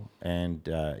professional and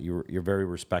you're very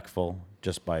respectful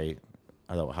just by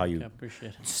how you I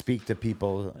appreciate it. speak to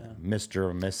people, Mr.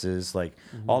 or Mrs. Like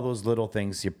all those little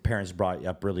things. Your parents brought you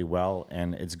up really well,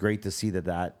 and it's great to see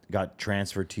that got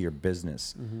transferred to your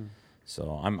business.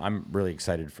 So I'm really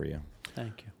excited for you.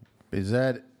 Thank you.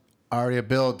 Behzad, Aria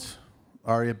Build,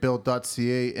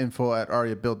 ariabuild.ca,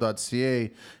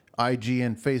 info@ariabuild.ca, IG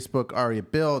and Facebook, Aria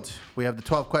Build. We have the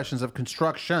 12 questions of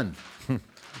construction.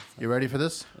 You ready for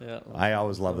this? Yeah. I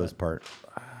always love this part.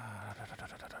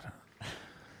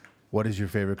 What is your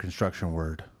favorite construction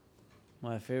word?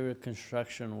 My favorite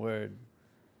construction word.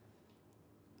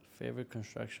 Favorite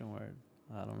construction word.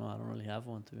 I don't know. I don't really have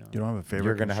one, to be honest. You don't have a favorite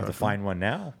You're going to have to construction- find one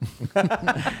now.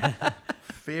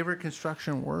 favorite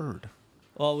construction word.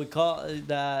 Well, we call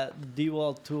that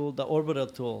D-wall tool the orbital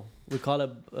tool. We call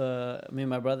it, me and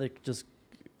my brother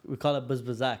we call it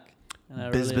Behzad. And I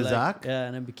really Behzad? yeah,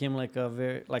 and it became like a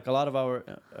a lot of our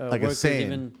Like a workers saying.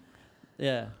 even,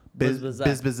 yeah.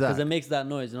 Behzad. Because it makes that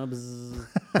noise, bzz.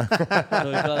 So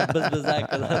we call it Behzad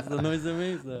because that's the noise it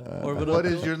makes. Orbital What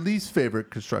is tool. your least favorite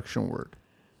construction word?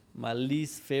 My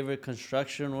least favorite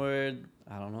construction word?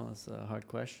 I don't know. That's a hard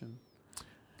question.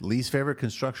 Least favorite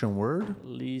construction word?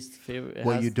 Least favorite.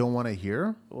 What you don't want to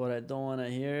hear? What I don't want to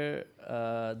hear,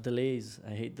 delays.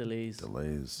 I hate delays.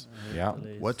 Delays. I hate Yeah.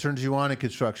 delays. What turns you on in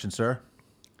construction, sir?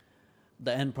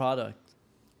 The end product.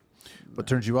 What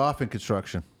turns you off in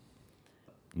construction?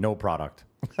 No product.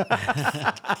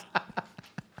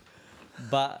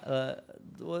 Bad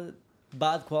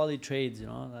quality trades,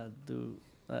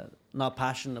 that not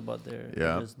passionate about they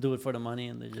just do it for the money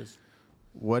and they just.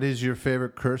 What is your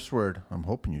favorite curse word? I'm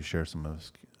hoping you share some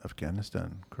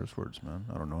Afghanistan curse words, man.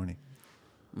 I don't know any.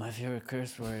 My favorite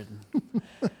curse word.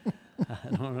 I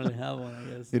don't really have one, I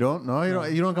guess. You don't? No,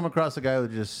 you don't come across a guy who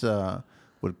just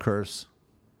would curse.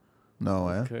 No,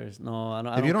 eh? Curse. No, I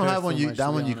don't. If you don't curse have one, too much, that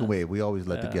to be one you can honest. wave. We always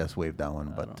let the Yeah. guests wave that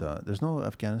one, but there's no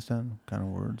Afghanistan kind of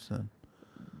words.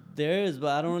 There is,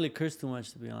 but I don't really curse too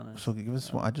much, to be honest. So give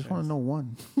us one. I just want to know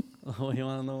one. Oh, you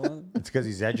want to know one? It's because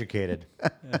he's educated.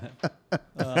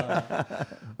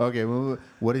 Okay, well,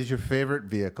 what is your favorite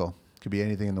vehicle? Could be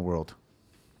anything in the world.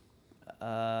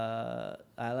 I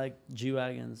like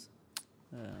G-Wagons.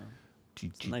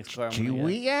 It's the next car I'm gonna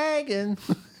get. G-Wagon.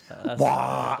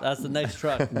 That's the next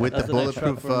truck. With That's the next truck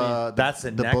bulletproof. for me. That's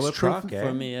the next bulletproof? truck, eh?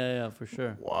 For me, yeah, for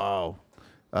sure. Wow.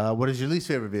 What is your least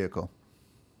favorite vehicle?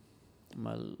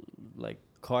 My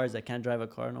cars. I can't drive a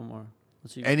car no more.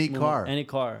 Once you Any move- car? Any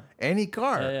car. Any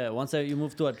car. Yeah. Once you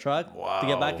move to a truck, to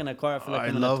get back in a car, I feel like I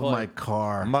I'm in love a toy. my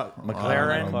car.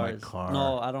 McLaren? I love my Cars. car.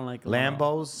 No, I don't like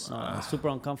Lambos? No, it's super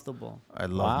uncomfortable. I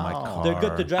love my Wow. car. They're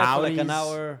good to drive for like an Audis?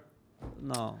 hour.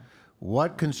 No.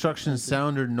 What construction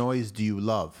sound or noise do you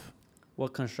love?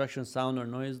 What construction sound or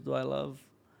noise do I love?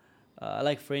 I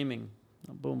like framing.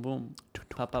 Boom, boom.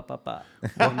 Pa, pa, pa, pa.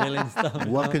 A million stuff.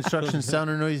 What construction sound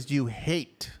or noise do you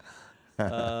hate?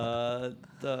 The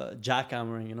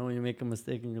jackhammering. When you make a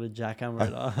mistake and you're going to jackhammer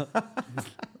it off.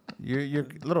 You're a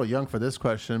little young for this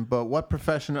question, but what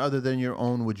profession other than your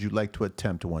own would you like to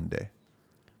attempt one day?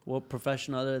 What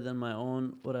profession other than my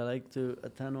own would I like to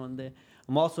attend one day?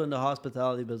 I'm also in the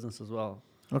hospitality business as well.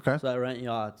 Okay. So I rent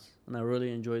yachts, and I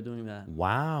really enjoy doing that.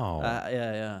 Wow.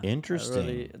 Yeah. Interesting. I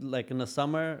really, like in the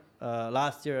summer,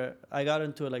 last year, I got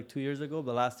into it like 2 years ago,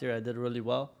 but last year I did really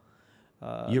well.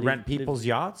 You rent people's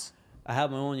yachts? I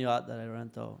have my own yacht that I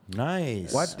rent out.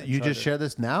 Nice. What? You just share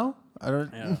this now? I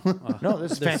don't. Yeah. No,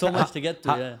 this is There's so fantastic. much to get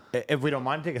to, yeah. If we don't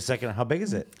mind, take a second. How big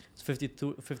is it? It's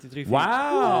 53 feet.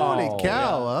 Wow. Holy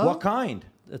cow, huh? What kind?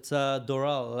 It's a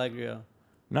Doral, Allegria.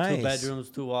 Nice. 2 bedrooms,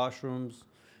 2 washrooms.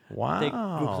 Wow. Take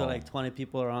groups of like 20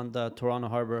 people around the Toronto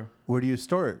Harbor. Where do you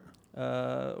store it?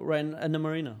 Right in the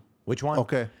marina. Which one?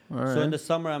 Okay. All right. So in the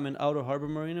summer, I'm in Outer Harbor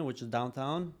Marina, which is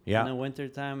downtown. Yeah. And in winter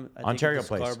time, I Ontario take it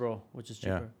to Place. Scarborough, which is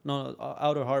Yeah. cheaper. No,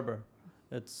 Outer Harbor.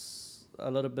 It's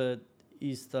a little bit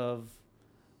east of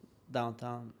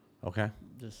downtown. Okay.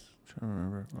 Just Trying to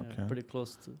remember. Okay. pretty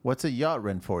close to. What's a yacht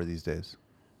rent for these days?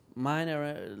 Mine,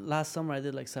 last summer, I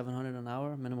did like $700 an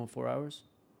hour, minimum 4 hours.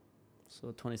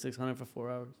 So $2,600 for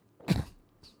 4 hours.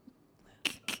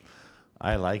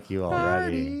 I like you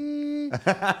already. So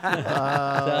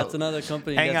that's another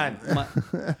company. Hang My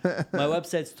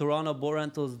website's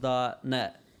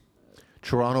torontoboatrentals.net.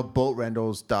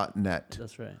 TorontoBoatRentals.net.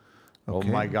 That's right. Oh Okay.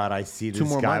 my God, I see 2 this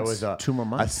more guy months. was a 2 more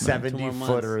months, a man. 2 more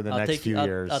 70-footer months. the I'll next take few you,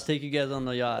 years. I'll take you guys on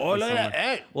the yacht. Oh, this look at summer. that.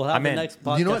 Hey. We'll have I'm the in. next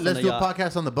podcast You know what? on Let's the do a yacht.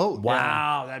 podcast on the boat.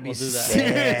 Wow, that'd be We'll do that. sick.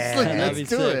 Seriously, That'd let's be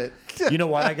do sick. it. You know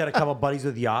what? I got a couple buddies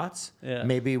with yachts. Yeah.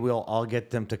 Maybe we'll all get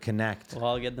them to connect. Well,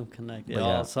 I'll get them connected. But All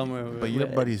yeah. summer. But your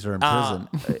buddies are in prison.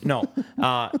 No.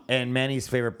 And Manny's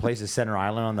favorite place is Center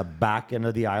Island on the back end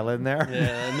of the island there.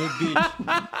 Yeah, Nude Beach.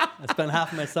 I spent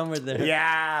half my summer there.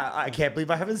 Yeah, I can't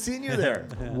believe I haven't seen you there.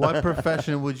 What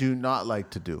profession would you not like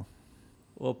to do?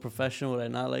 What profession would I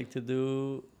not like to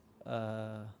do?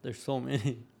 There's so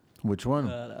many Which one?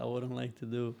 that I wouldn't like to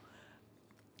do.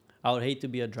 I would hate to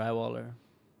be a drywaller.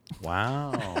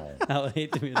 Wow. I would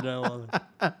hate to be a drywaller.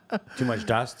 Too much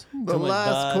dust? The Too much last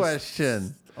dust.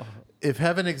 question. If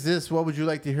heaven exists, what would you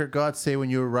like to hear God say when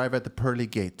you arrive at the pearly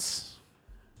gates?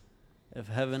 If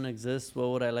heaven exists, what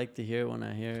would I like to hear when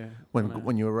I hear?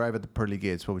 When you arrive at the pearly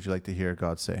gates, what would you like to hear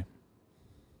God say?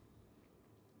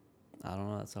 I don't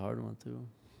know. That's a hard one too.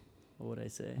 What would I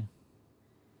say?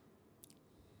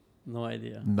 No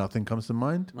idea. Nothing comes to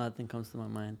mind? Nothing comes to my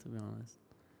mind, to be honest.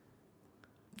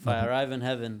 If I arrive in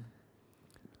heaven,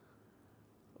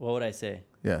 what would I say?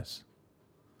 Yes.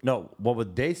 No, what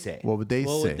would they say? What would they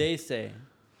What say? would they say?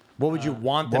 What would you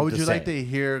want them What would to you say? like to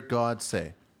hear God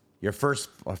say? Your first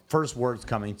words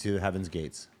coming to heaven's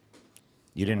gates.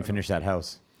 You didn't finish that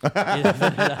house.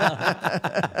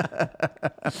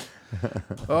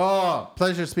 Oh,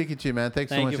 pleasure speaking to you, man. Thanks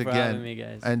so Thank much you for again. having me,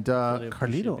 guys. And Really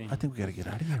appreciate Carlito, being I think we gotta get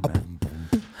out of here, man.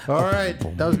 All right,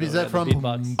 that was Behzad from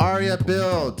beatbox. Aria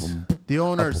Build. The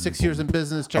owner, 6 years in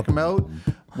business. Check him out.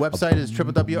 Website is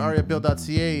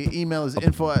www.ariabuild.ca. Email is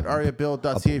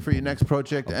info@ariabuild.ca for your next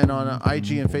project. And on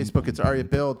IG and Facebook, it's Aria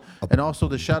Build. And also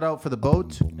the shout out for the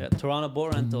boat, Yeah, Toronto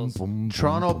Boat Rentals.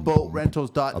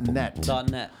 TorontoBoatRentals.net.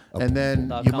 .net. And then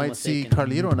 .com you might see mistaken.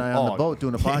 Carlito and I on the boat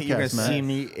doing a You're gonna podcast, man. see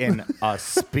me in a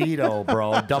Speedo,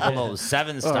 bro.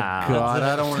 007 Oh, style. God,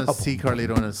 I don't want to see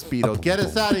Carlito in a Speedo. Get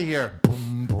us out of here.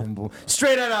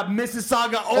 Straight out of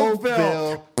Mississauga,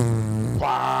 Oakville.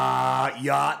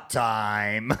 Yacht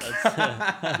time.